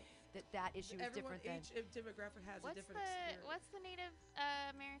that issue is different than. Each demographic has a different experience. What's the Native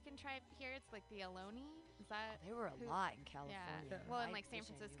American tribe here? It's like the Ohlone. Is that? There were a lot in California. Yeah. Well, in I like San wish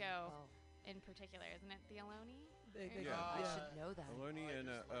I knew. Francisco, Oh. in particular, isn't it the Ohlone? I should know that. Ohlone and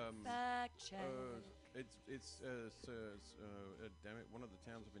Fact check. Damn it! One of the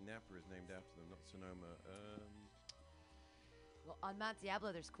towns up in Napa is named after them, not Sonoma. Well, on Mount Diablo,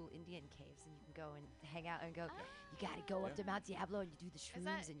 there's cool Indian caves, and you can go and hang out and go. You got to go up to Mount Diablo, and you do the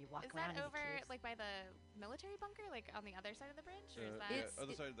shrooms, and you walk around. Is that in over the caves. like by the military bunker, like on the other side of the bridge, or is that?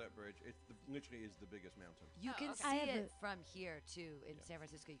 Other side of that bridge. It literally is the biggest mountain. You can okay. see it from here too. In San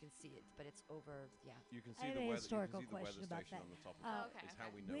Francisco, you can see it, but it's over. Yeah. You can I see have the a weather. You historical can see the weather question about station that. on the top of Okay, it. It's how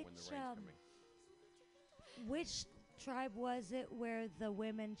we know when the rain's coming. Which tribe was it where the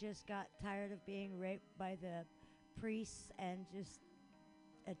women just got tired of being raped by the priests and just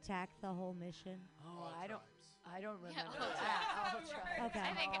attacked the whole mission? Oh, I don't remember all that. All tribes. tribes. Okay.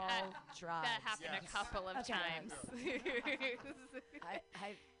 I think All tribes. that happened a couple of Okay. times.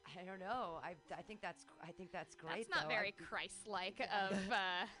 I don't know. I think that's great. That's not though. very Christ-like of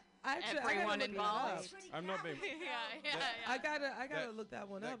Actually, I everyone gotta look that up. involved. I'm not being. yeah. I gotta look that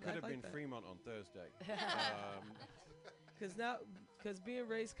one That up. could I'd have like been that. Fremont on Thursday. Because being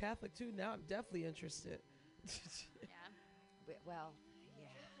raised Catholic too, now I'm definitely interested. Well, yeah.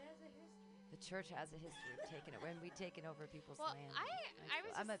 The church has a history of taking it when we've taken over people's Well, land.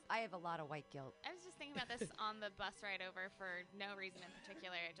 I have a lot of white guilt. I was just thinking about this on the bus ride over for no reason in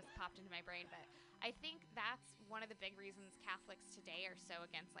particular. It just popped into my brain, but I think that's one of the big reasons Catholics today are so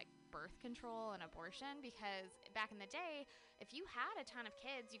against like birth control and abortion, because back in the day, if you had a ton of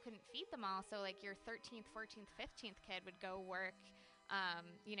kids, you couldn't feed them all. So like your 13th, 14th, 15th kid would go work.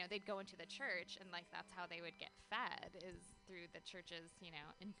 They'd go into the church, and like that's how they would get fed is through the church's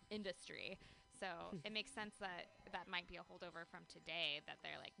industry. So it makes sense that that might be a holdover from today, that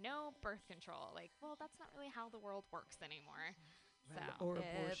they're like, no birth control. Like, well, that's not really how the world works anymore. So Or Every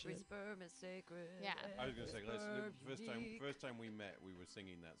abortion. sperm is sacred. Yeah. I was going to say, every first sperm's time we met, we were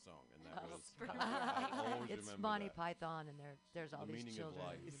singing that song, and that Oh, was. sperm. I always It's remember Monty that. Python, and there's all The these meaning children. of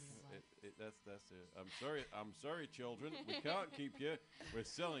life. The meaning of life. That's it. I'm sorry, children. We can't keep you. We're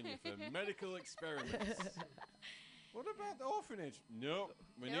selling you for medical experiments. What about the orphanage? Nope.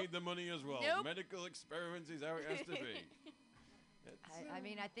 We need the money as well. Nope. Medical experiments is how it has to be. I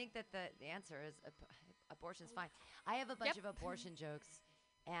mean, I think that the answer is abortion's fine. I have a bunch of abortion jokes,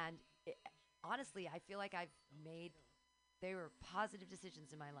 and honestly, I feel like they were positive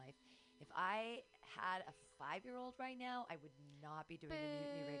decisions in my life. If I had a 5-year-old right now, I would not be doing the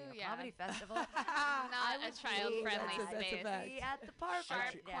Mutiny Radio Comedy Festival. Not a child-friendly space. At the park Sharp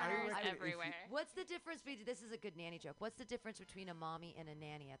right corners now. everywhere. What's the difference between, this is a good nanny joke, what's the difference between a mommy and a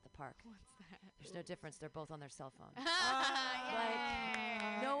nanny at the park? What's that? There's no difference. They're both on their cell phone. Yay.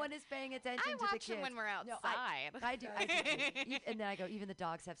 No one is paying attention I to the watch kids. them when we're No, outside. I do. And then I go, even the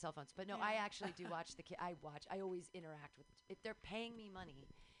dogs have cell phones. But no, I actually do watch the kids. I always interact with them. If they're paying me money,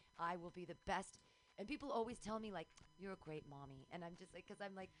 I will be the best. And people always tell me, like, you're a great mommy. And I'm just like, because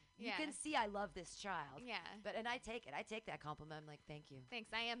I'm like, you can see I love this child. Yeah. And I take it. I take that compliment. I'm like, thank you.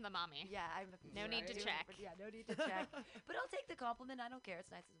 Thanks, I am the mommy. Yeah. No need to check. No need to check. But I'll take the compliment. I don't care.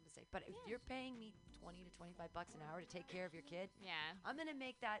 It's nice of them to say. But if you're paying me $20 to $25 an hour to take care of your kid, I'm going to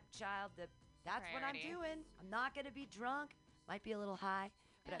make that child that's what I'm Priority. doing. I'm not going to be drunk. Might be a little high.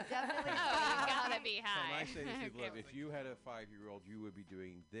 But I'm definitely you gotta be high. And I say this with love. If you had a 5-year-old, you would be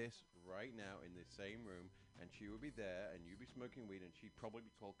doing this right now in the same room, and she would be there, and you'd be smoking weed, and she'd probably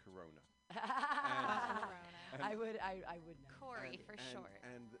be called Corona. I would know. Corey, for short.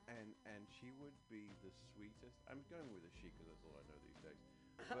 And she would be the sweetest. I'm going with a she because that's all I know these days.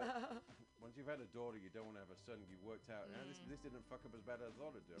 But once you've had a daughter, you don't want to have a son. You worked out. Now this didn't fuck up as bad as I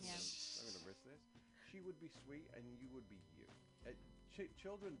thought it'd do. I'm going to risk this. She would be sweet, and you would be you.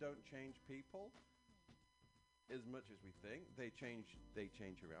 Children don't change people as much as we think. They change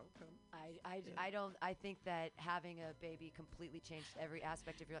your outcome. I think that having a baby completely changed every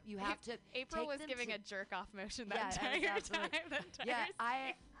aspect of your life. You have to. April was giving a jerk off motion that entire time.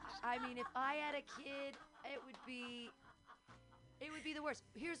 I mean, if I had a kid, it would be the worst.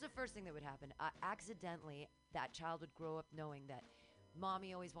 Here's the first thing that would happen. Accidentally, that child would grow up knowing that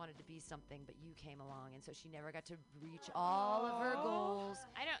mommy always wanted to be something, but you came along, and so she never got to reach all of her goals.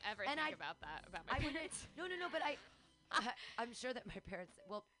 I don't ever think about that about my parents. No, but I'm sure that my parents,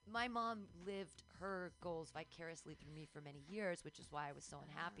 my mom lived her goals vicariously through me for many years, which is why I was so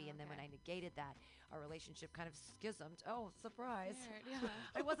unhappy. And then when I negated that, our relationship kind of schismed. Oh, surprise.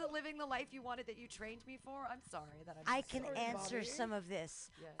 I wasn't living the life you wanted that you trained me for. I'm sorry that I can answer some of this.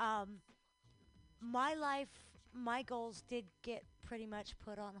 Yes. My life, my goals did get pretty much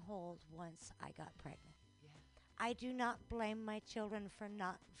put on hold once I got pregnant. Yeah. I do not blame my children for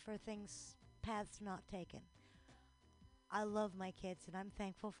paths not taken. I love my kids and I'm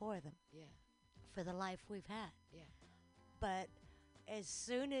thankful for them. Yeah. For the life we've had. Yeah. But as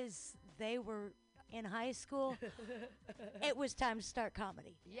soon as they were in high school, it was time to start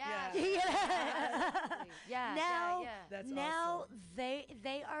comedy. Now, That's now awesome.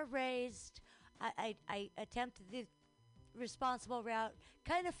 they are raised. I attempted the responsible route,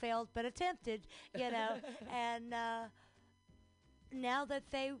 kind of failed, but attempted, and now that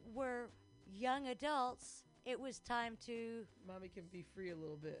they were young adults, it was time to. Mommy can be free a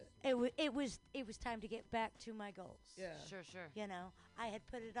little bit. It was time to get back to my goals. Yeah. Sure. I had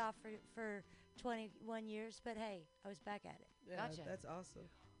put it off for 21 years, but hey, I was back at it. Yeah, Gotcha. That's awesome.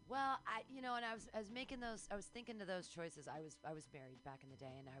 Well, and I was making those. I was thinking to those choices. I was married back in the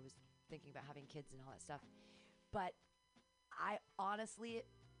day, and I was thinking about having kids and all that stuff. But I honestly,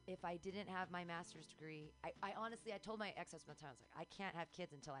 if I didn't have my master's degree, I honestly told my ex-husband at the time, I was like, I can't have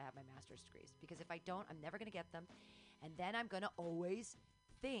kids until I have my master's degrees, because if I don't, I'm never gonna get them, and then I'm gonna always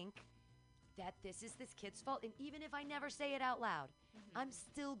think that this is this kid's fault, and even if I never say it out loud, I'm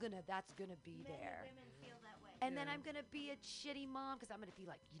still that's gonna be there. Many women feel that way. And then I'm going to be a shitty mom because I'm going to be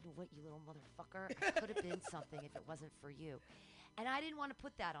like, you know what, you little motherfucker? I could have been something if it wasn't for you. And I didn't want to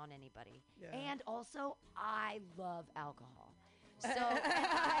put that on anybody. Yeah. And also, I love alcohol. So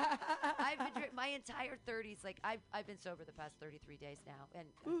I've been my entire 30s. Like I've been sober the past 33 days now.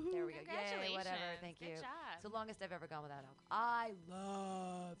 And there we go. Yay, whatever. Thank you. Good job. It's the longest I've ever gone without alcohol. I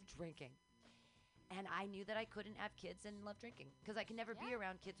love drinking. And I knew that I couldn't have kids and love drinking because I can never be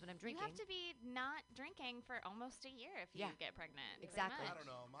around kids when I'm drinking. You have to be not drinking for almost a year if you get pregnant. Exactly. I don't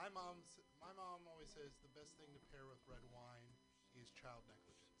know. My mom always says the best thing to pair with red wine is child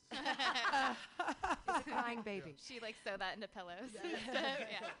negligence. It's a crying baby. She like sew that into pillows. Yeah.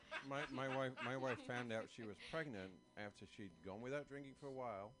 My wife found out she was pregnant after she'd gone without drinking for a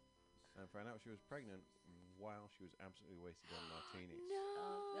while, and found out she was pregnant while she was absolutely wasted on martinis.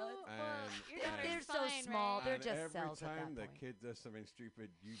 They're so small. Right? They're just every cells at time that the point. kid does something stupid,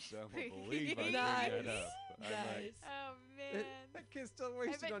 you don't believe I Nice. bring that up. I'm like, Oh man. that kid's still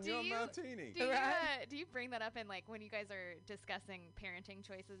wasted on your martini. Do you bring that up in like when you guys are discussing parenting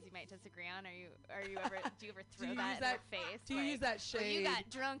choices you might disagree on? Do you ever throw that in their face? Do you use that shade? Well, you got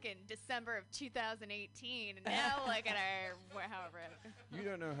drunk in December of 2018, and now look at our however. You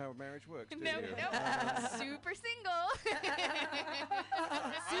don't know how marriage works, do Nope, you? nope. Super single.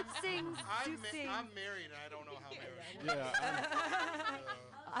 Soup sings. I'm married and I don't know how marriage works. Yeah.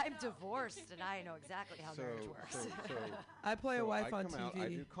 I'm divorced and I know exactly how marriage works. I play a wife on I come out, I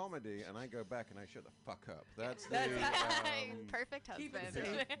TV. do comedy, and I go back and I shut the fuck up. That's the Perfect Keep husband.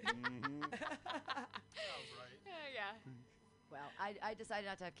 it safe. Yeah. Well, I decided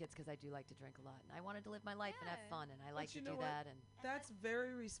not to have kids because I do like to drink a lot, and I wanted to live my life and have fun, and I like to you do know what? that. And That's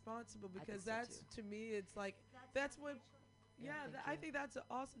very responsible I think because so, that's to me it's like that's what I think that's an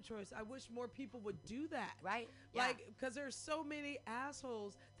awesome choice. I wish more people would do that. Right? Like because there's so many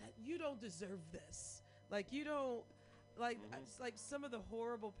assholes that you don't deserve this. Like you don't like it's like some of the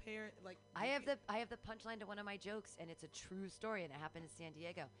horrible parent like I have the punchline to one of my jokes, and it's a true story, and it happened in San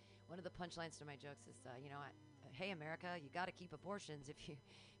Diego. One of the punchlines to my jokes is, hey America, you got to keep abortions. If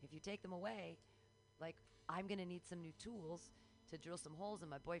you take them away, like I'm gonna need some new tools to drill some holes in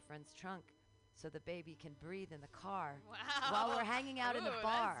my boyfriend's trunk so the baby can breathe in the car while we're hanging out in the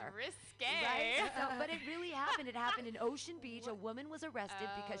bar. That's risque. Right? So, but it really happened. It happened in Ocean Beach. A woman was arrested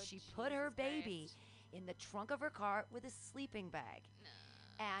because she put her baby in the trunk of her car with a sleeping bag.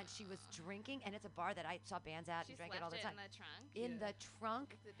 And she was drinking, and it's a bar that I saw bands at and drank it all the time. In the trunk? In the trunk.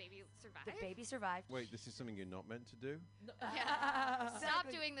 Did the baby survive? The baby survived. Wait, this is something you're not meant to do? Yeah.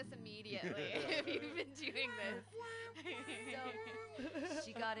 Stop doing this immediately if you've been doing this. So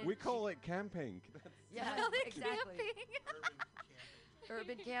she got in. We call it camping. Yeah, exactly.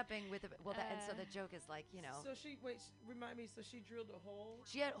 Urban camping with and so the joke is like, So remind me. So she drilled a hole.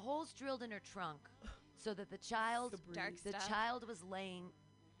 She had holes drilled in her trunk, so that the child was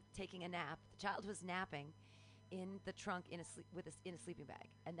taking a nap. The child was napping in the trunk in a sleeping bag,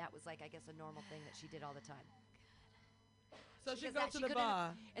 and that was like I guess a normal thing that she did all the time. So she go to the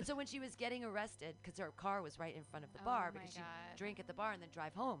bar. And so when she was getting arrested, because her car was right in front of the bar, because she'd drink at the bar and then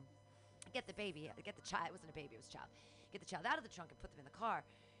drive home, get the child. It wasn't a baby, it was a child. Get the child out of the trunk and put them in the car.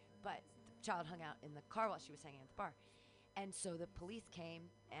 But the child hung out in the car while she was hanging at the bar. And so the police came,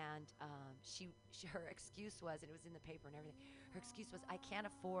 and her excuse was, and it was in the paper and everything, her excuse was, I can't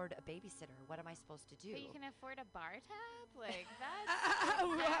afford a babysitter. What am I supposed to do? But you can afford a bar tab? Like, that's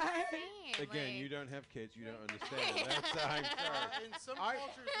insane. Again, you don't have kids. You don't understand. I'm sorry. In some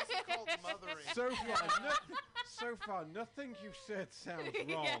cultures, this is called mothering. So far, nothing you've said sounds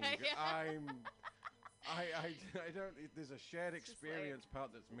wrong. I don't. There's a shared experience part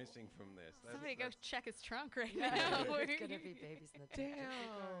that's missing from this. Somebody go check his trunk right Yeah, now. there's gonna be babies in the trunk.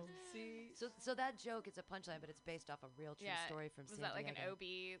 Damn. See. So that joke is a punchline, but it's based off a real true story from Was San that like Diego. an OB?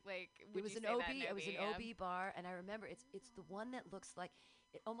 Like It was an OB. It was an OB bar, and I remember it's the one that looks like.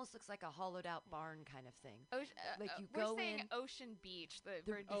 It almost looks like a hollowed out barn kind of thing. Like you we're go saying in. Ocean Beach. OB,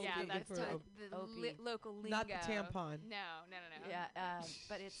 That's for the local lingo. Not the tampon. No. Yeah,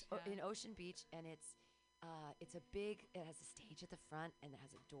 but it's in Ocean Beach, and it's a big. It has a stage at the front, and it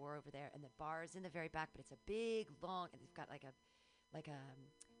has a door over there, and the bar is in the very back. But it's a big, long, and they've got like a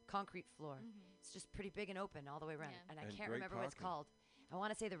concrete floor. It's just pretty big and open all the way around. And I can't remember what it's called. I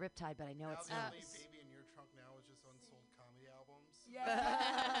want to say the Riptide, but I know it's not. The only baby in your trunk now is just unsold comedy albums.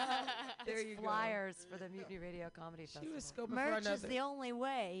 There It's you go. flyers for the Mutiny Radio Comedy Festival. She was scoping for Merch another. is the only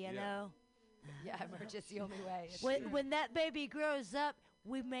way, you know. Yeah, merch is the only way. It's When, true. when that baby grows up,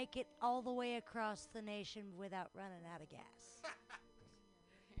 we make it all the way across the nation without running out of gas.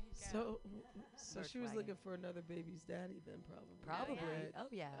 So Merch she was wagon. looking for another baby's daddy then, probably. Probably. Right? Oh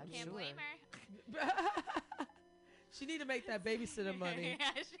yeah, I'm Can't sure. blame her. She need to make that babysitter money.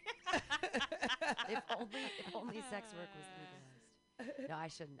 if only sex work was legalized. No, I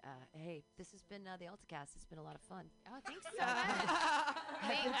shouldn't. Hey, this has been the AltaCast. It's been a lot of fun. Oh, thanks so much.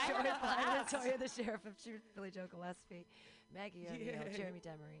 I'm Latoya, the sheriff of Philly Joe Gillespie, Maggie O'Neill, Jeremy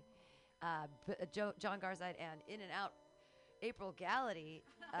Demery, John Garzide, and In and Out, April Gallaty.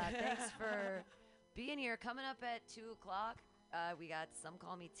 Thanks for being here. Coming up at 2:00, we got Some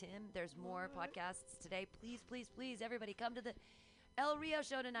Call Me Tim. There's more podcasts today. Please, everybody come to the El Rio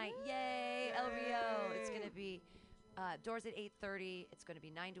show tonight. Yay, El Rio. It's going to be Doors at 8:30. It's going to be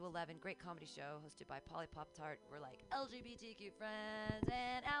 9 to 11. Great comedy show hosted by Polly Pop-Tart. We're like LGBTQ friends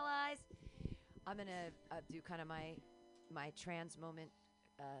and allies. I'm going to do kind of my trans moment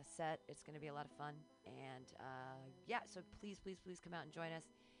set. It's going to be a lot of fun. And so please come out and join us.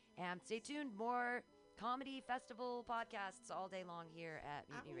 And stay tuned. More comedy festival podcasts all day long here at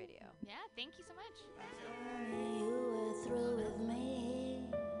Mutiny Radio. Yeah, thank you so much. You were through with me,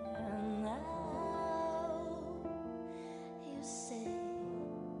 and now you say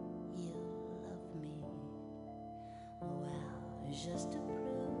you love me. Well, just to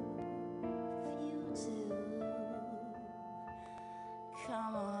prove you do,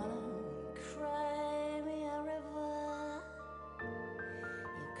 come on and cry me a river. You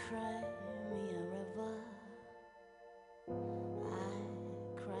cry me a river. I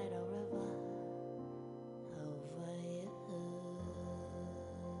cried a river over you.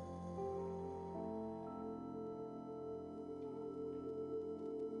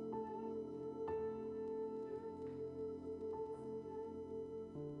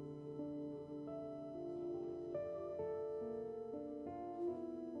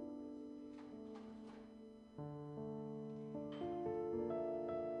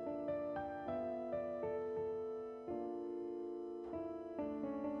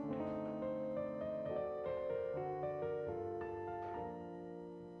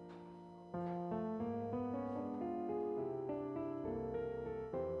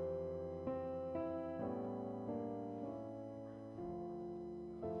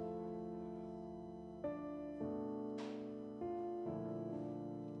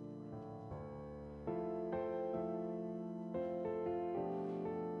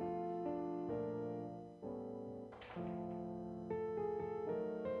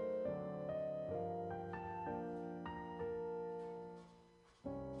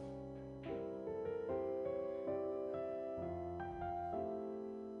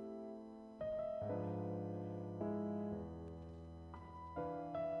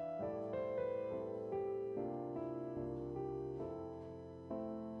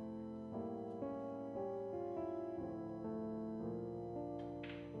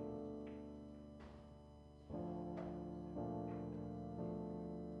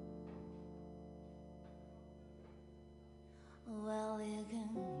 Well, you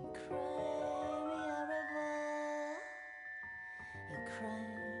can cry me a river. You cry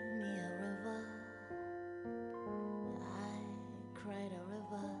me a river. I cried a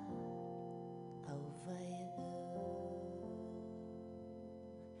river over you.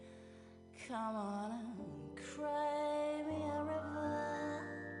 Come on and cry me a river.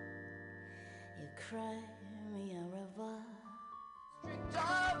 You cry me a river. Strict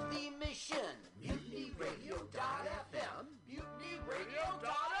of the mission, MutinyRadio.fm,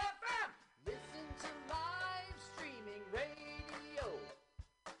 MutinyRadio.fm. Listen to live streaming radio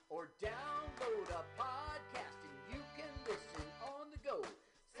or download a podcast and you can listen on the go.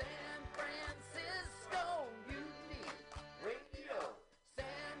 San Francisco Mutiny Radio.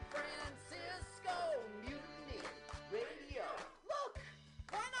 San Francisco Mutiny Radio. Look,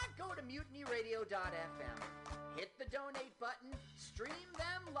 why not go to MutinyRadio.fm? Hit the donate button, stream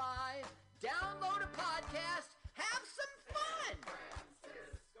them live, download a podcast, have some fun! San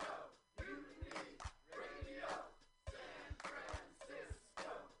Francisco Mutiny Radio. San Francisco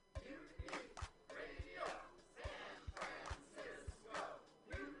Mutiny Radio. San Francisco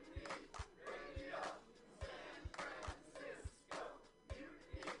Mutiny Radio. San Francisco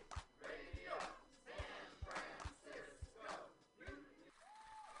Mutiny Radio. San Francisco Mutiny.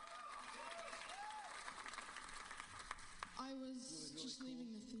 I was just leaving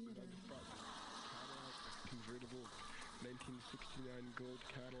the theater. Convertible 1969 gold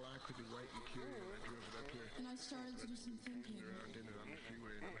Cadillac with the white interior. I drove it up here. And I started to do some thinking. Around in it on the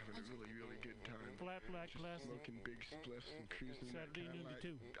freeway and I'm having a really, really good time. Flat black glass. Smoking big spliffs and cruising Saturday noon to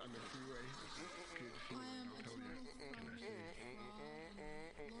 2 on the freeway. Good feeling, I'll tell you. Can I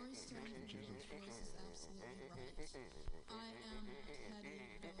say? Lori Stone's voice is absolutely right. I am petty,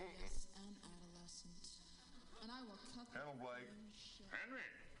 rebellious, and adolescent. And I will cut the Hello, Blake. Henry.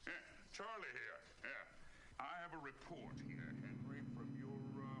 Yeah, Charlie here. Yeah. I have a report here, Henry, from your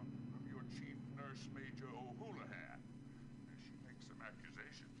chief nurse, Major O'Houlihan. She makes some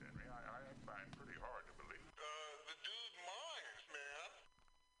accusations, Henry, I find pretty hard to believe. The dude minds, man.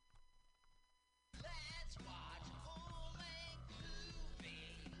 Let's watch a full-length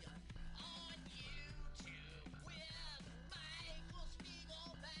movie on YouTube with Michael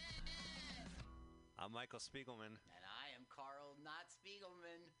Spiegelman. I'm Michael Spiegelman. And I am Carl Not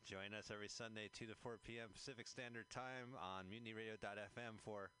Spiegelman. Join us every Sunday, 2 to 4 p.m. Pacific Standard Time on MutinyRadio.fm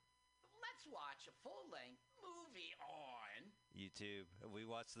for Let's watch a full-length movie. movie on? YouTube. We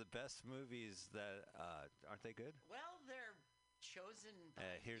watch the best movies that aren't they good? Well, they're chosen by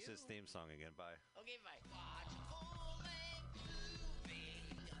Here's you. his theme song again. Bye. Okay, bye. Watch full-length movie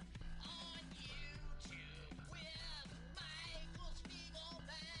on YouTube with Michael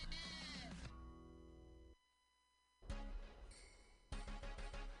Spiegelman.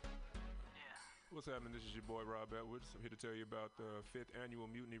 What's happening? This is your boy Rob Edwards. I'm here to tell you about the 5th Annual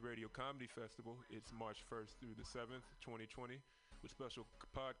Mutiny Radio Comedy Festival. It's March 1st through the 7th, 2020, with special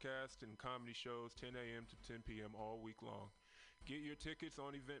podcasts and comedy shows 10 a.m. to 10 p.m. all week long. Get your tickets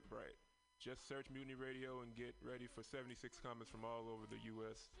on Eventbrite. Just search Mutiny Radio and get ready for 76 comics from all over the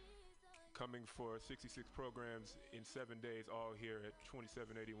U.S. coming for 66 programs in 7 days, all here at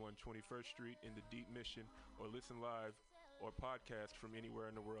 2781 21st Street in the Deep Mission, or listen live or podcast from anywhere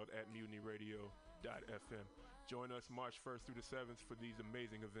in the world at MutinyRadio.fm. Join us March 1st through the 7th for these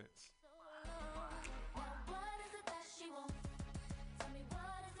amazing events. What is it that she wants? Tell me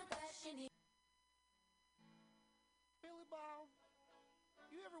what is it that she needs? Billy Bob,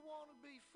 you ever want to be